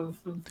out of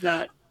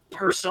that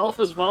herself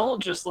as well.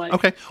 Just like,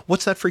 Okay,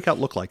 what's that freak out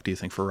look like, do you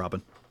think, for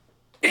Robin?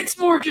 it's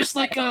more just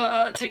like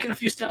taking a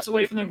few steps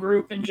away from the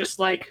group and just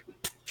like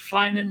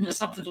finding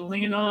something to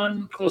lean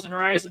on, closing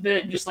her eyes a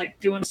bit, and just like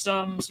doing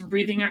some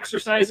breathing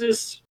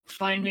exercises,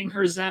 finding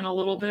her zen a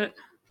little bit.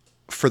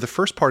 For the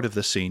first part of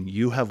this scene,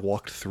 you have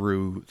walked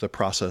through the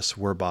process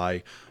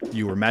whereby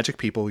you were magic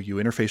people, you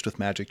interfaced with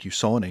magic, you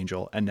saw an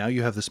angel, and now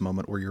you have this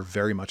moment where you're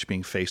very much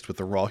being faced with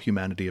the raw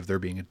humanity of there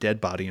being a dead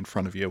body in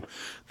front of you.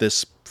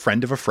 This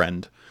friend of a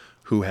friend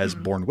who has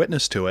borne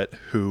witness to it,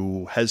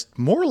 who has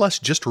more or less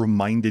just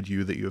reminded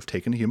you that you have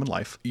taken a human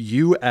life.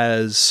 You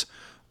as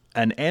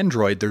an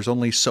android, there's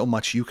only so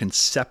much you can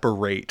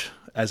separate,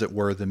 as it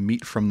were, the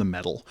meat from the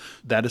metal.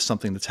 That is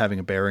something that's having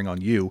a bearing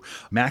on you.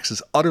 Max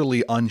is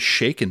utterly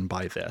unshaken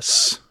by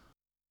this.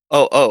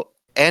 Oh,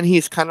 and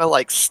he's kind of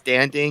like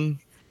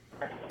standing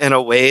in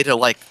a way to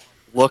like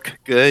look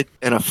good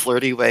in a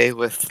flirty way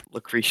with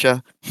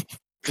Lucretia,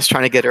 just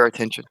trying to get her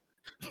attention.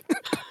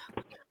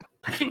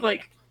 I think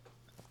like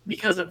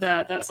because of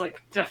that, that's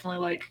like definitely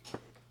like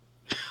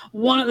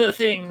one of the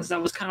things that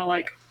was kind of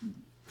like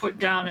put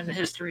down in the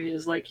history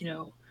is like,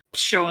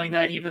 showing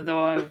that even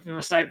though I'm a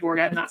cyborg,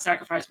 I've not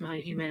sacrificed my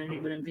humanity,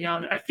 but in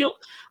beyond it, I feel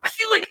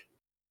like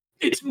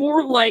it's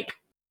more like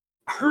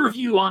her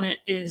view on it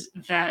is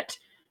that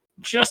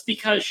just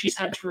because she's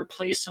had to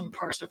replace some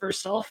parts of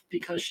herself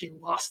because she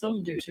lost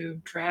them due to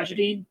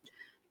tragedy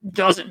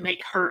doesn't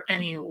make her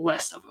any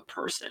less of a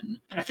person.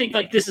 And I think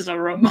like this is a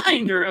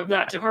reminder of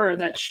that to her,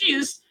 that she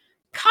is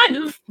kind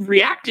of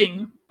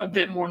reacting a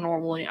bit more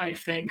normally, I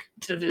think,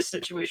 to this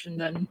situation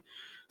than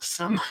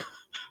some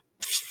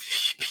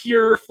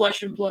pure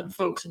flesh and blood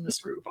folks in this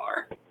group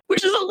are,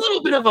 which is a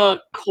little bit of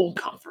a cold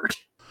comfort.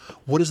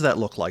 What does that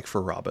look like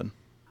for Robin?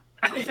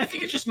 I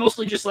think it's just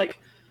mostly just like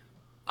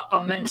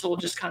a mental,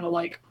 just kind of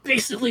like,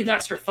 basically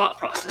that's her thought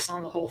process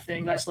on the whole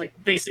thing. That's like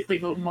basically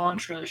the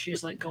mantra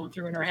she's like going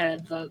through in her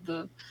head,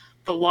 the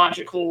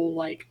logical,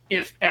 like,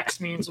 if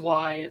X means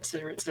Y, et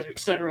cetera, et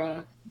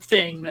cetera,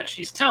 thing that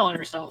she's telling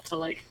herself to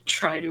like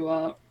try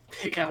to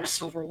pick out a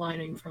silver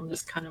lining from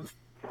this kind of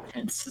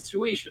tense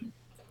situation.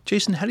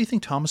 Jason, how do you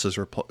think Thomas is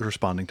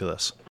responding to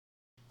this?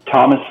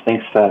 Thomas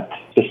thinks that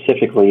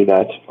specifically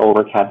that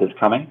Ulrich had this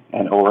coming,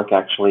 and Ulrich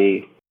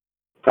actually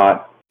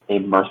got a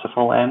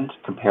merciful end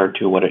compared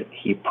to what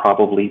he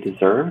probably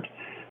deserved.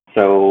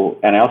 So,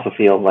 and I also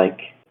feel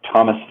like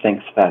Thomas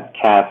thinks that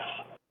Kat's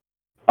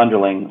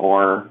underling,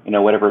 or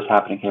whatever is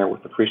happening here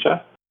with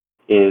Lucretia,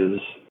 is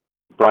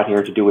brought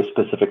here to do a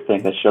specific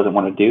thing that she doesn't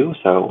want to do.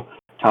 So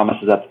Thomas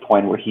is at the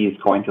point where he's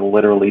going to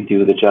literally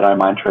do the Jedi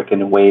mind trick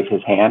and wave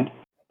his hand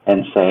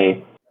and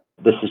say,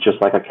 "This is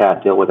just like a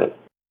cat, deal with it,"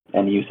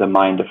 and use a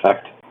mind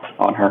effect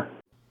on her.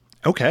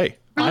 Okay.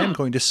 I am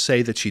going to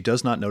say that she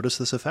does not notice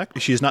this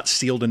effect. She is not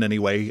sealed in any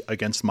way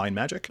against mind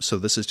magic. So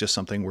this is just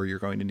something where you're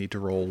going to need to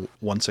roll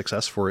one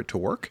success for it to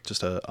work.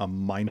 Just a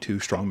mind 2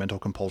 strong mental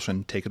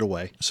compulsion. Take it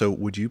away. So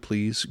would you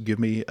please give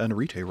me an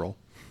arete roll?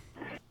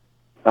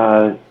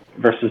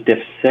 Versus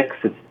diff 6,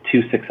 it's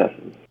 2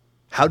 successes.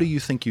 How do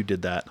you think you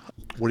did that?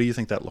 What do you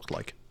think that looked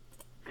like?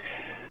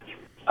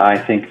 I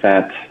think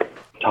that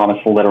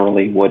Thomas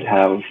literally would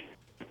have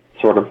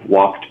sort of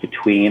walked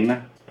between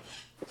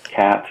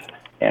Kat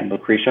and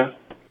Lucretia,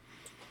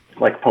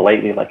 like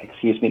politely, like,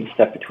 "Excuse me," to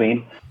step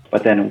between,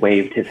 but then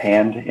waved his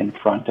hand in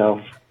front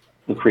of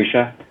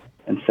Lucretia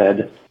and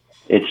said,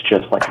 "It's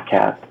just like a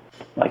cat.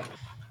 Like,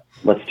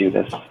 let's do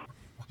this."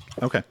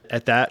 Okay.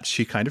 At that,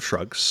 she kind of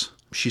shrugs.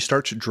 She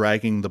starts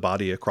dragging the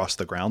body across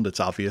the ground. It's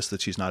obvious that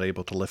she's not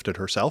able to lift it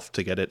herself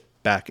to get it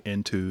back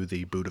into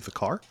the boot of the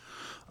car.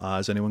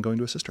 Is anyone going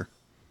to assist her?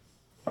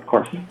 Of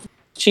course.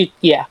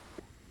 Yeah.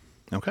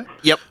 Okay.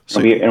 Yep. So,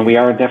 And we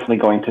are definitely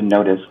going to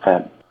notice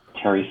that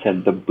Terry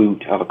said the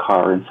boot of a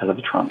car instead of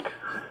the trunk.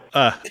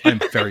 I'm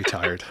very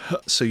tired.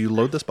 So you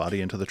load this body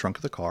into the trunk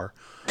of the car.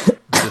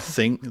 The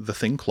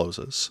thing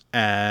closes,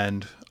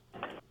 and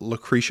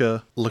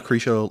Lucretia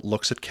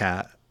looks at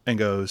Kat and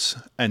goes,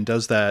 and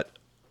does that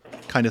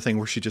kind of thing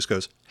where she just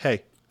goes,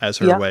 "Hey," as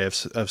her way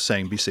of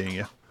saying, "Be seeing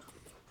you."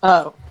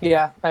 Oh,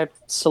 yeah. I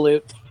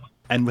salute.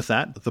 And with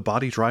that, the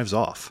body drives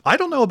off. I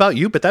don't know about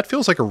you, but that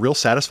feels like a real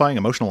satisfying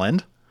emotional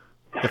end.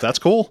 If that's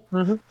cool.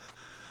 Mm-hmm.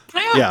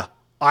 Yeah.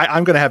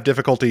 I'm going to have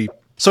difficulty.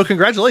 So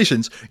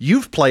congratulations.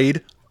 You've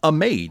played a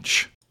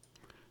mage.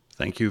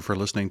 Thank you for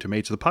listening to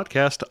Mage the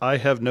Podcast. I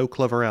have no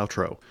clever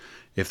outro.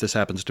 If this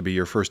happens to be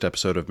your first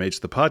episode of Mage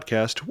the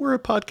Podcast, we're a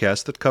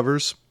podcast that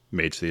covers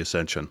Mage the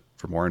Ascension.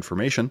 For more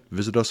information,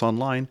 visit us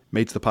online,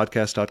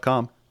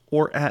 magethepodcast.com,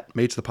 or at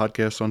Mage the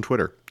Podcast on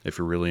Twitter. If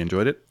you really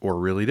enjoyed it or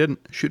really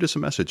didn't, shoot us a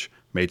message,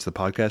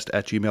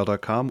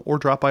 magethepodcast@gmail.com, or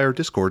drop by our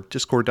Discord,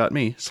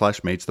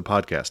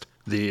 discord.me/magethepodcast.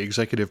 The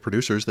executive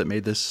producers that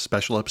made this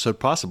special episode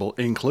possible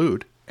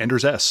include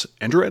Anders S.,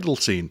 Andrew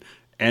Edelstein,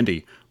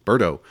 Andy,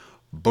 Berto,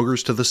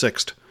 Boogers to the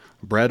Sixth,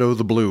 Brad O.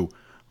 the Blue,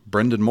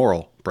 Brendan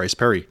Morrill, Bryce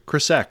Perry,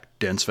 Chris Sack,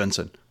 Dan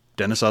Svensson,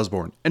 Dennis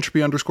Osborne,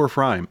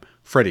 Entropy_Frime,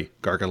 Freddie,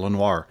 Garga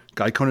Lenoir,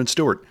 Guy Conan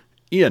Stewart,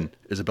 Ian,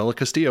 Isabella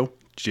Castillo,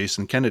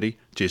 Jason Kennedy,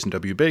 Jason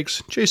W.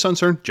 Biggs, Jay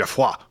Suncern, Jeff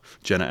Hua,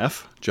 Jenna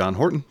F., John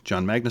Horton,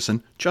 John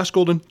Magnuson, Josh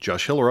Golden,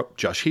 Josh Hillerup,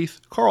 Josh Heath,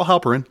 Carl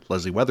Halperin,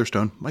 Leslie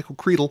Weatherstone, Michael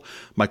Creedle,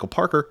 Michael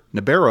Parker,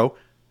 Nabero,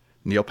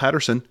 Neil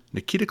Patterson,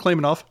 Nikita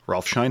Klamanoff,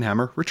 Ralph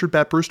Scheinhammer, Richard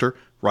Bat Brewster,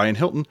 Ryan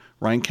Hilton,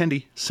 Ryan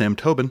Kendi, Sam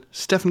Tobin,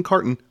 Stephen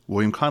Carton,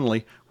 William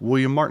Connolly,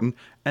 William Martin,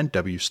 and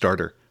W.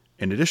 Starter.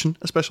 In addition,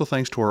 a special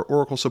thanks to our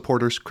Oracle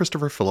supporters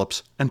Christopher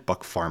Phillips and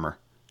Buck Farmer.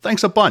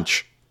 Thanks a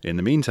bunch! In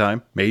the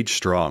meantime, Mage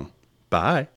strong. Bye!